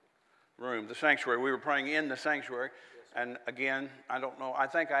the room, the sanctuary. We were praying in the sanctuary. And again, I don't know. I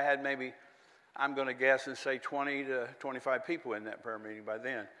think I had maybe, I'm going to guess and say 20 to 25 people in that prayer meeting by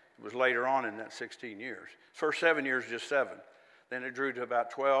then. It was later on in that 16 years. First 7 years, just 7. Then it grew to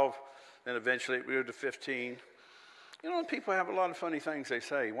about 12. Then eventually it grew to 15. You know, people have a lot of funny things they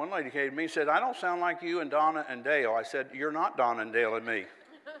say. One lady came to me and said, I don't sound like you and Donna and Dale. I said, you're not Donna and Dale and me.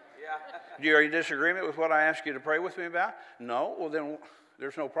 Yeah. Are you in disagreement with what I asked you to pray with me about? No. Well, then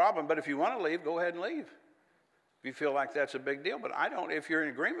there's no problem. But if you want to leave, go ahead and leave. If you feel like that's a big deal. But I don't. If you're in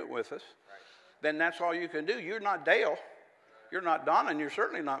agreement with us, then that's all you can do. You're not Dale. You're not Donna, and you're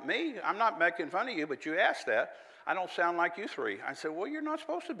certainly not me. I'm not making fun of you, but you asked that. I don't sound like you three. I said, well, you're not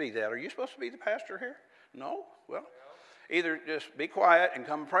supposed to be that. Are you supposed to be the pastor here? No. Well, either just be quiet and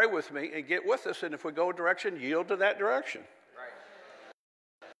come pray with me and get with us, and if we go a direction, yield to that direction. Right.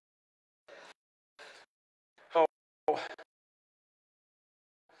 So,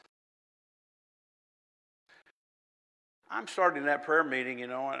 I'm starting that prayer meeting,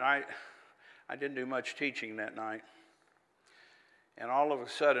 and I didn't do much teaching that night. And all of a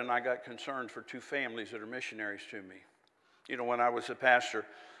sudden, I got concerned for 2 families that are missionaries to me. When I was a pastor,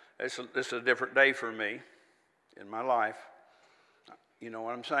 this is a different day for me in my life. You know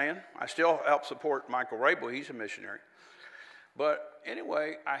what I'm saying? I still help support Michael Rabel. He's a missionary. But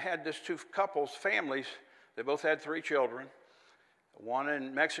anyway, I had this 2 couples, families. They both had 3 children, one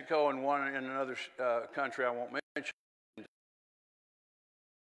in Mexico and one in another country I won't mention.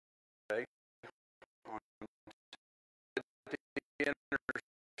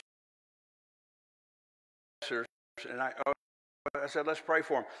 And I said, let's pray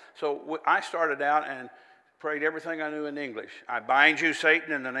for them. So I started out and prayed everything I knew in English. I bind you,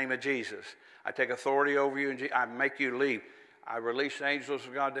 Satan, in the name of Jesus. I take authority over you, and I make you leave. I release the angels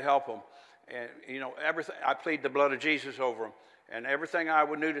of God to help them. And, everything. I plead the blood of Jesus over them. And everything I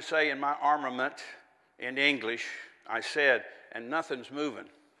knew to say in my armament in English, I said, and nothing's moving.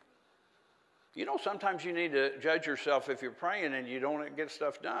 Sometimes you need to judge yourself. If you're praying and you don't get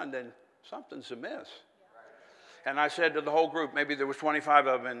stuff done, then something's amiss. And I said to the whole group, maybe there was 25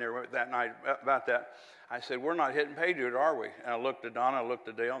 of them in there that night about that. I said, we're not hitting pay dirt, are we? And I looked at Donna, I looked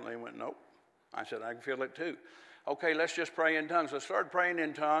at Dale, and they went, nope. I said, I can feel it too. Okay, let's just pray in tongues. I started praying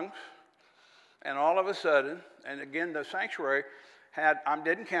in tongues, and all of a sudden, and again, the sanctuary had, I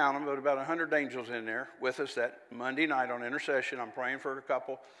didn't count them, but about 100 angels in there with us that Monday night on intercession. I'm praying for a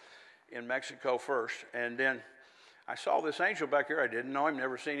couple in Mexico first, and then I saw this angel back here. I didn't know him,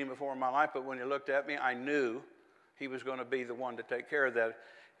 never seen him before in my life, but when he looked at me, I knew he was going to be the one to take care of that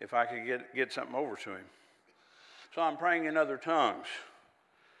if I could get something over to him. So I'm praying in other tongues.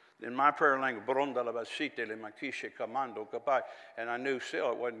 In my prayer language, and I knew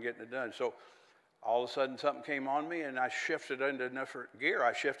still it wasn't getting it done. So all of a sudden something came on me, and I shifted into a different gear.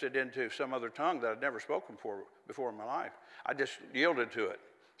 I shifted into some other tongue that I'd never spoken before in my life. I just yielded to it.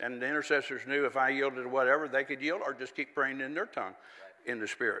 And the intercessors knew if I yielded to whatever, they could yield or just keep praying in their tongue in the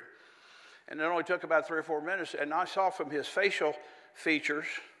Spirit. And it only took about 3 or 4 minutes, and I saw from his facial features,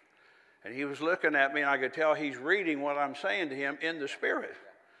 and he was looking at me, and I could tell he's reading what I'm saying to him in the Spirit.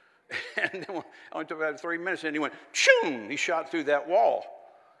 And then it only took about 3 minutes, and he went, choom! He shot through that wall.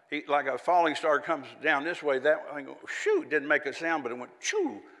 Like a falling star comes down this way, that I go, shoo! It didn't make a sound, but it went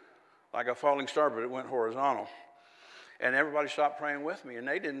choo! Like a falling star, but it went horizontal. And everybody stopped praying with me, and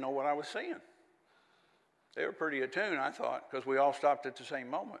they didn't know what I was seeing. They were pretty attuned, I thought, because we all stopped at the same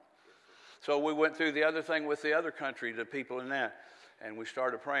moment. So we went through the other thing with the other country, the people in that, and we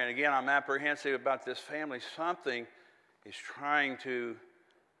started praying. Again, I'm apprehensive about this family. Something is trying to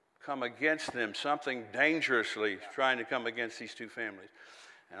come against them, something dangerously trying to come against these two families.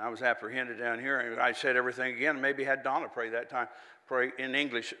 And I was apprehended down here, and I said everything again, maybe had Donna pray that time, pray in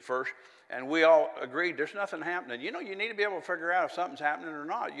English at first. And we all agreed there's nothing happening. You know, you need to be able to figure out if something's happening or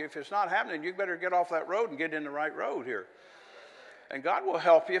not. If it's not happening, you better get off that road and get in the right road here. And God will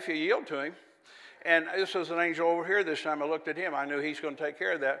help you if you yield to him. And this was an angel over here this time. I looked at him. I knew he's going to take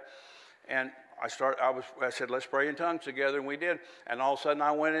care of that. And I said, let's pray in tongues together, and we did. And all of a sudden,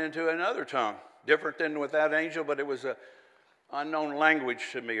 I went into another tongue, different than with that angel, but it was an unknown language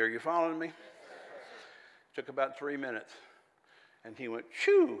to me. Are you following me? Took about 3 minutes. And he went,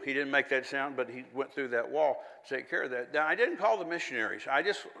 shoo. He didn't make that sound, but he went through that wall to take care of that. Now, I didn't call the missionaries. I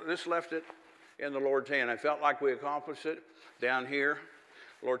just left it in the Lord's hand. I felt like we accomplished it down here.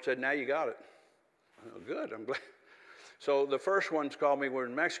 The Lord said, now you got it. Oh, good, I'm glad. So the first ones called me. We're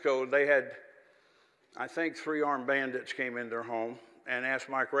in Mexico. They had, I think, 3 armed bandits came in their home and asked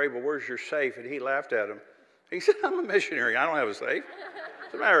Mike Rabel, where's your safe? And he laughed at him. He said, I'm a missionary. I don't have a safe.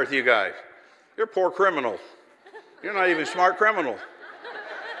 What's the matter with you guys? You're poor criminals. You're not even a smart criminal.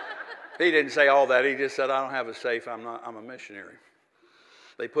 He didn't say all that. He just said, I don't have a safe. I'm a missionary.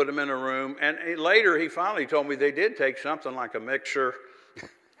 They put him in a room. And later, he finally told me they did take something like a mixer.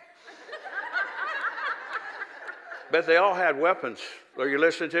 But they all had weapons. Are you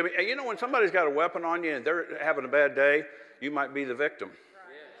listening to me? And you know, when somebody's got a weapon on you and they're having a bad day, you might be the victim.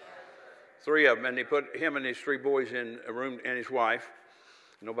 Right. 3 of them. And they put him and his 3 boys in a room, and his wife.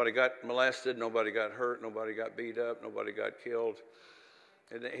 Nobody got molested. Nobody got hurt. Nobody got beat up. Nobody got killed.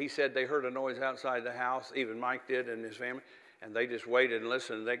 And he said they heard a noise outside the house. Even Mike did and his family. And they just waited and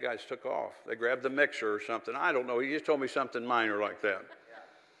listened. And they guys took off. They grabbed the mixer or something. I don't know. He just told me something minor like that.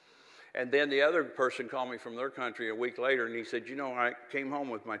 And then the other person called me from their country a week later, and he said, you know, I came home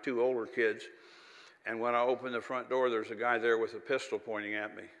with my 2 older kids, and when I opened the front door, there's a guy there with a pistol pointing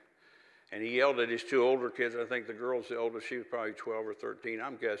at me. And he yelled at his 2 older kids. I think the girl's the oldest. She was probably 12 or 13,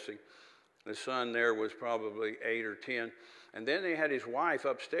 I'm guessing. The son there was probably 8 or 10. And then they had his wife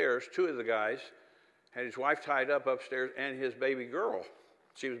upstairs. 2 of the guys had his wife tied up upstairs and his baby girl.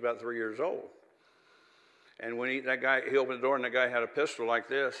 She was about 3 years old. And when he opened the door, and the guy had a pistol like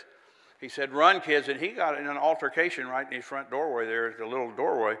this. He said, run, kids, and he got in an altercation right in his front doorway there, the little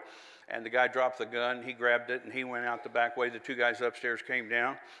doorway, and the guy dropped the gun, he grabbed it, and he went out the back way. The 2 guys upstairs came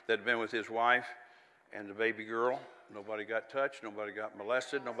down that had been with his wife and the baby girl. Nobody got touched, nobody got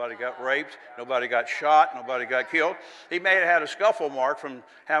molested, nobody got raped, nobody got shot, nobody got killed. He may have had a scuffle mark from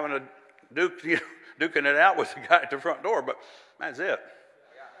having a duking it out with the guy at the front door, but that's it.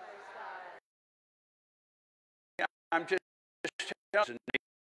 Yeah, I'm just telling you.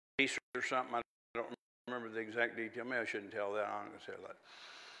 Or something, I don't remember the exact detail. Maybe I shouldn't tell that. I'm not going to say that.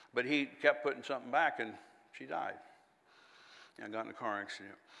 But he kept putting something back, and she died. I got in a car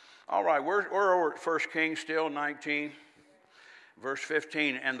accident. All right, we're over at 1 Kings still, 19, verse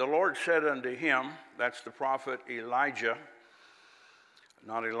 15. And the Lord said unto him, that's the prophet Elijah,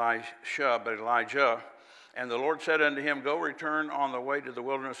 not Elisha, but Elijah. And the Lord said unto him, go return on the way to the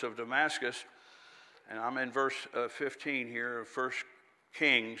wilderness of Damascus. And I'm in verse 15 here of 1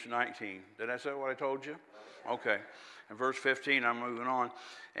 Kings 19. Did I say what I told you? Okay. In verse 15, I'm moving on.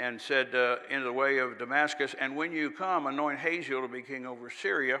 And said, in the way of Damascus, and when you come, anoint Hazael to be king over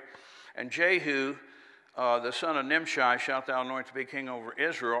Syria, and Jehu, the son of Nimshi, shalt thou anoint to be king over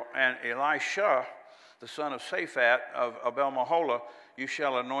Israel, and Elisha, the son of Shaphat of Abel-Maholah, you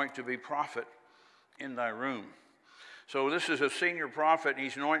shall anoint to be prophet in thy room. So this is a senior prophet.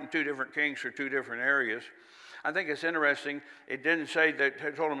 He's anointing 2 different kings for 2 different areas. I think it's interesting. It didn't say that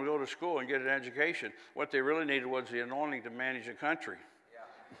they told them to go to school and get an education. What they really needed was the anointing to manage a country.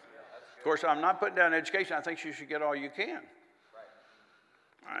 Of course, I'm not putting down education. I think you should get all you can.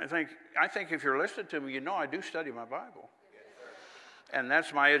 Right. I think if you're listening to me, you know I do study my Bible. And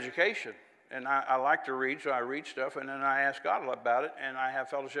that's my education. And I like to read, so I read stuff, and then I ask God about it, and I have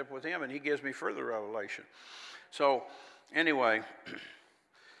fellowship with him, and he gives me further revelation. So, anyway,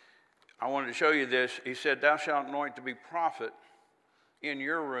 I wanted to show you this. He said, thou shalt anoint to be prophet in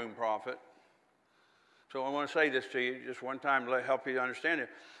your room, prophet. So I want to say this to you just one time to help you understand it.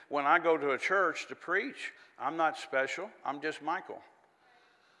 When I go to a church to preach, I'm not special. I'm just Michael.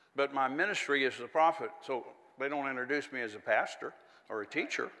 But my ministry is the prophet. So they don't introduce me as a pastor or a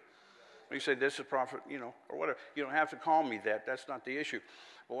teacher. You say, this is a prophet, you know, or whatever. You don't have to call me that. That's not the issue.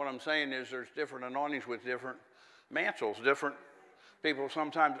 But what I'm saying is there's different anointings with different mantles, different people.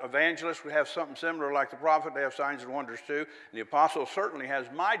 Sometimes evangelists would have something similar like the prophet. They have signs and wonders too. And the apostle certainly has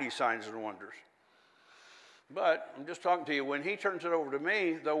mighty signs and wonders. But I'm just talking to you, when he turns it over to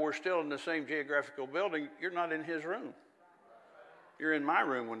me, though we're still in the same geographical building, you're not in his room. You're in my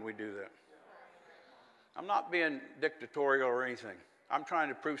room when we do that. I'm not being dictatorial or anything. I'm trying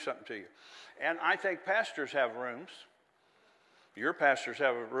to prove something to you. And I think pastors have rooms. Your pastors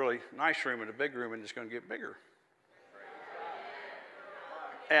have a really nice room and a big room, and it's going to get bigger.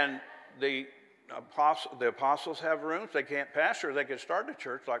 And the apostles have rooms. They can't pastor. They could start a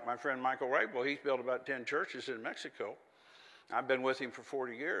church like my friend Michael Rabel. He's built about 10 churches in Mexico. I've been with him for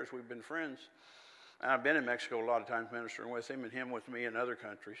 40 years. We've been friends. And I've been in Mexico a lot of times ministering with him and him with me in other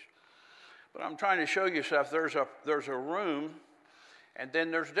countries. But I'm trying to show you stuff. There's a room, and then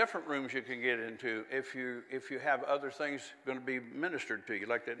there's different rooms you can get into if you have other things going to be ministered to you,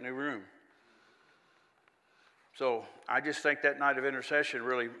 like that new room. So I just think that night of intercession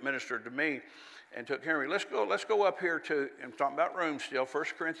really ministered to me and took care of me. Let's go up here to, I'm talking about rooms still, 1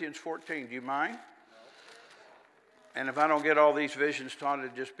 Corinthians 14. Do you mind? And if I don't get all these visions taught,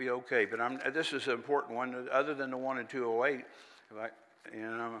 it'd just be okay. But this is an important one, other than the one in 208.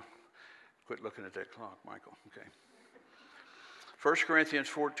 Quit looking at that clock, Michael. Okay. 1 Corinthians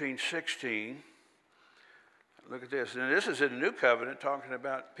 14:16. Look at this. And this is in the New Covenant, talking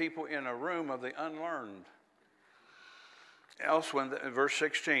about people in a room of the unlearned. Else, verse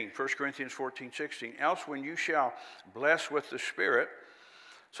 16, 1 Corinthians 14:16. Else, when you shall bless with the Spirit.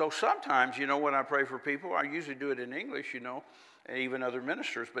 So sometimes, when I pray for people, I usually do it in English, and even other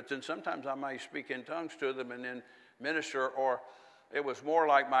ministers. But then sometimes I might speak in tongues to them and then minister. Or it was more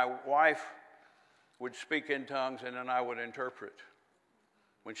like my wife would speak in tongues and then I would interpret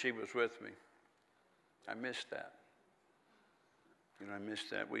when she was with me. I missed that. I missed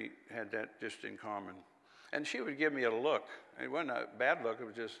that. We had that just in common. And she would give me a look. It wasn't a bad look. It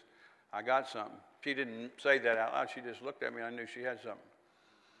was just, I got something. She didn't say that out loud. She just looked at me. I knew she had something.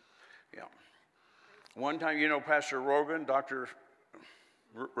 Yeah. One time, Pastor Rogan, Dr.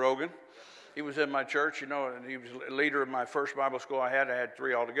 Rogan, he was in my church, and he was a leader of my first Bible school I had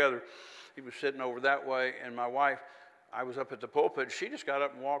 3 altogether. He was sitting over that way, and my wife, I was up at the pulpit. She just got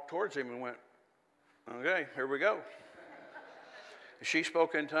up and walked towards him and went, okay, here we go. She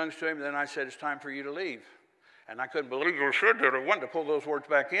spoke in tongues to him, and then I said, it's time for you to leave. And I couldn't believe I said that. I wanted to pull those words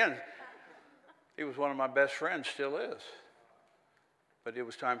back in. He was one of my best friends, still is. But it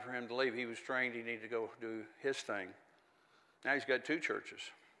was time for him to leave. He was trained. He needed to go do his thing. Now he's got 2 churches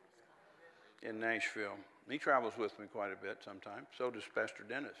in Nashville. He travels with me quite a bit sometimes. So does Pastor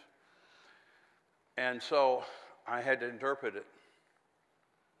Dennis. And so I had to interpret it.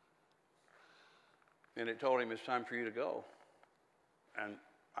 And it told him it's time for you to go. And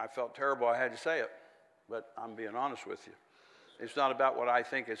I felt terrible I had to say it. But I'm being honest with you. It's not about what I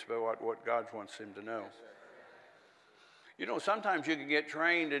think. It's about what God wants him to know. Sometimes you can get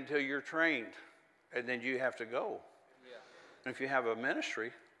trained until you're trained, and then you have to go. Yeah. If you have a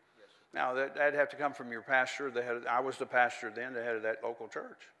ministry, yes, now that'd have to come from your pastor. I was the pastor then, the head of that local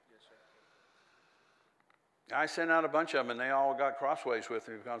church. Yes, sir. I sent out a bunch of them, and they all got crossways with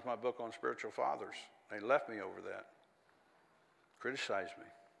me because of my book on spiritual fathers. They left me over that, criticized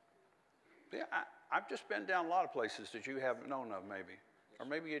me. Yeah, I've just been down a lot of places that you haven't known of, maybe, or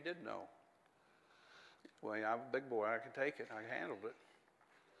maybe you did know. Well, I'm a big boy. I could take it. I handled it.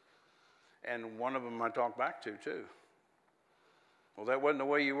 And one of them I talked back to, too. Well, that wasn't the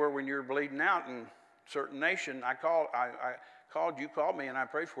way you were when you were bleeding out in a certain nation. I called, you called me, and I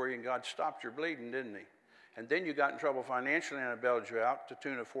prayed for you, and God stopped your bleeding, didn't he? And then you got in trouble financially, and I bailed you out to the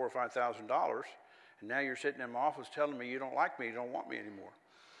tune of $4,000 or $5,000. And now you're sitting in my office telling me you don't like me, you don't want me anymore.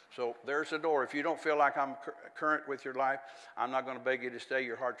 So there's the door. If you don't feel like I'm current with your life, I'm not going to beg you to stay.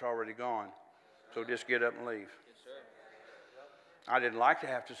 Your heart's already gone. So just get up and leave. Yes, sir. I didn't like to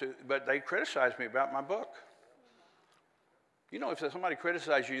have to sue, but they criticized me about my book. If somebody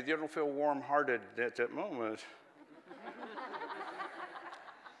criticizes you, you don't feel warm-hearted at that moment.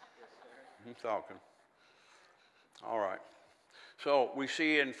 I'm talking. All right. So we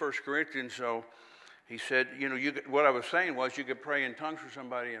see in 1 Corinthians, he said, what I was saying was you could pray in tongues for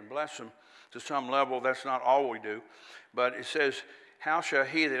somebody and bless them to some level. That's not all we do. But it says, how shall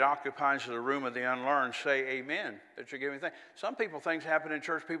he that occupies the room of the unlearned say amen? That you're giving things. Some people, things happen in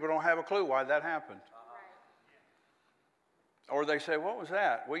church, people don't have a clue why that happened. Or they say, what was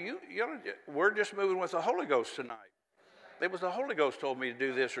that? Well, we're just moving with the Holy Ghost tonight. It was the Holy Ghost told me to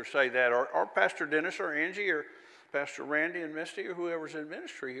do this or say that. Or Pastor Dennis or Angie or Pastor Randy and Misty or whoever's in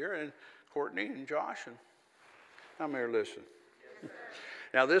ministry here, and Courtney and Josh. And how many are listening?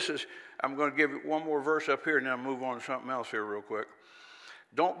 Now I'm going to give you one more verse up here and then I'll move on to something else here real quick.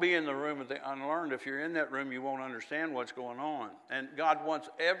 Don't be in the room of the unlearned. If you're in that room, you won't understand what's going on. And God wants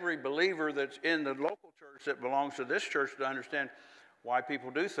every believer that's in the local church that belongs to this church to understand why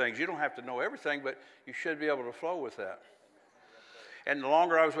people do things. You don't have to know everything, but you should be able to flow with that. And the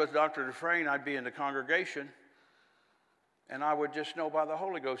longer I was with Dr. Dufresne, I'd be in the congregation, and I would just know by the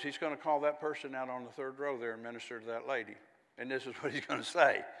Holy Ghost, he's going to call that person out on the third row there and minister to that lady. And this is what he's going to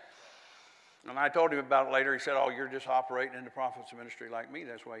say. And I told him about it later. He said, oh, you're just operating in the prophet's ministry like me.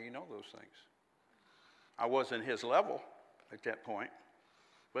 That's why you know those things. I wasn't his level at that point,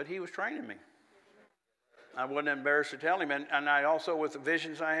 but he was training me. I wasn't embarrassed to tell him. And I also, with the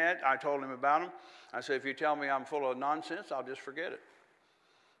visions I had, I told him about them. I said, if you tell me I'm full of nonsense, I'll just forget it.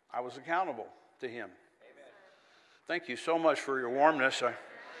 I was accountable to him. Amen. Thank you so much for your warmness.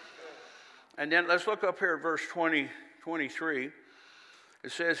 And then let's look up here at verse 23.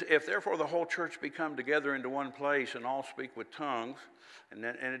 It says, if therefore the whole church be come together into one place and all speak with tongues, and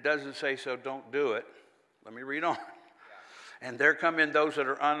it doesn't say so, don't do it. Let me read on. And there come in those that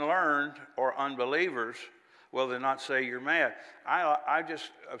are unlearned or unbelievers, will they not say you're mad? I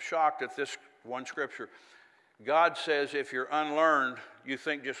just am shocked at this one scripture. God says if you're unlearned, you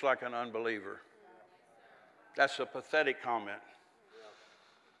think just like an unbeliever. That's a pathetic comment.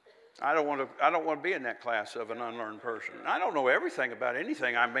 I don't want to be in that class of an unlearned person. I don't know everything about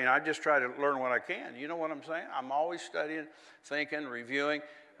anything. I mean, I just try to learn what I can. You know what I'm saying? I'm always studying, thinking, reviewing,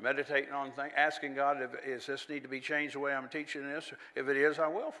 meditating on things, asking God, does this need to be changed the way I'm teaching this? If it is, I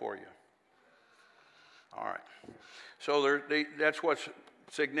will for you. All right. So that's what's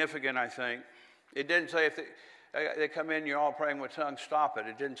significant, I think. It didn't say if they come in, you're all praying with tongues, stop it.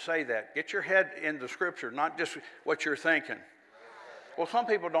 It didn't say that. Get your head in the Scripture, not just what you're thinking. Well, some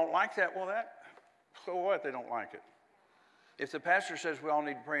people don't like that. Well, so what? They don't like it. If the pastor says we all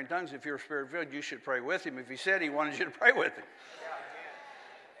need to pray in tongues, if you're spirit-filled, you should pray with him. If he said he wanted you to pray with him.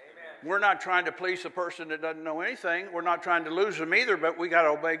 Amen. We're not trying to please the person that doesn't know anything. We're not trying to lose them either, but we got to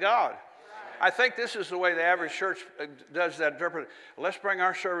obey God. I think this is the way the average church does that interpret. Let's bring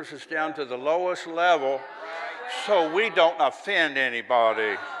our services down to the lowest level so we don't offend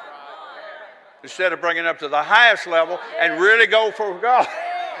anybody. Instead of bringing it up to the highest level and really go for God.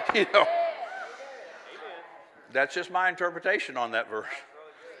 You know. That's just my interpretation on that verse.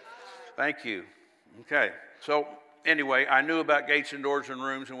 Thank you. Okay. So anyway, I knew about gates and doors and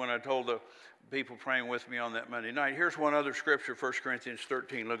rooms, and when I told the people praying with me on that Monday night, here's one other scripture, 1 Corinthians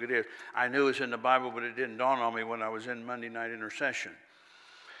 13. Look at this. I knew it was in the Bible, but it didn't dawn on me when I was in Monday night intercession.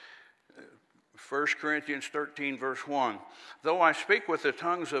 1 Corinthians 13, verse 1. Though I speak with the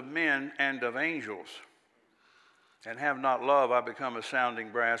tongues of men and of angels, and have not love, I become a sounding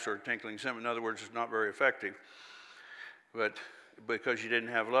brass or a tinkling cymbal. In other words, it's not very effective, but because you didn't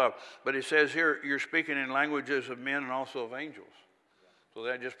have love. But it says here, you're speaking in languages of men and also of angels. So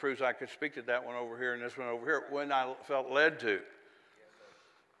that just proves I could speak to that one over here and this one over here when I felt led to.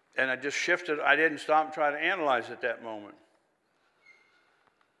 And I just shifted. I didn't stop and try to analyze at that moment.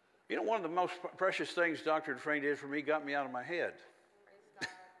 You know, one of the most precious things Dr. Dufresne did for me, got me out of my head.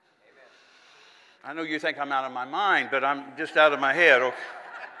 I know you think I'm out of my mind, but I'm just out of my head. Okay,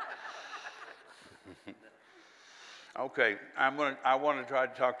 okay. I want to try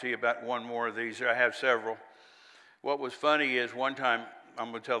to talk to you about one more of these. I have several. What was funny is one time,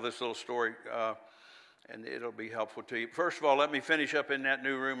 I'm going to tell this little story, and it'll be helpful to you. First of all, let me finish up in that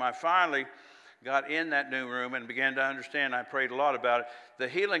new room. I finally got in that new room and began to understand. I prayed a lot about it. The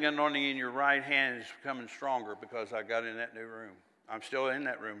healing anointing in your right hand is becoming stronger because I got in that new room. I'm still in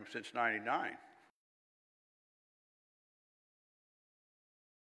that room since '99.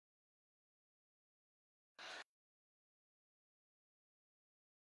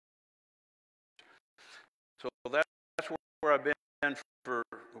 So that's where I've been for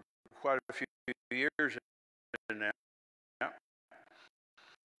quite a few years now.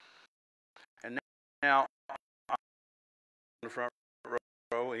 And now I'm in the front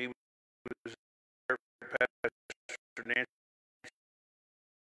row. He was there, Pastor Nancy.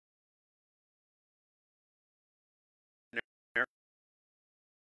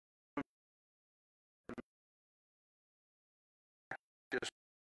 Just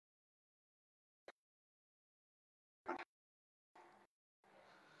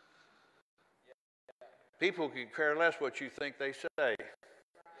people can care less what you think they say.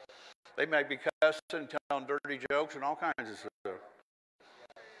 They may be cussing, telling dirty jokes, and all kinds of stuff.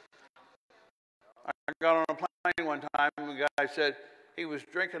 I got on a plane one time, and the guy said he was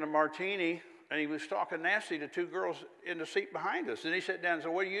drinking a martini, and he was talking nasty to two girls in the seat behind us. And he sat down and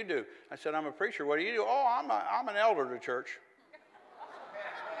said, "What do you do?" I said, "I'm a preacher." "What do you do?" "Oh, I'm an elder to church."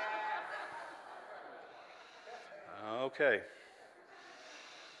 Okay.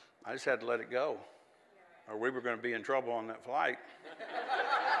 I just had to let it go, or we were going to be in trouble on that flight.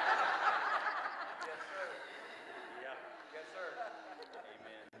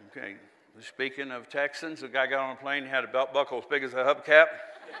 Okay. Speaking of Texans, the guy got on a plane, had a belt buckle as big as a hubcap,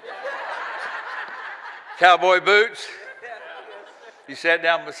 cowboy boots. He sat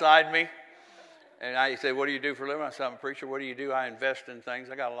down beside me, and he said, "What do you do for a living?" I said, "I'm a preacher." "What do you do?" "I invest in things.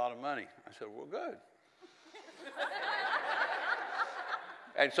 I got a lot of money." I said, "Well, good."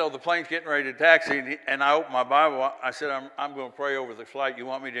 And so the plane's getting ready to taxi, and I opened my Bible. I said, I'm going to pray over the flight. You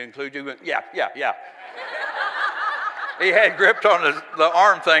want me to include you?" He went, yeah. He had gripped on the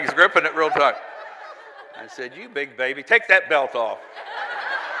arm things, gripping it real tight. I said, "You big baby, take that belt off."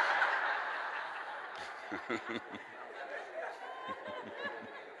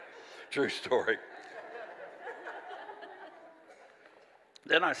 True story.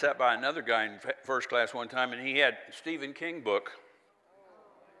 Then I sat by another guy in first class one time, and he had a Stephen King book.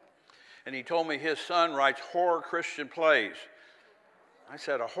 And he told me his son writes horror Christian plays. I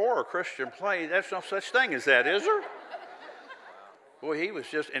said, "A horror Christian play? There's no such thing as that, is there?" Well, he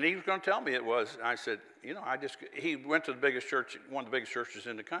was and he was going to tell me it was. I said, he went to the biggest church, one of the biggest churches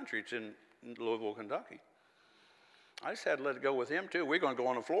in the country. It's in Louisville, Kentucky. I just had to let it go with him, too. We're going to go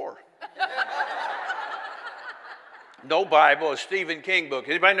on the floor. No Bible, a Stephen King book.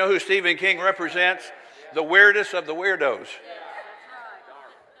 Anybody know who Stephen King represents? The weirdest of the weirdos.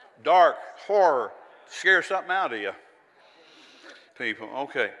 Dark, horror, scare something out of you. People,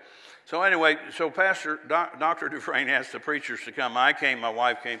 okay. So anyway, Dr. Dufresne asked the preachers to come. I came, my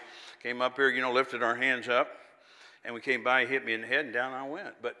wife came up here, lifted our hands up, and we came by, hit me in the head, and down I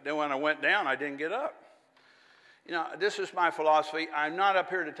went. But then when I went down, I didn't get up. This is my philosophy. I'm not up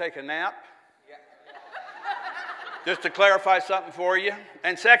here to take a nap. Just to clarify something for you.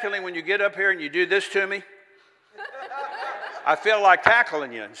 And secondly, when you get up here and you do this to me, I feel like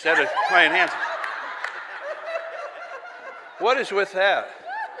tackling you instead of playing hands. What is with that?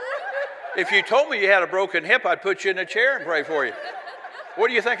 If you told me you had a broken hip, I'd put you in a chair and pray for you. What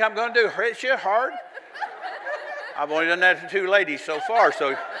do you think I'm going to do? Hit you hard? I've only done that to 2 ladies so far,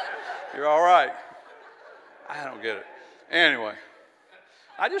 so you're all right. I don't get it. Anyway,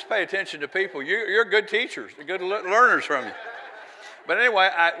 I just pay attention to people. You're good teachers, good learners from you. But anyway,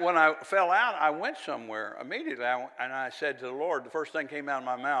 when I fell out, I went somewhere immediately, and I said to the Lord, the first thing came out of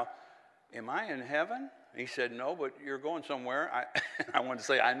my mouth, "Am I in heaven?" He said, "No, but you're going somewhere." I wanted to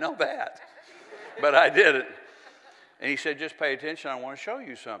say, "I know that," but I didn't. And he said, "Just pay attention. I want to show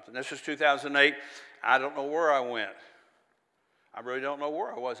you something." This is 2008. I don't know where I went. I really don't know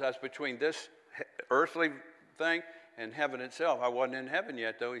where I was. I was between this earthly thing and heaven itself. I wasn't in heaven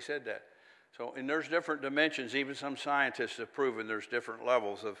yet, though. He said that. So, and there's different dimensions. Even some scientists have proven there's different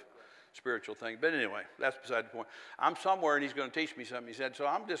levels of spiritual things. But anyway, that's beside the point. I'm somewhere, and he's going to teach me something. He said, so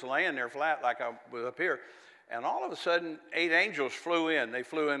I'm just laying there flat like I was up here. And all of a sudden, 8 angels flew in. They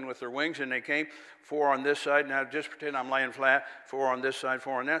flew in with their wings, and they came, 4 on this side. Now, just pretend I'm laying flat, 4 on this side,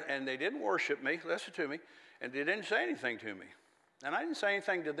 4 on that. And they didn't worship me, listen to me, and they didn't say anything to me. And I didn't say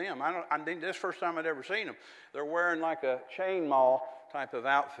anything to them. I think this is the first time I'd ever seen them. They're wearing like a chain maul type of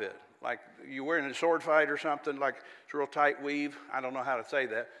outfit, like you're wearing a sword fight or something, like it's a real tight weave. I don't know how to say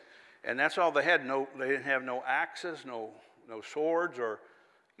that. And that's all they had. They didn't have no axes, no swords, or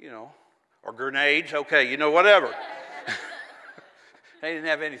or grenades. Okay, whatever. They didn't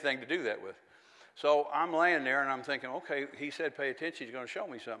have anything to do that with. So I'm laying there and I'm thinking, okay, he said pay attention. He's going to show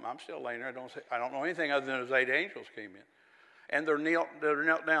me something. I'm still laying there. I don't know anything other than those 8 angels came in. And they're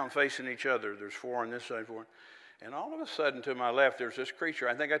knelt down facing each other. There's 4 on this side, 4. And all of a sudden to my left, there's this creature.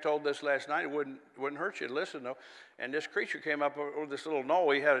 I think I told this last night. It wouldn't hurt you to listen, though. And this creature came up over this little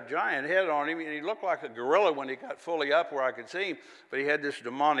knoll. He had a giant head on him, and he looked like a gorilla when he got fully up where I could see him. But he had this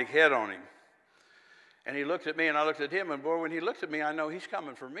demonic head on him. And he looked at me, and I looked at him. And boy, when he looked at me, I know he's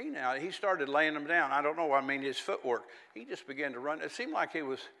coming for me now. He started laying them down. I don't know. His footwork. He just began to run. It seemed like he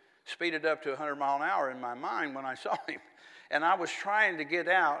was speeded up to 100 miles an hour in my mind when I saw him. And I was trying to get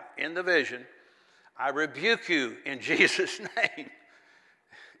out in the vision, I rebuke you in Jesus' name.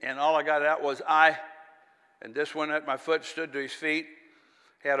 And all I got out was and this one at my foot stood to his feet.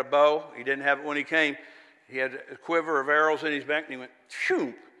 He had a bow. He didn't have it when he came. He had a quiver of arrows in his back, and he went,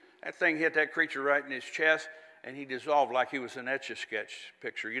 shoo. That thing hit that creature right in his chest, and he dissolved like he was an Etch-a-Sketch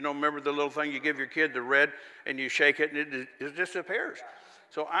picture. Remember the little thing you give your kid, the red, and you shake it, and it disappears.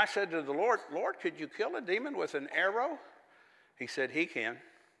 So I said to the Lord, could you kill a demon with an arrow? He said, he can.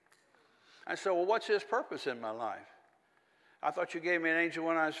 I said, well, what's his purpose in my life? I thought you gave me an angel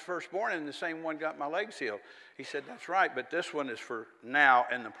when I was first born, and the same one got my legs healed. He said, that's right, but this one is for now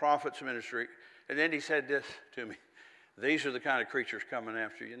in the prophet's ministry. And then he said this to me, these are the kind of creatures coming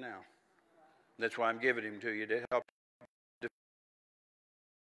after you now. That's why I'm giving him to you, to help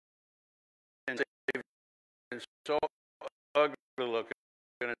defend. So ugly looking,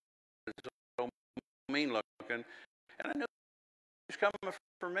 it's mean looking. And I knew he was coming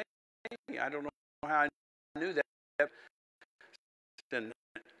for me. I don't know how I knew that. In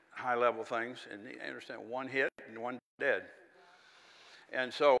high level things, and I understand one hit and one dead.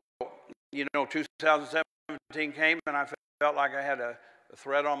 And so, 2017 came, and I felt like I had a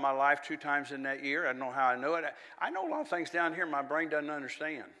threat on my life 2 times in that year. I don't know how I knew it. I know a lot of things down here my brain doesn't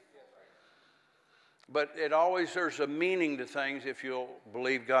understand. But there's a meaning to things if you'll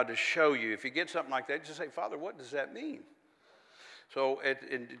believe God to show you. If you get something like that, just say, Father, what does that mean? So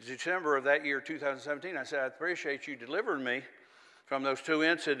in December of that year, 2017, I said, I appreciate you delivering me from those 2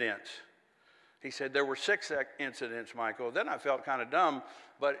 incidents. He said, there were 6 incidents, Michael. Then I felt kind of dumb,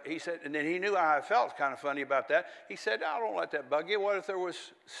 but he said, and then he knew how I felt kind of funny about that. He said, I don't let that bug you. What if there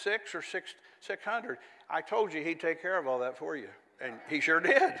was 6 or 600? I told you he'd take care of all that for you. And he sure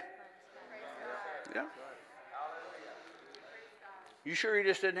did. Yeah. You sure you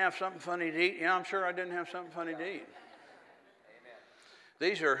just didn't have something funny to eat? Yeah, I'm sure I didn't have something funny to eat.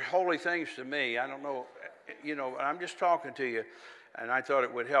 These are holy things to me. I don't know, I'm just talking to you, and I thought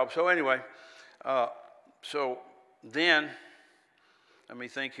it would help. So anyway, so then, let me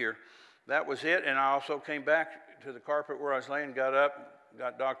think here. That was it, and I also came back to the carpet where I was laying, got up,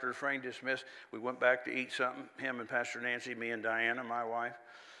 got Dr. Dufresne dismissed. We went back to eat something, him and Pastor Nancy, me and Diana, my wife.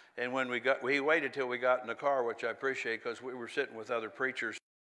 And when we waited till we got in the car, which I appreciate because we were sitting with other preachers,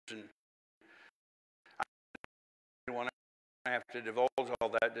 and I didn't want to have to divulge all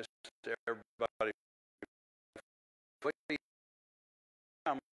that just to everybody.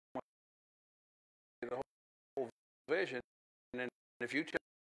 The whole vision, and if you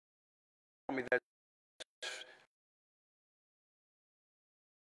tell me that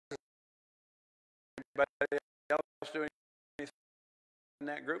anybody else doing anything in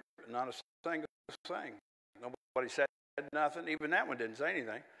that group, not a single thing. Nobody said nothing. Even that one didn't say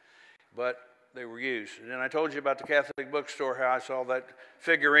anything, but they were used. And then I told you about the Catholic bookstore, how I saw that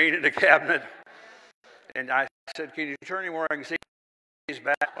figurine in the cabinet, and I said, "Can you turn him where I can see his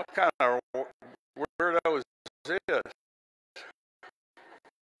back?" What kind of weirdo is this?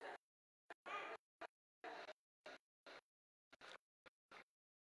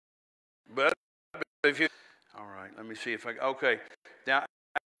 But if you, all right, let me see if I, okay. Now,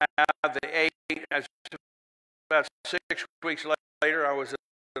 the 8, about 6 weeks later, I was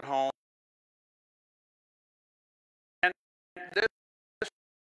at home. And this is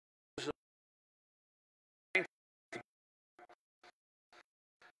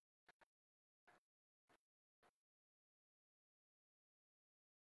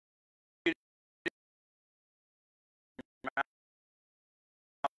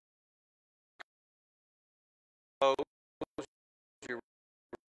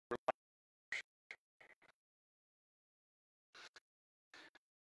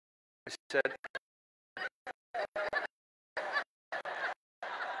I said,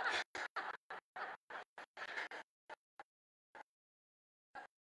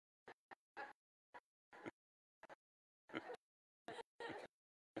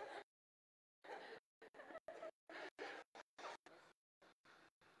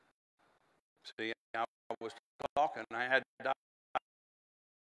 see, I was talking, I had dialogue,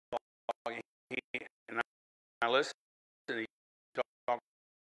 and I listened, and he talked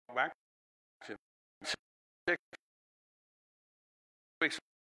back to me. 6 weeks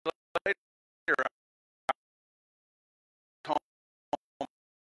later, I was home.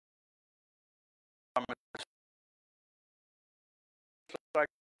 It's like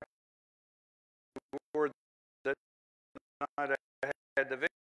word that night I had the vision.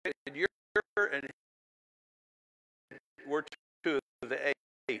 You're and we're 2 of the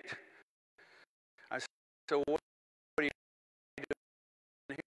 8. I said, so what are you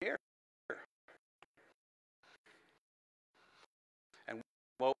doing here? And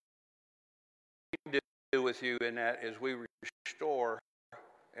what we do with you in that is we restore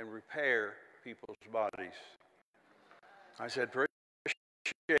and repair people's bodies. I said, appreciate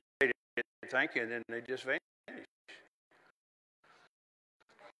it, thank you, and then they just vanished.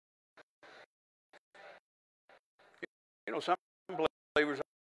 Some believers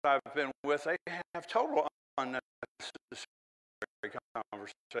I've been with, they have total unnecessary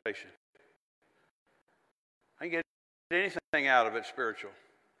conversation. I didn't get anything out of it spiritual.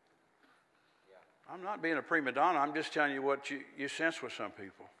 I'm not being a prima donna. I'm just telling you what you sense with some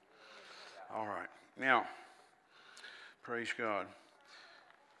people. All right. Now, praise God.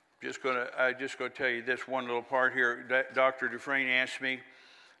 I just going to tell you this one little part here. Dr. Dufresne asked me,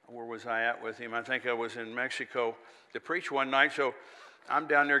 where was I at with him? I think I was in Mexico to preach one night. So I'm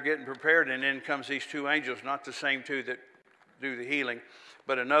down there getting prepared, and in comes these 2 angels, not the same 2 do the healing,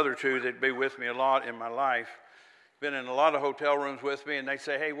 but another two that'd be with me a lot in my life. Been in a lot of hotel rooms with me, and they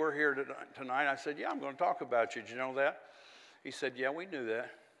say, hey, we're here tonight. I said, yeah, I'm going to talk about you. Did you know that? He said, yeah, we knew that.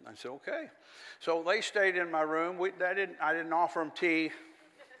 I said, okay. So they stayed in my room. I didn't offer them tea.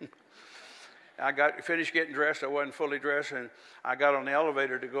 I finished getting dressed. I wasn't fully dressed, and I got on the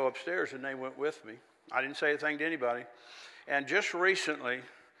elevator to go upstairs, and they went with me. I didn't say anything to anybody. And just recently,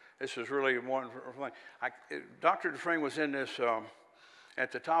 this is really a wonderful thing. Dr. Dufresne was in this,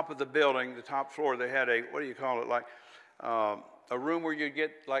 at the top of the building, the top floor, they had a, what do you call it, like a room where you'd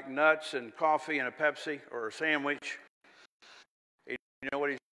get like nuts and coffee and a Pepsi or a sandwich. You know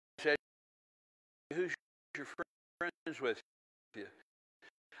what he said? Who's your friends with you?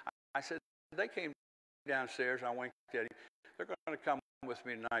 I said, they came downstairs. I winked at him. They're going to come with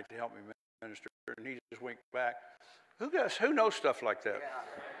me tonight to help me minister. And he just winked back. Who knows stuff like that?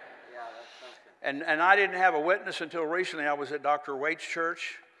 Yeah, that's something. And I didn't have a witness until recently. I was at Dr. Waite's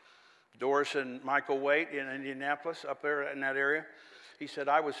church, Doris and Michael Waite in Indianapolis, up there in that area. He said,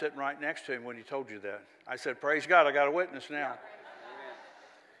 I was sitting right next to him when he told you that. I said, praise God, I got a witness now. Yeah.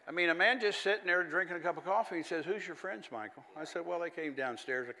 I mean, a man just sitting there drinking a cup of coffee. He says, who's your friends, Michael? I said, well, they came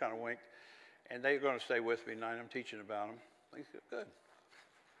downstairs. I kind of winked. And they're going to stay with me tonight. I'm teaching about them. He said, good.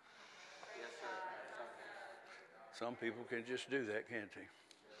 Yes, sir. Some people can just do that, can't they?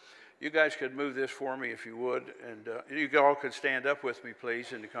 You guys could move this for me if you would. And you all could stand up with me,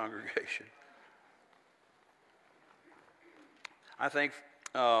 please, in the congregation. I think,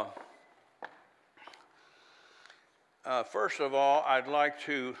 first of all, I want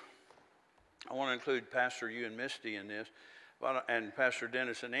to include Pastor you and Misty in this, and Pastor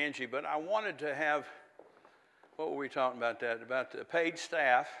Dennis and Angie, but I wanted to have, what were we talking about that? About the paid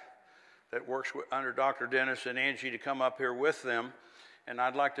staff that works under Dr. Dennis and Angie to come up here with them, and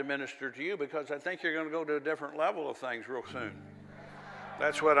I'd like to minister to you because I think you're going to go to a different level of things real soon.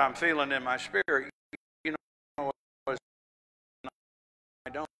 That's what I'm feeling in my spirit. You know, I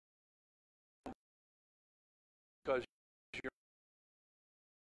don't, because you're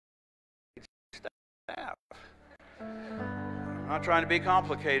staff. I'm not trying to be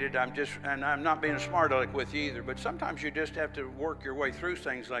complicated. And I'm not being a smart aleck with you either. But sometimes you just have to work your way through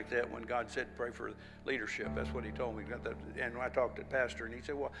things like that. When God said, pray for leadership, that's what He told me. And I talked to the pastor, and he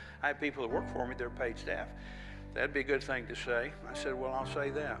said, well, I have people that work for me. They're paid staff. That'd be a good thing to say. I said, well, I'll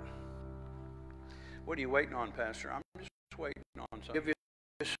say that. What are you waiting on, Pastor? I'm just waiting on something. Give you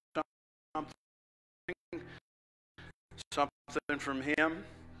something from Him.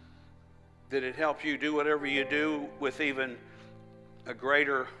 That it helps you do whatever you do with even a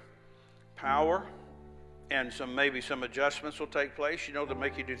greater power, and maybe some adjustments will take place, to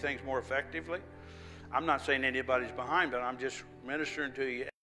make you do things more effectively. I'm not saying anybody's behind, but I'm just ministering to you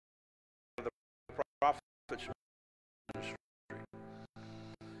the prophet's ministry.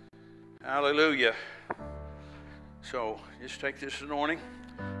 Hallelujah. So just take this anointing,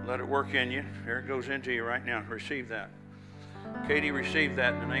 let it work in you. Here it goes into you right now. Receive that. Katie, receive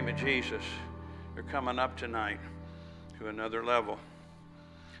that in the name of Jesus. You're coming up tonight to another level.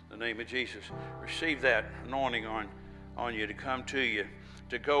 In the name of Jesus. Receive that anointing on you to come to you,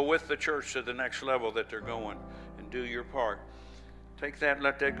 to go with the church to the next level that they're going, and do your part. Take that and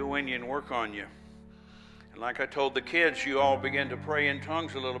let that go in you and work on you. And like I told the kids, you all begin to pray in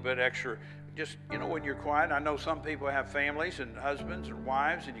tongues a little bit extra. Just, when you're quiet, I know some people have families and husbands and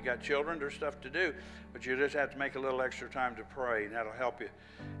wives, and you got children, there's stuff to do. But you just have to make a little extra time to pray, and that'll help you.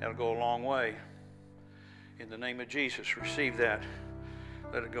 That'll go a long way. In the name of Jesus, receive that.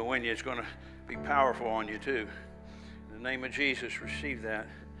 Let it go in you. It's going to be powerful on you too. In the name of Jesus, receive that.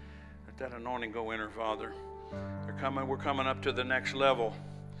 Let that anointing go in her, Father. We're coming up to the next level.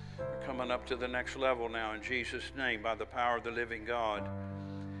 We're coming up to the next level now in Jesus' name by the power of the living God.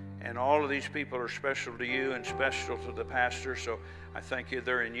 And all of these people are special to you and special to the pastor. So I thank you.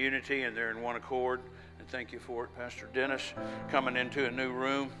 They're in unity and they're in one accord. And thank you for it. Pastor Dennis coming into a new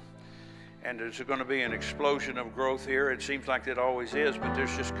room. And there's going to be an explosion of growth here. It seems like it always is, but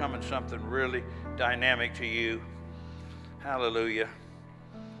there's just coming something really dynamic to you. Hallelujah.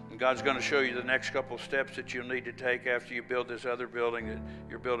 And God's going to show you the next couple of steps that you'll need to take after you build this other building that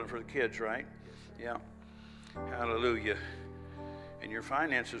you're building for the kids, right? Yeah. Hallelujah. And your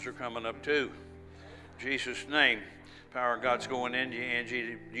finances are coming up too. In Jesus' name. Power of God's going into you,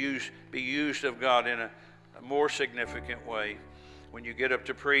 Angie, to be used of God in a more significant way. When you get up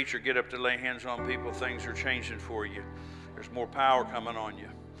to preach or get up to lay hands on people, things are changing for you. There's more power coming on you.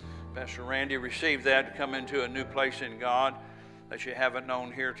 Pastor Randy, receive that to come into a new place in God that you haven't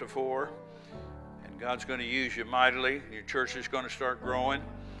known heretofore. And God's going to use you mightily. Your church is going to start growing.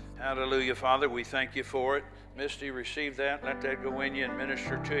 Hallelujah, Father. We thank you for it. Misty, receive that. Let that go in you and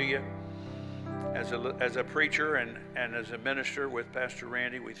minister to you. As a preacher and as a minister with Pastor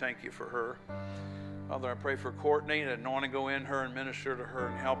Randy, we thank you for her. Father, I pray for Courtney, that anointing go in her and minister to her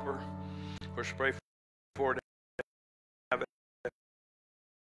and help her. Of course, pray for her to have it.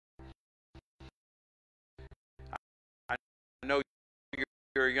 I know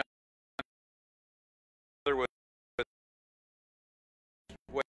you're a young mother with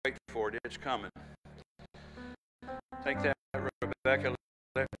wait for it. It's coming. Take that, Rebecca.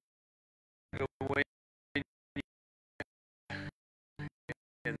 Let it go away in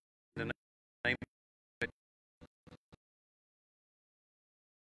the name of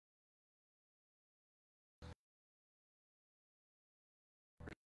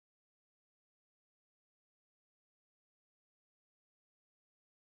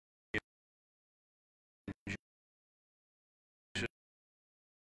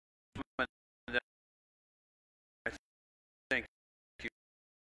I think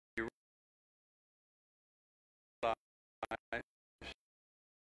you realize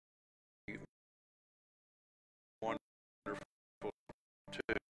wonderful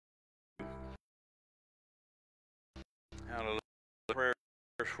too. Hallelujah. Prayers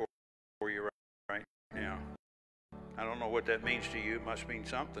for you right now. I don't know what that means to you. It must mean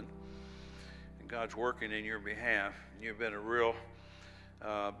something. And God's working in your behalf. You've been a real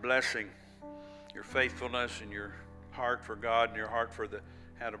blessing. Your faithfulness and your heart for God and your heart for the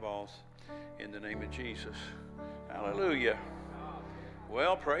Hadaballs, in the name of Jesus. Hallelujah.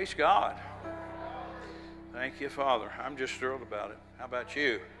 Well, praise God. Thank you, Father. I'm just thrilled about it. How about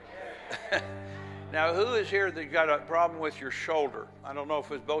you? Now, who is here that got a problem with your shoulder? I don't know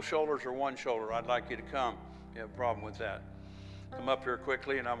if it's both shoulders or one shoulder. I'd like you to come if you have a problem with that. Come up here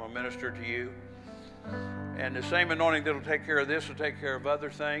quickly, and I'm going to minister to you. And the same anointing that will take care of this will take care of other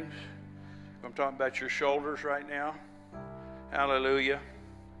things. I'm talking about your shoulders right now. Hallelujah.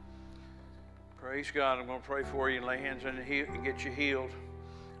 Praise God. I'm going to pray for you and lay hands on you and get you healed.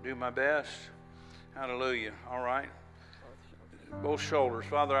 Do my best. Hallelujah. All right. Both shoulders.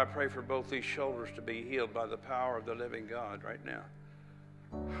 Father, I pray for both these shoulders to be healed by the power of the living God right now.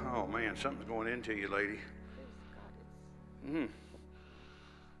 Oh, man, something's going into you, lady.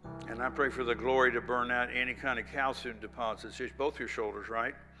 And I pray for the glory to burn out any kind of calcium deposits. It's both your shoulders,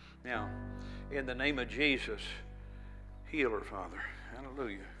 right? Now, in the name of Jesus, heal her, Father.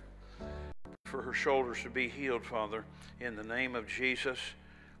 Hallelujah. For her shoulders to be healed, Father, in the name of Jesus.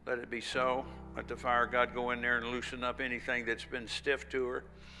 Let it be so. Let the fire of God go in there and loosen up anything that's been stiff to her.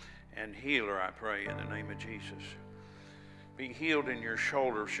 And heal her, I pray, in the name of Jesus. Be healed in your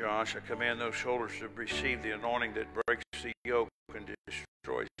shoulders, Josh. I command those shoulders to receive the anointing that breaks the yoke and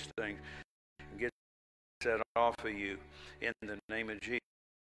destroys things. And gets that off of you in the name of Jesus.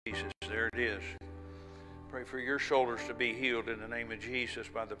 There it is. Pray for your shoulders to be healed in the name of Jesus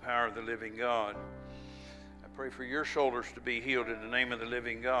by the power of the living God. I pray for your shoulders to be healed in the name of the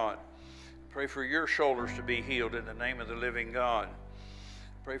living God. Pray for your shoulders to be healed in the name of the living God.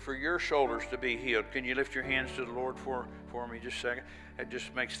 Pray for your shoulders to be healed. Can you lift your hands to the Lord for me just a second? It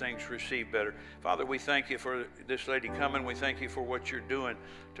just makes things receive better. Father, we thank you for this lady coming. We thank you for what you're doing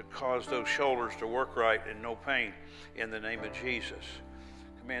to cause those shoulders to work right and no pain in the name of Jesus.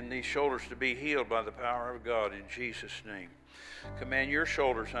 Command these shoulders to be healed by the power of God in Jesus' name. Command your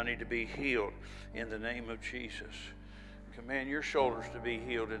shoulders, honey, to be healed in the name of Jesus. Command your shoulders to be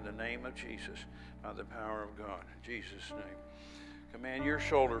healed in the name of Jesus by the power of God in Jesus' name. Command your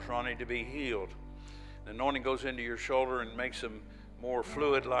shoulders, Ronnie, to be healed. The anointing goes into your shoulder and makes them more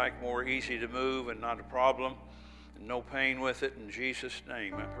fluid-like, more easy to move and not a problem. And no pain with it. In Jesus'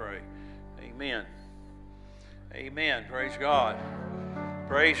 name, I pray. Amen. Amen. Praise God.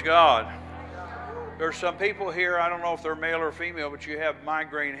 Praise God. There's some people here, I don't know if they're male or female, but you have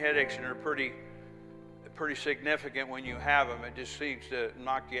migraine headaches and they're pretty significant when you have them. It just seems to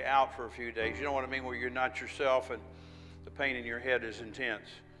knock you out for a few days. You know what I mean? Where you're not yourself and the pain in your head is intense.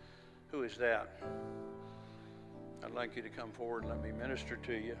 Who is that? I'd like you to come forward and let me minister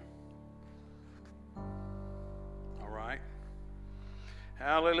to you. All right.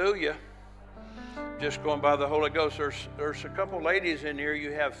 Hallelujah. Just going by the Holy Ghost. There's a couple ladies in here.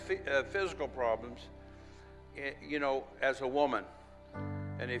 You have physical problems, you know, as a woman.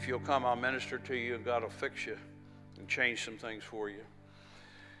 And if you'll come, I'll minister to you and God will fix you and change some things for you.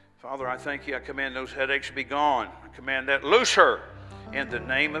 Father, I thank you. I command those headaches to be gone. I command that. Loose her in the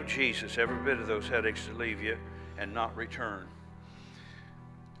name of Jesus. Every bit of those headaches to leave you and not return.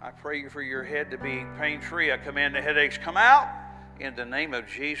 I pray for your head to be pain-free. I command the headaches come out in the name of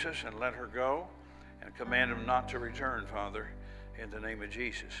Jesus and let her go. And command them not to return, Father, in the name of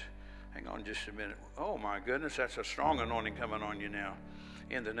Jesus. Hang on just a minute. Oh, my goodness, that's a strong anointing coming on you now.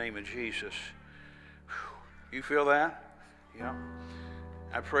 In the name of Jesus. Whew. You feel that? Yeah.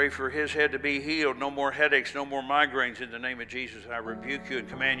 I pray for his head to be healed. No more headaches, no more migraines in the name of Jesus. I rebuke you and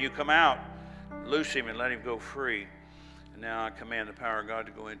command you, come out. Loose him and let him go free. And now I command the power of God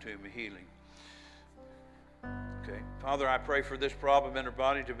to go into him and healing. Okay. Father, I pray for this problem in her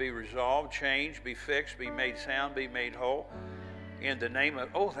body to be resolved, changed, be fixed, be made sound, be made whole. In the name of,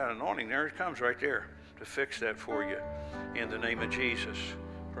 oh, that anointing, there it comes right there to fix that for you. In the name of Jesus.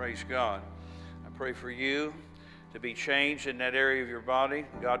 Praise God. I pray for you to be changed in that area of your body.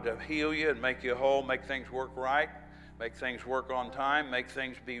 God to heal you and make you whole, make things work right, make things work on time, make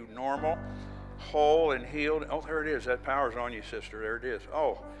things be normal, whole and healed. Oh, there it is. That power's on you, sister. There it is.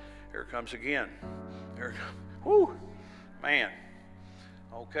 Oh, here it comes again. Here it comes. Whoo, man.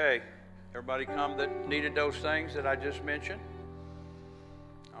 Okay. Everybody come that needed those things that I just mentioned?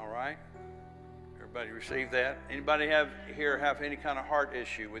 All right. Everybody receive that? Anybody have any kind of heart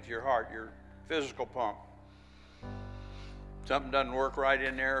issue with your heart, your physical pump? Something doesn't work right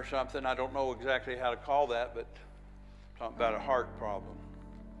in there or something. I don't know exactly how to call that, but talking about a heart problem.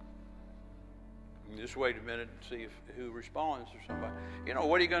 Just wait a minute and see who responds or somebody. You know,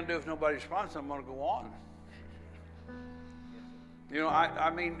 what are you going to do if nobody responds? I'm going to go on. You know, I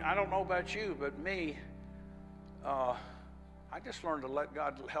mean, I don't know about you, but me, I just learned to let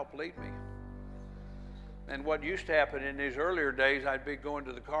God help lead me. And what used to happen in these earlier days, I'd be going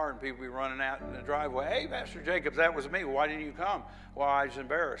to the car and people would be running out in the driveway. Hey, Pastor Jacob, that was me. Why didn't you come? Well, I was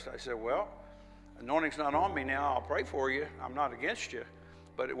embarrassed. I said, well, anointing's not on me now. I'll pray for you. I'm not against you.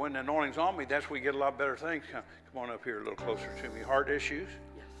 But when the anointing's on me, that's when we get a lot better things. Come on up here a little closer to me. Heart issues?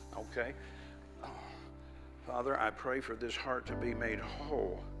 Yes. Okay. Father, I pray for this heart to be made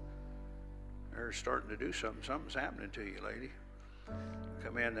whole. They're starting to do something. Something's happening to you, lady.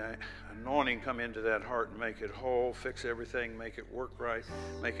 Command that anointing come into that heart and make it whole, fix everything, make it work right,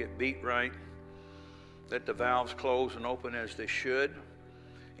 make it beat right. Let the valves close and open as they should.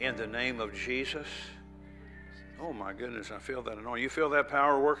 In the name of Jesus. Oh my goodness, I feel that anointing. You feel that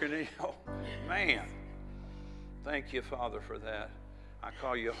power working in you? Oh, man. Thank you, Father, for that. I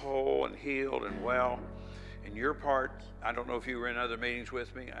call you whole and healed and well. And your part, I don't know if you were in other meetings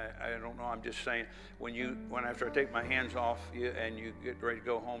with me. I don't know. I'm just saying, when after I take my hands off you and you get ready to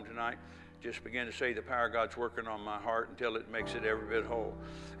go home tonight, just begin to say the power of God's working on my heart until it makes it every bit whole.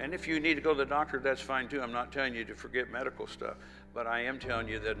 And if you need to go to the doctor, that's fine too. I'm not telling you to forget medical stuff, but I am telling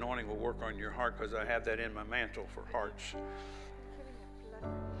you that anointing will work on your heart because I have that in my mantle for hearts.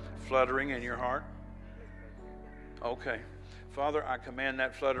 Fluttering in your heart? Okay. Father, I command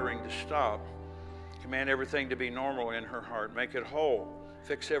that fluttering to stop. Command everything to be normal in her heart. Make it whole.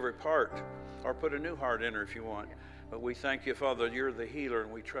 Fix every part. Or put a new heart in her if you want. But we thank you, Father, you're the healer,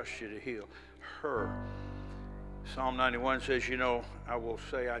 and we trust you to heal her. Psalm 91 says, you know, I will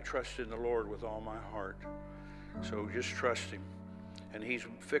say I trust in the Lord with all my heart. So just trust him. And he's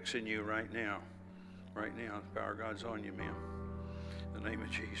fixing you right now. Right now. The power of God's on you, ma'am. In the name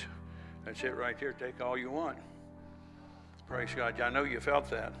of Jesus. That's it right there. Take all you want. Praise God. I know you felt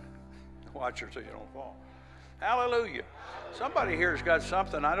that. Watch her so you don't fall. Hallelujah. Somebody here has got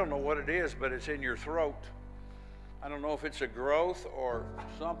something. I don't know what it is, but it's in your throat. I don't know if it's a growth or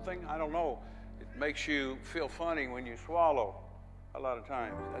something. I don't know. It makes you feel funny when you swallow a lot of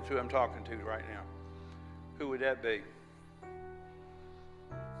times. That's who I'm talking to right now. Who would that be?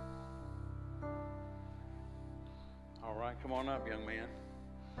 All right, come on up, young man.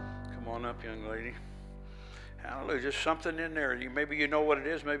 Come on up, young lady. Hallelujah. Just something in there. Maybe you know what it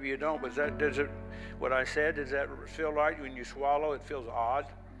is, maybe you don't. But what I said, does that feel right when you swallow? It feels odd.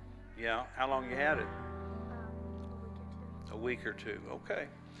 Yeah. How long you had it? A week or two. Okay.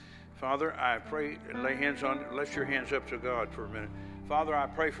 Father, I pray and lay hands on, lift your hands up to God for a minute. Father, I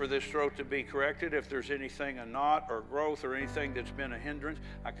pray for this throat to be corrected. If there's anything, a knot or growth or anything that's been a hindrance,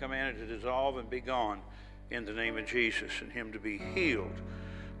 I command it to dissolve and be gone in the name of Jesus, and him to be healed.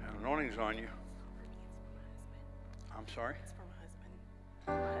 And anointing's on you. I'm sorry? It's for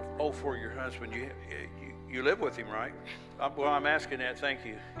my husband. Oh, for your husband. You live with him, right? Well, I'm asking that. Thank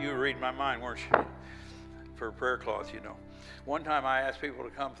you. You were reading my mind, weren't you? For a prayer cloth, you know. One time I asked people to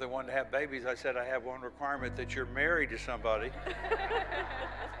come if they wanted to have babies. I said, I have one requirement, that you're married to somebody.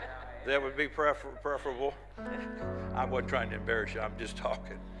 That would be preferable. I wasn't trying to embarrass you. I'm just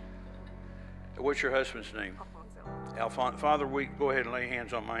talking. What's your husband's name? Alfonso. Father, we go ahead and lay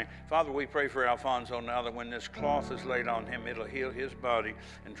hands on mine. Father, we pray for Alfonso now that when this cloth is laid on him, it'll heal his body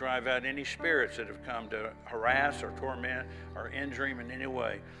and drive out any spirits that have come to harass or torment or injure him in any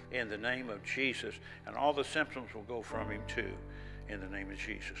way in the name of Jesus. And all the symptoms will go from him too in the name of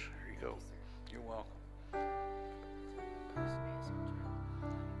Jesus. Here you go. You're welcome.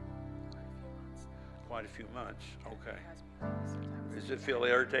 Quite a few months. Okay. Does it feel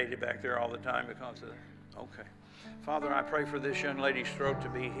irritated back there all the time because of that? Okay. Father, I pray for this young lady's throat to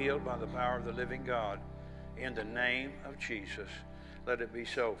be healed by the power of the living God. In the name of Jesus, let it be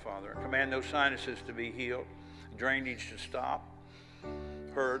so, Father. I command those sinuses to be healed, drainage to stop,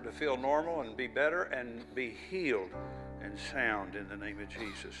 her to feel normal and be better and be healed and sound in the name of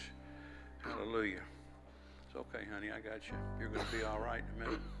Jesus. Hallelujah. It's okay, honey. I got you. You're going to be all right in a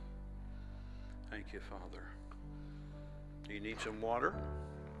minute. Thank you, Father. Do you need some water?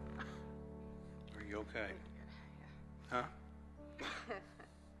 Are you okay? Huh?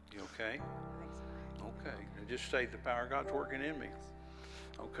 You okay? Okay. Now just say the power of God's working in me.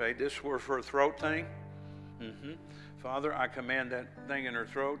 Okay. This was for a throat thing. Father, I command that thing in her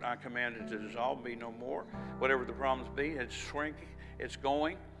throat. I command it to dissolve, be no more. Whatever the problems be, it's shrinking, it's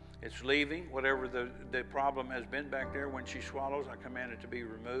going, it's leaving. Whatever the problem has been back there when she swallows, I command it to be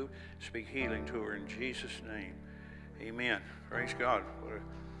removed. Speak healing to her in Jesus' name. Amen. Praise God.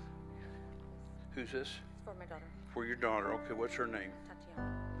 Who's this? For my daughter. For your daughter. Okay, what's her name?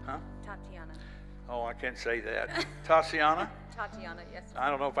 Tatiana. Huh? Tatiana. Oh, I can't say that. Tatiana? Tatiana, yes. I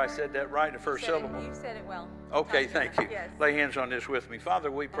don't know if I said that right, the first syllable. You said it well. Okay, Tatiana, thank you. Yes. Lay hands on this with me.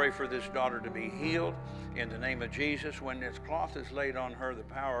 Father, we pray for this daughter to be healed in the name of Jesus. When this cloth is laid on her, the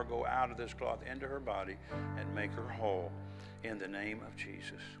power will go out of this cloth into her body and make her whole in the name of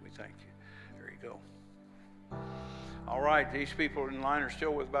Jesus. We thank you. There you go. All right, these people in line are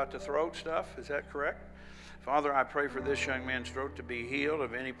still with about the throat stuff. Is that correct? Father, I pray for this young man's throat to be healed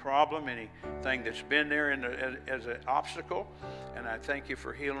of any problem, anything that's been there as an obstacle. And I thank you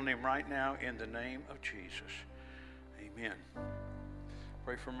for healing him right now in the name of Jesus. Amen.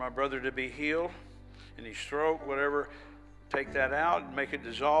 Pray for my brother to be healed in his throat, whatever. Take that out and make it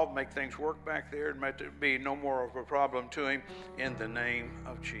dissolve, make things work back there, and make it be no more of a problem to him in the name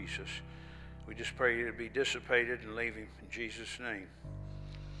of Jesus. We just pray it to be dissipated and leave him in Jesus' name.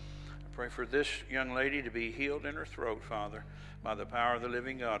 Pray for this young lady to be healed in her throat, Father, by the power of the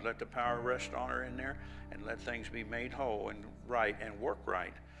living God. Let the power rest on her in there, and let things be made whole and right and work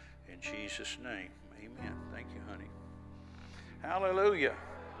right. In Jesus' name, amen. Thank you, honey. Hallelujah.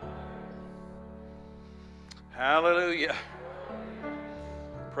 Hallelujah.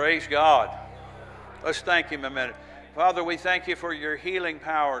 Praise God. Let's thank him a minute. Father, we thank you for your healing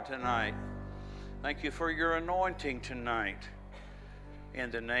power tonight. Thank you for your anointing tonight. In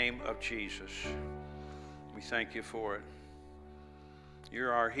the name of Jesus, we thank you for it.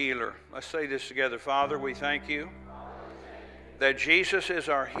 You're our healer. Let's say this together. Father, we thank you that Jesus is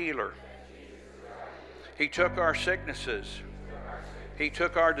our healer. He took our sicknesses. He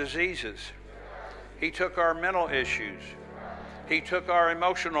took our diseases. He took our mental issues. He took our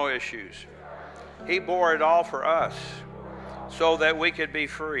emotional issues. He bore it all for us so that we could be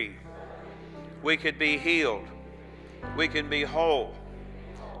free. We could be healed. We can be whole.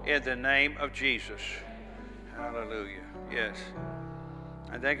 In the name of Jesus. Hallelujah. Yes.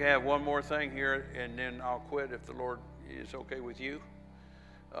 I think I have one more thing here, and then I'll quit if the Lord is okay with you.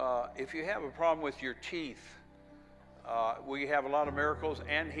 If you have a problem with your teeth, we have a lot of miracles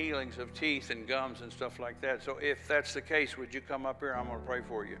and healings of teeth and gums and stuff like that. So if that's the case, would you come up here? I'm going to pray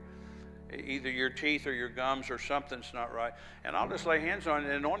for you. Either your teeth or your gums or something's not right. And I'll just lay hands on it,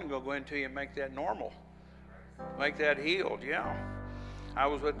 and the anointing will go into you and make that normal. Make that healed, yeah. I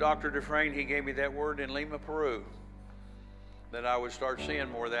was with Dr. Dufresne. He gave me that word in Lima, Peru, that I would start seeing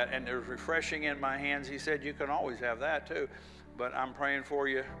more of that. And there's refreshing in my hands. He said, you can always have that too. But I'm praying for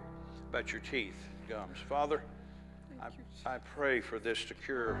you about your teeth, gums. Father, I pray for this to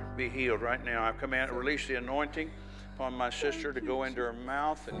cure, be healed right now. I command, release the anointing upon my sister to go into her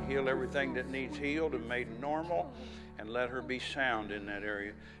mouth and heal everything that needs healed and made normal. And let her be sound in that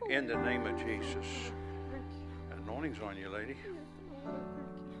area. In the name of Jesus. Anointing's on you, lady.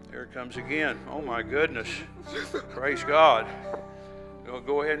 There it comes again. Oh my goodness. Praise God.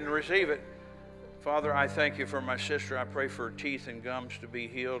 Go ahead and receive it. Father, I thank you for my sister. I pray for her teeth and gums to be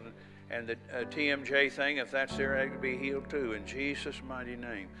healed. And the TMJ thing, if that's there, it could be healed too. In Jesus' mighty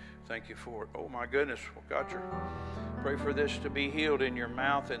name. Thank you for it. Oh my goodness. Gotcha. Pray for this to be healed in your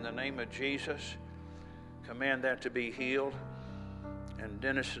mouth in the name of Jesus. Command that to be healed. And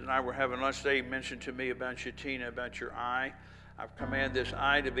Dennis and I were having lunch today. He mentioned to me about you, Tina, about your eye. I command this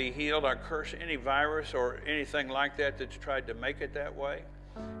eye to be healed. I curse any virus or anything like that that's tried to make it that way.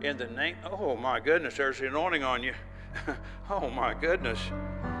 In the name, oh my goodness, there's the anointing on you. Oh my goodness.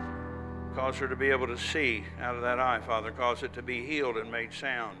 Cause her to be able to see out of that eye, Father. Cause it to be healed and made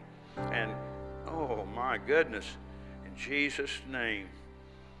sound. And oh my goodness, in Jesus' name.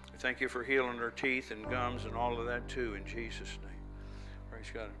 thank you for healing her teeth and gums and all of that too, in Jesus' name.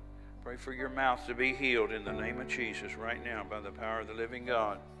 Praise God. Pray for your mouth to be healed in the name of Jesus right now by the power of the living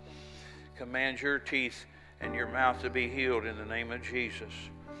God. Command your teeth and your mouth to be healed in the name of Jesus.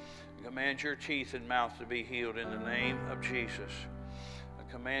 Command your teeth and mouth to be healed in the name of Jesus.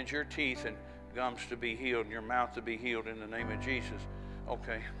 Command your teeth and gums to be healed and your mouth to be healed in the name of Jesus.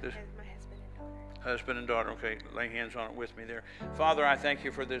 Okay. This, My husband and daughter. husband and daughter. Okay, lay hands on it with me there. Father, I thank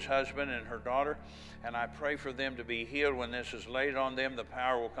you for this husband and her daughter, and I pray for them to be healed. When this is laid on them, the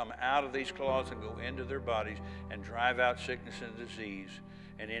power will come out of these cloths and go into their bodies and drive out sickness and disease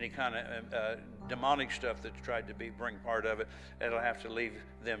and any kind of demonic stuff that's tried to bring part of it. It'll have to leave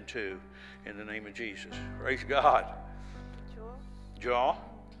them too, in the name of Jesus. Praise God. Jaw?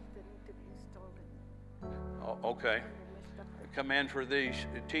 Oh, okay. Command for these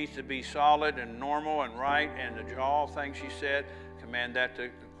teeth to be solid and normal and right, and the jaw, things you said, command that to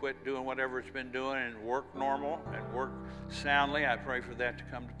quit doing whatever it's been doing and work normal and work soundly. I pray for that to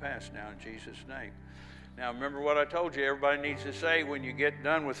come to pass now in Jesus' name. Now remember what I told you, everybody needs to say when you get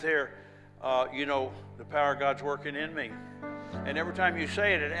done with there, you know, the power of God's working in me. And every time you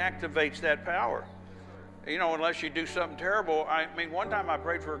say it, it activates that power. You know, unless you do something terrible. I mean, one time I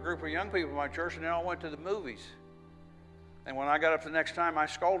prayed for a group of young people in my church, and they all went to the movies. And when I got up the next time, I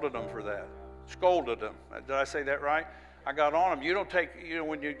scolded them for that. Scolded them. Did I say that right? I got on them. You don't take, you know,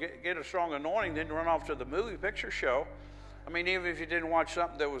 when you get a strong anointing, then run off to the movie picture show. I mean, even if you didn't watch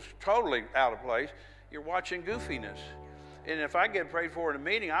something that was totally out of place, you're watching goofiness. And if I get prayed for in a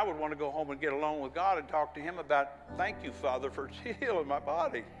meeting, I would want to go home and get alone with God and talk to Him about, thank you, Father, for healing my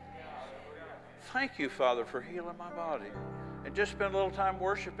body. Thank you, Father, for healing my body. And just spend a little time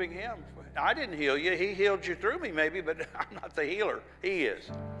worshiping Him. I didn't heal you. He healed you through me maybe, but I'm not the healer. He is.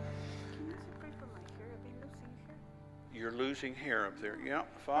 Can you pray for my hair? I've been losing hair. You're losing hair up there. Yeah,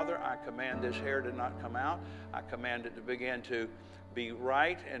 Father, I command this hair to not come out. I command it to begin to be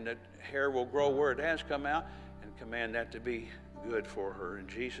right, and the hair will grow where it has come out, and command that to be good for her in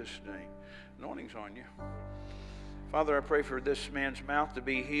Jesus' name. Anointing's on you. Father, I pray for this man's mouth to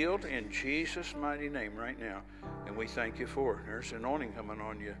be healed in Jesus' mighty name right now, and we thank you for it. There's anointing coming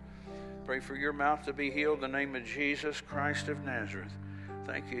on you. Pray for your mouth to be healed in the name of Jesus Christ of Nazareth.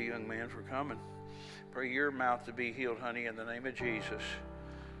 Thank you, young man, for coming. Pray your mouth to be healed, honey, in the name of Jesus.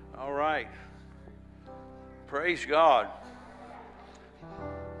 All right. Praise God.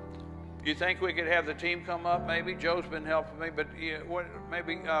 You think we could have the team come up? Maybe Joe's been helping me, but yeah,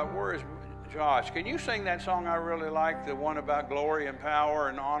 where is Josh? Can you sing that song I really like, the one about glory and power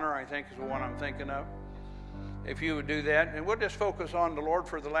and honor? I think is the one I'm thinking of. If you would do that, and we'll just focus on the Lord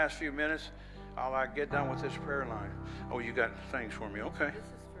for the last few minutes. I'll get done with this prayer line. Oh, you got things for me? Okay. This is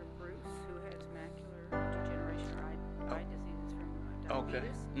for Bruce, who has macular degeneration, eye diseases from diabetes. Okay.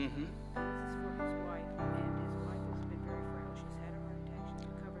 Mm-hmm. This is for his wife, and his wife has been very frail. She's had a heart attack. She's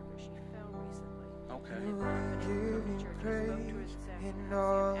recovered, but she fell recently. Okay. And then up in the church, I spoke to her this in afternoon.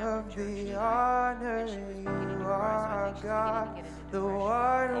 all of the honor you are God, the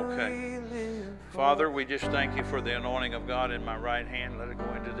one Okay. we live for. Father, we just thank you for the anointing of God in my right hand. Let it go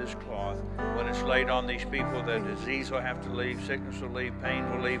into this cloth. When it's laid on these people, the disease will have to leave, sickness will leave, pain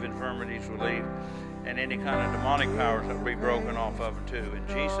will leave, infirmities will leave, and any kind of demonic powers will be broken off of them too. In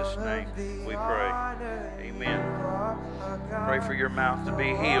Jesus' name we pray. Amen. Pray for your mouth to be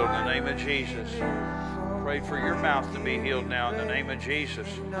healed in the name of Jesus. Pray for your mouth to be healed now in the name of Jesus.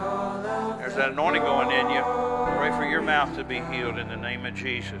 There's that anointing going in you. Pray for your mouth to be healed in the name of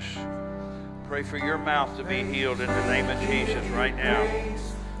Jesus. Pray for your mouth to be healed in the name of Jesus right now.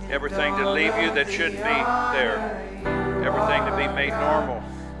 Everything to leave you that shouldn't be there. Everything to be made normal.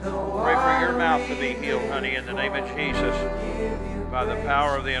 Pray for your mouth to be healed, honey, in the name of Jesus. By the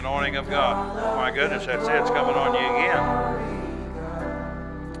power of the anointing of God. Oh my goodness, that's it. It's coming on you again.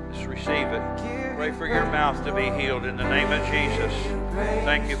 Just receive it. Pray for your mouth to be healed in the name of Jesus.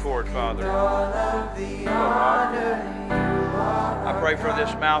 Thank you for it, Father. I pray for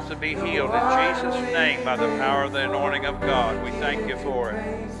this mouth to be healed in Jesus' name by the power of the anointing of God. We thank you for it.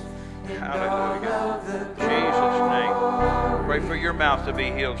 Hallelujah. In Jesus' name. Pray for your mouth to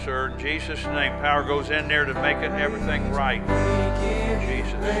be healed, sir. In Jesus' name. Power goes in there to make it everything right.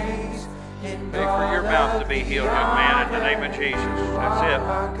 Jesus. Pray for your mouth to be healed, young man, in the name of Jesus. That's it.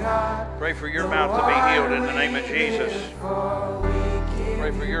 Pray for your mouth to be healed in the name of Jesus.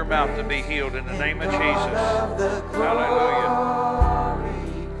 Pray for your mouth to be healed in the name of Jesus. Hallelujah.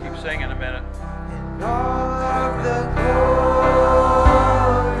 Keep singing a minute.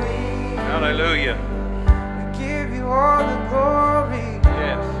 Hallelujah. We give you all the glory.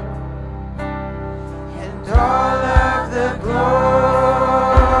 Yes. And all of the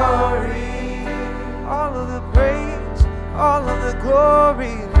glory.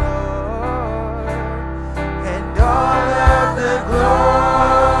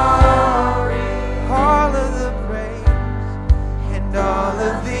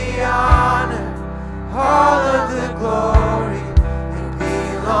 of the honor, all of the glory, it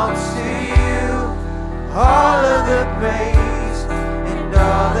belongs to you. All of the praise and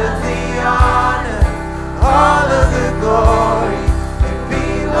all of the honor, all of the glory, it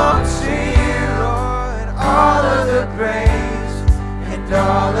belongs to you, Lord. All of the praise and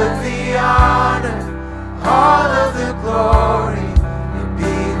all of the honor, all of the glory, it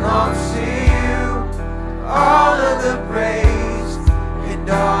belongs to you. All of the praise and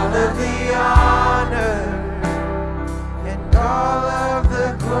all of the honor and all of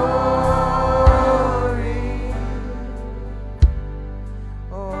the glory.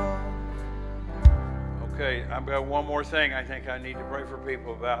 Oh. Okay, I've got one more thing I think I need to pray for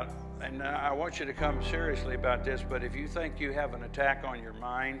people about. And I want you to come seriously about this, but if you think you have an attack on your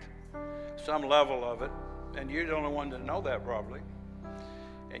mind, some level of it, and you're the only one to know that probably,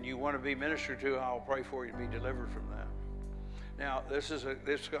 and you want to be ministered to, I'll pray for you to be delivered from that. Now,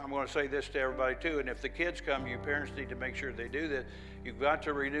 I'm going to say this to everybody too, and if the kids come, you parents need to make sure they do this. You've got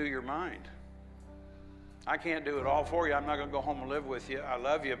to renew your mind. I can't do it all for you. I'm not going to go home and live with you. I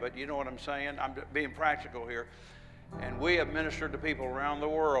love you, but you know what I'm saying? I'm being practical here. And we have ministered to people around the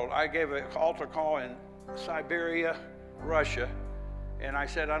world. I gave an altar call in Siberia, Russia, and I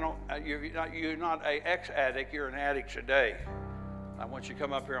said, you're not an ex-addict, you're an addict today. I want you to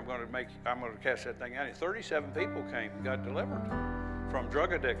come up here, I'm going to cast that thing out. 37 people came and got delivered from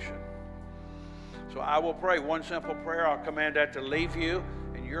drug addiction. So I will pray one simple prayer. I'll command that to leave you,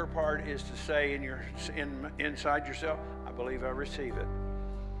 and your part is to say inside yourself, I believe I receive it.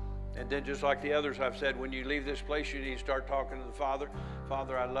 And then just like the others I've said, when you leave this place, you need to start talking to the Father.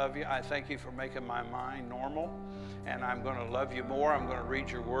 Father, I love you. I thank you for making my mind normal, and I'm going to love you more. I'm going to read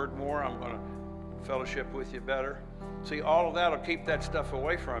your word more. I'm going to fellowship with you better. See, all of that will keep that stuff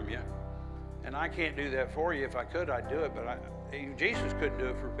away from you. And I can't do that for you. If I could, I'd do it, but even Jesus couldn't do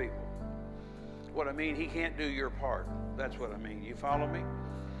it for people. What I mean, he can't do your part. That's what I mean. You follow me?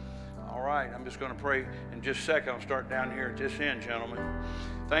 All right, I'm just going to pray in just a second. I'll start down here at this end, gentlemen.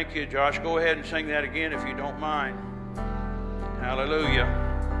 Thank you, Josh. Go ahead and sing that again if you don't mind. Hallelujah.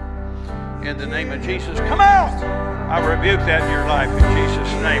 In the name of Jesus, come out. I rebuke that in your life in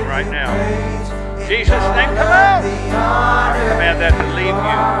Jesus' name right now. In Jesus' name, come out. I command that to leave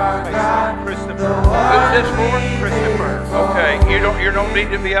you. Christopher. Who's this for? Christopher. Okay, you don't need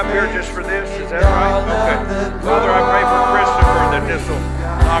to be up here just for this. Is that right? Okay. Father, I pray for Christopher that this will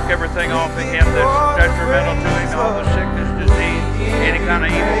knock everything off of him that's detrimental to him, all the sickness, disease, any kind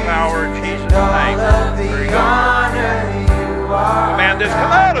of evil power in Jesus' name. There you go. Command this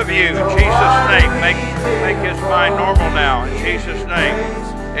come out of you in Jesus' name. Make his mind normal now in Jesus' name.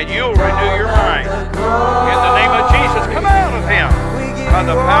 And you'll renew your mind. In the name of Jesus, come out of him. By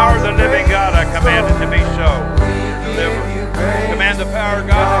the power of the living God, I command it to be so. Deliver. Command the power of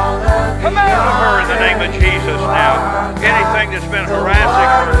God to come out of her in the name of Jesus now. Anything that's been harassing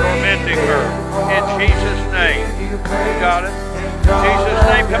her, tormenting her, in Jesus' name. You got it? In Jesus'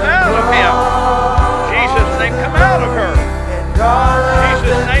 name, come out of him. In Jesus' name, come out of her. In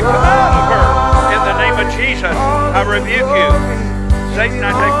Jesus' name, come out of her. In the name of Jesus, I rebuke you. Satan,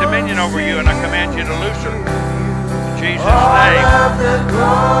 I take dominion over you, and I command you to loose her. In Jesus' name.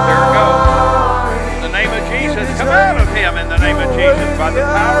 There it goes. In the name of Jesus, come out of him in the name of Jesus. By the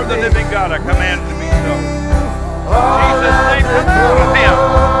power of the living God, I command it to be so. In Jesus' name, come out of him.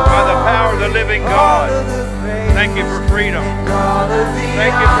 By the power of the living God. Thank you for freedom.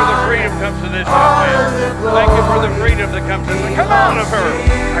 Thank you for the freedom comes to this young man. Thank you for the freedom that comes to this. Come out of her.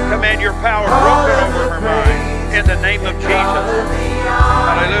 I command your power broken over her mind. In the name of Jesus.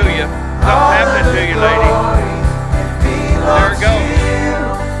 Hallelujah. Something happening to you, lady. There it goes.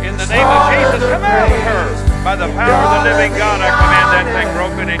 In the name of Jesus, come out of her. By the power of the living God, I command that thing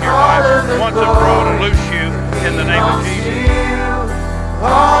broken in your life. Once and for all to loose you in the name of Jesus.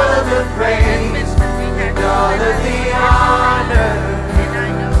 All of the praise and all of the honor. And I know that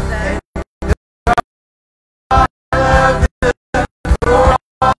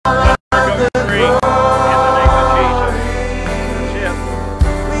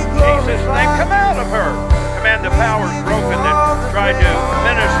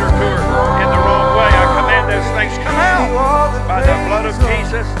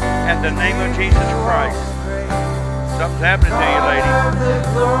in the name of Jesus Christ. Something's happening to you, lady.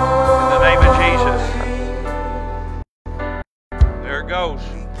 In the name of Jesus. There it goes.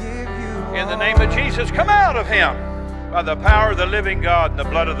 In the name of Jesus, come out of him by the power of the living God and the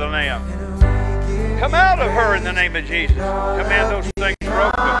blood of the Lamb. Come out of her in the name of Jesus. Command those things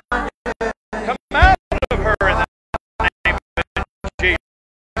broken. Come out of her in the name of Jesus.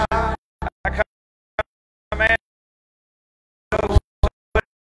 I command those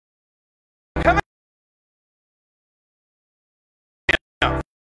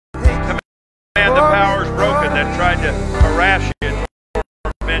command the powers broken that tried to harass you and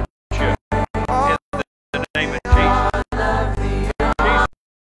torment you. In the name of Jesus. Jesus,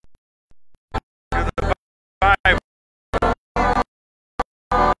 you're the Bible.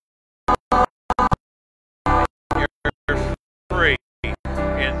 You're free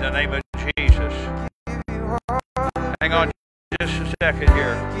in the name of Jesus. Hang on just a second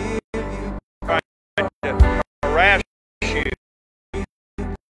here. Trying to harass you.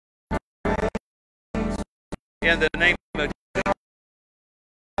 In the name of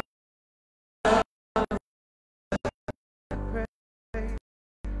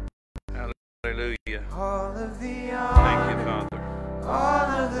Hallelujah. Thank you, Father.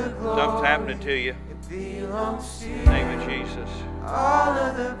 Something's happening to you. In the name of Jesus.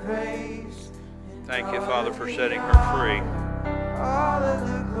 Thank you, Father, for setting her free.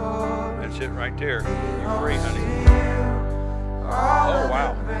 That's it right there. You're free, honey. Oh,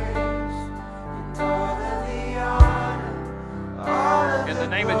 wow. In the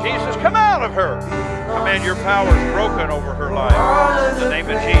name of Jesus, come out of her. Command your powers broken over her life. In the name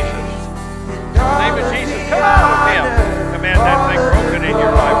of Jesus. In the name of Jesus, come out of him. Command that thing broken in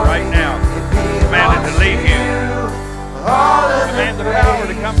your life right now. Command it to leave you. Command the power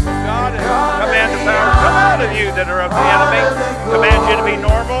to come from God. And command the power to come out of you that are of the enemy. Command you to be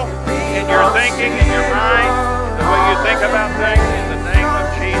normal in your thinking, in your mind, the way you think about things. In the name of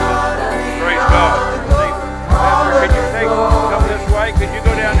Jesus. Praise God. Pastor, could you come this way? Could you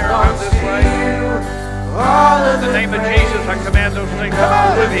go down there and come this way? In the name of Jesus, I command those things come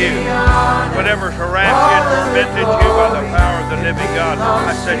out of you. Whatever's harassed you and tormented you by the power of the living God,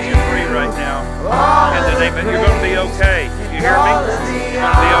 I set you free right now. In the name of, you're going to be okay. You hear me? You're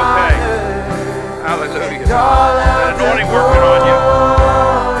going to be okay. Hallelujah. That anointing working on you.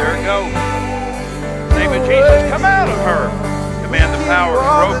 There it goes. In the name of Jesus, come out of her. Command the powers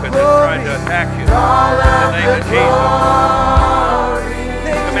broken that tried to attack you. In the name of Jesus.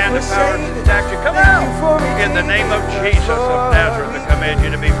 Command the powers that attack you. Come out. In the name of Jesus of Nazareth, I command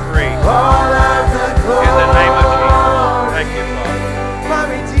you to be free. In the name of Jesus. Thank you,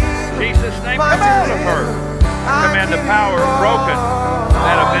 Father. In Jesus' name, come out of her. I command the powers broken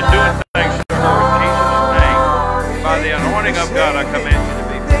that have been doing things to her. In Jesus' name. By the anointing of God, I command you to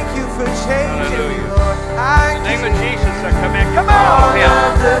be free. Hallelujah. In the name of Jesus, I command, come out of him.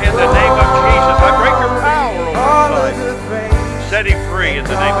 In the name of Jesus, I break your power over his life. Set him free in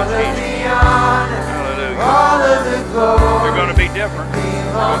the name of Jesus. Hallelujah. You're going to be different.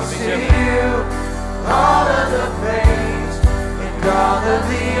 You're going to be different. All of the praise and all of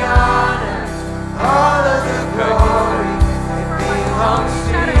the honor, all of the glory, it belongs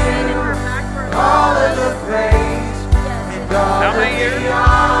to you. All of the praise and all of the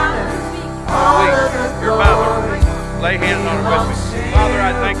honor. Your mother, lay hands on her with me. Father,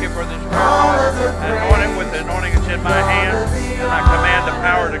 I thank you for this prayer. I anoint it with the anointing that's in my hand. And I command the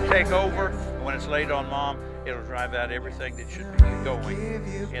power to take over. And when it's laid on Mom, it'll drive out everything that should be going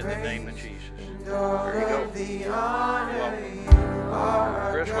in the name of Jesus. There you go.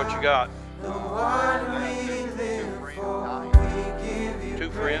 Welcome. Chris, what you got? Two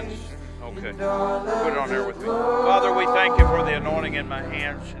friends? Okay. Put it on there with me. Father, we thank you for the anointing in my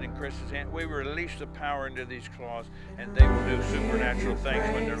hands and in Chris's hand. We release the power into these claws, and they will do supernatural things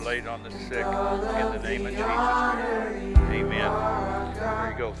when they're laid on the sick. In the name of Jesus. Amen.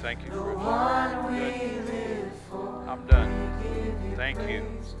 There you go. Thank you, Chris. Good. I'm done. Thank you.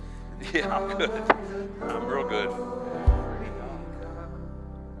 Yeah, I'm good. I'm real good.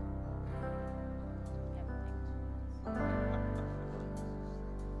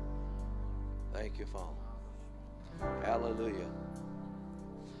 Thank you, Father. Hallelujah.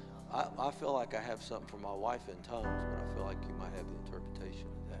 I feel like I have something for my wife in tongues, but I feel like you might have the interpretation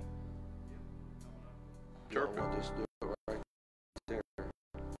of that. Yeah, I want to just do it right there.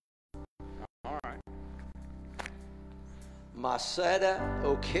 All right. Masada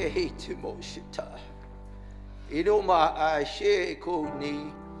okay Timoshita. Idoma Ashe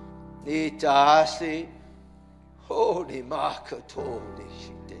Kuni Nitasi Holy Makato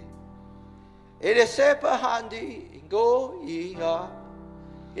Nishite. It is sepa handi go iha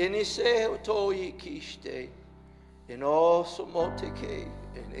inise otoi kiste in also moteke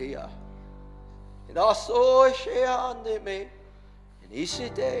in ea in also sheande me in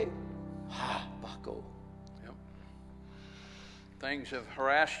isite ha bako. Yep. Things have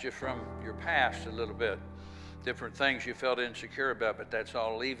harassed you from your past a little bit. Different things you felt insecure about, but that's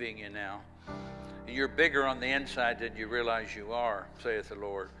all leaving you now. And you're bigger on the inside than you realize you are, saith the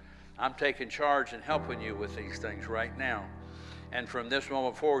Lord. I'm taking charge and helping you with these things right now. And from this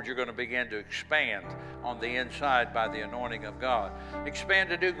moment forward, you're going to begin to expand on the inside by the anointing of God. Expand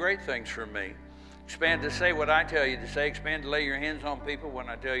to do great things for me. Expand to say what I tell you to say. Expand to lay your hands on people when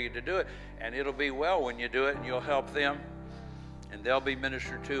I tell you to do it. And it'll be well when you do it, and you'll help them. And they'll be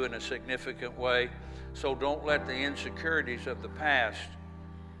ministered to in a significant way. So don't let the insecurities of the past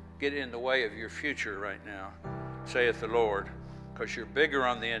get in the way of your future right now, saith the Lord, because you're bigger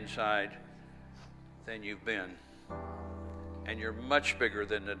on the inside than you've been. And you're much bigger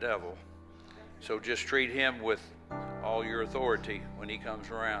than the devil. So just treat him with all your authority when he comes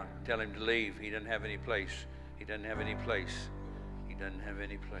around. Tell him to leave. He doesn't have any place. He doesn't have any place. He doesn't have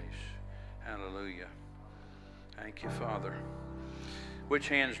any place. Hallelujah. Thank you, Father. Which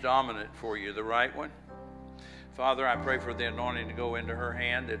hand's dominant for you? The right one? Father, I pray for the anointing to go into her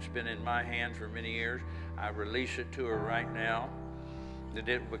hand. It's been in my hand for many years. I release it to her right now. That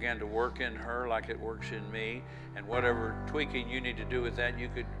it began to work in her like it works in me. And whatever tweaking you need to do with that, you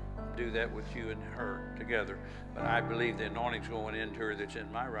could do that with you and her together. But I believe the anointing's going into her that's in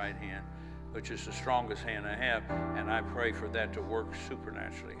my right hand, which is the strongest hand I have. And I pray for that to work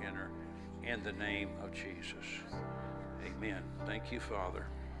supernaturally in her in the name of Jesus. Amen. Thank you, Father.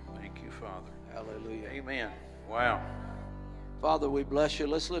 Thank you, Father. Hallelujah. Amen. Wow. Father, we bless you.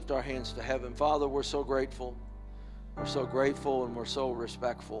 Let's lift our hands to heaven. Father, we're so grateful. We're so grateful and we're so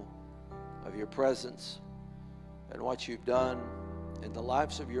respectful of your presence and what you've done in the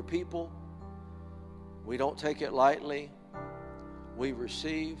lives of your people. We don't take it lightly. We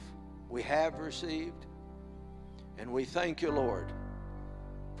receive. We have received. And we thank you, Lord,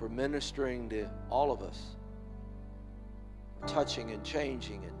 for ministering to all of us, touching and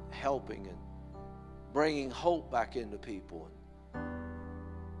changing and helping and bringing hope back into people and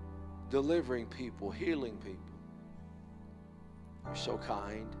delivering people, healing people. You're so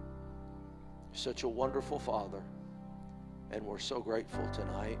kind. You're such a wonderful Father. And we're so grateful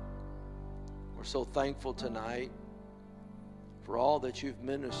tonight. We're so thankful tonight for all that you've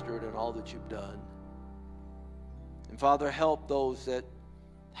ministered and all that you've done. And Father, help those that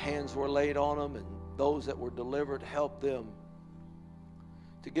hands were laid on them and those that were delivered, help them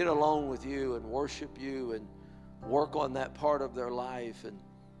to get alone with you and worship you and work on that part of their life and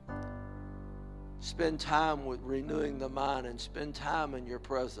spend time with renewing the mind and spend time in your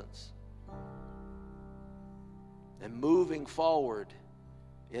presence and moving forward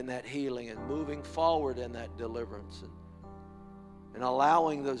in that healing and moving forward in that deliverance and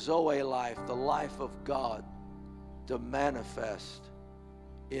allowing the Zoe life, the life of God, to manifest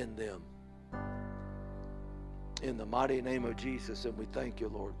in them. In the mighty name of Jesus, and we thank you,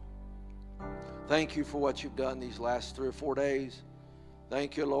 Lord. Thank you for what you've done these last 3 or 4 days.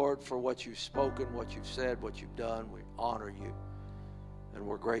 Thank you, Lord, for what you've spoken, what you've said, what you've done. We honor you, and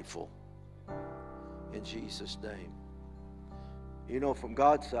we're grateful. In Jesus' name. You know, from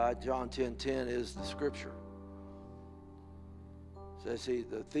God's side, John 10:10 is the scripture. It says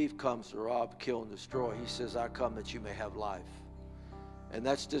the thief comes to rob, kill, and destroy. He says, I come that you may have life. And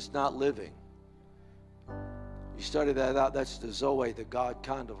that's just not living. You study that out, that's the Zoe, the God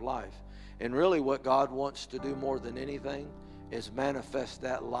kind of life. And really what God wants to do more than anything is manifest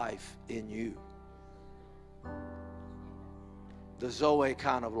that life in you. The Zoe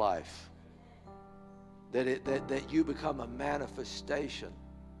kind of life. That you become a manifestation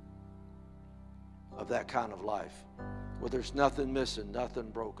of that kind of life. Where there's nothing missing,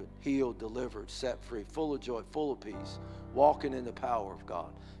 nothing broken, healed, delivered, set free, full of joy, full of peace, walking in the power of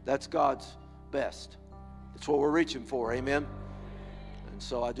God. That's God's best. That's what we're reaching for, amen? And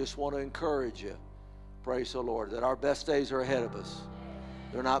so I just want to encourage you, praise the Lord, that our best days are ahead of us.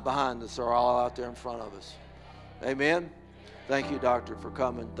 They're not behind us, they're all out there in front of us. Amen? Thank you, Doctor, for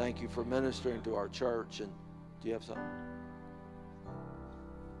coming. Thank you for ministering to our church. And do you have something?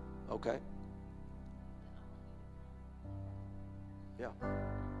 Okay. Yeah.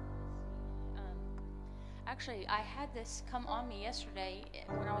 Actually, I had this come on me yesterday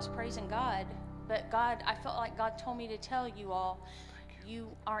when I was praising God. But God, I felt like God told me to tell you all, you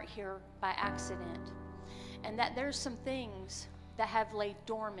aren't here by accident. And that there's some things that have laid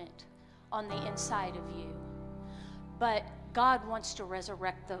dormant on the inside of you. But God wants to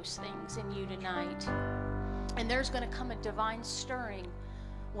resurrect those things in you tonight. And there's going to come a divine stirring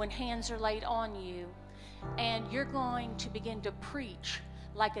when hands are laid on you. And you're going to begin to preach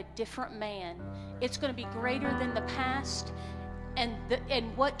like a different man. It's going to be greater than the past. And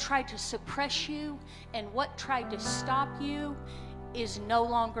what tried to suppress you and what tried to stop you is no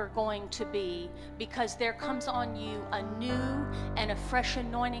longer going to be, because there comes on you a new and a fresh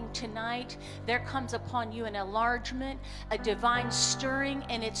anointing tonight. There comes upon you an enlargement, a divine stirring,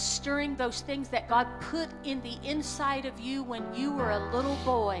 and it's stirring those things that God put in the inside of you when you were a little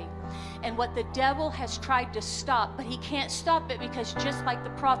boy. And what the devil has tried to stop, but he can't stop it, because just like the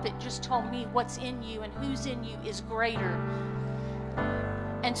prophet just told me, what's in you and who's in you is greater.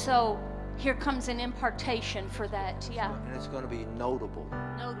 And so here comes an impartation for that. Yeah. And it's going to be notable.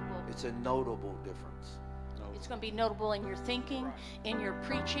 Notable. It's a notable difference. It's going to be notable in your thinking, in your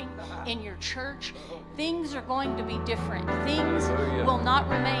preaching, in your church. Things are going to be different. Things will not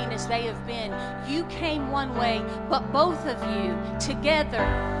remain as they have been. You came one way, but both of you together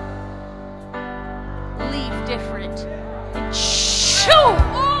leave different. Shoo!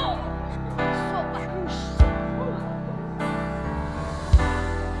 Oh!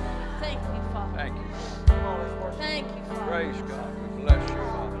 Thank you, Father. Thank you. Thank you, Father. Praise God. We bless you,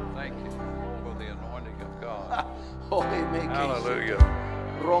 Father. Thank you for the anointing of God. Hallelujah.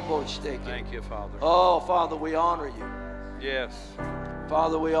 Thank you, Father. Oh, Father, we honor you. Yes.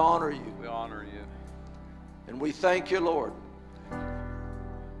 Father, we honor you. We honor you. And we thank you, Lord.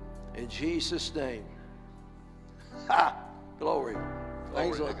 In Jesus' name. Ha! Glory.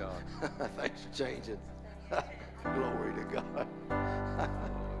 Glory to Lord. God. Thanks for changing. Glory to God.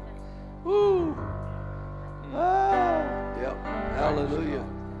 Woo. Ah, yep. Hallelujah.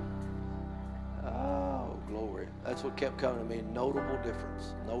 Oh, glory. That's what kept coming to me. Notable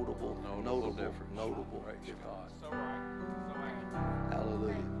difference. Notable difference. Notable Praise difference. God.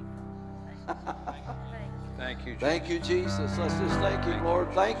 Hallelujah. Thank you, Jesus. Thank you, Jesus. Let's just thank you,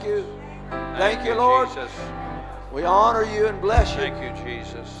 Lord. Thank you. Thank you, Lord. Jesus. We honor you and bless you. Thank you,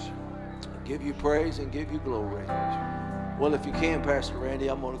 Jesus. Give you praise and give you glory. Well, if you can, Pastor Randy,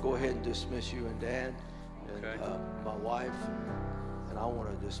 I'm going to go ahead and dismiss you and Dad and my wife. And I want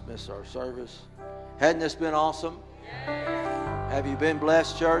to dismiss our service. Hadn't this been awesome? Have you been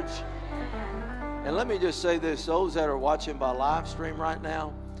blessed, church? And let me just say this. Those that are watching by live stream right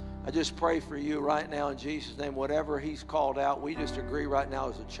now, I just pray for you right now in Jesus' name. Whatever he's called out, we just agree right now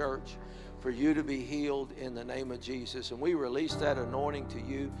as a church for you to be healed in the name of Jesus. And we release that anointing to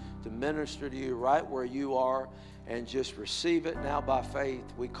you to minister to you right where you are, and just receive it now by faith.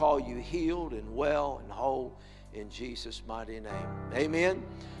 We call you healed and well and whole in Jesus' mighty name. Amen.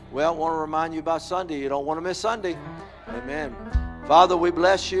 Well, I want to remind you about Sunday. You don't want to miss Sunday. Amen. Father, we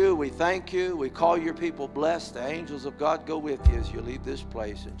bless you. We thank you. We call your people blessed. The angels of God go with you as you leave this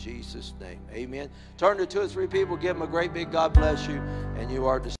place in Jesus' name. Amen. Turn to 2 or 3 people. Give them a great big God bless you. And you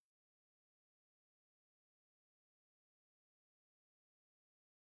are dismissed.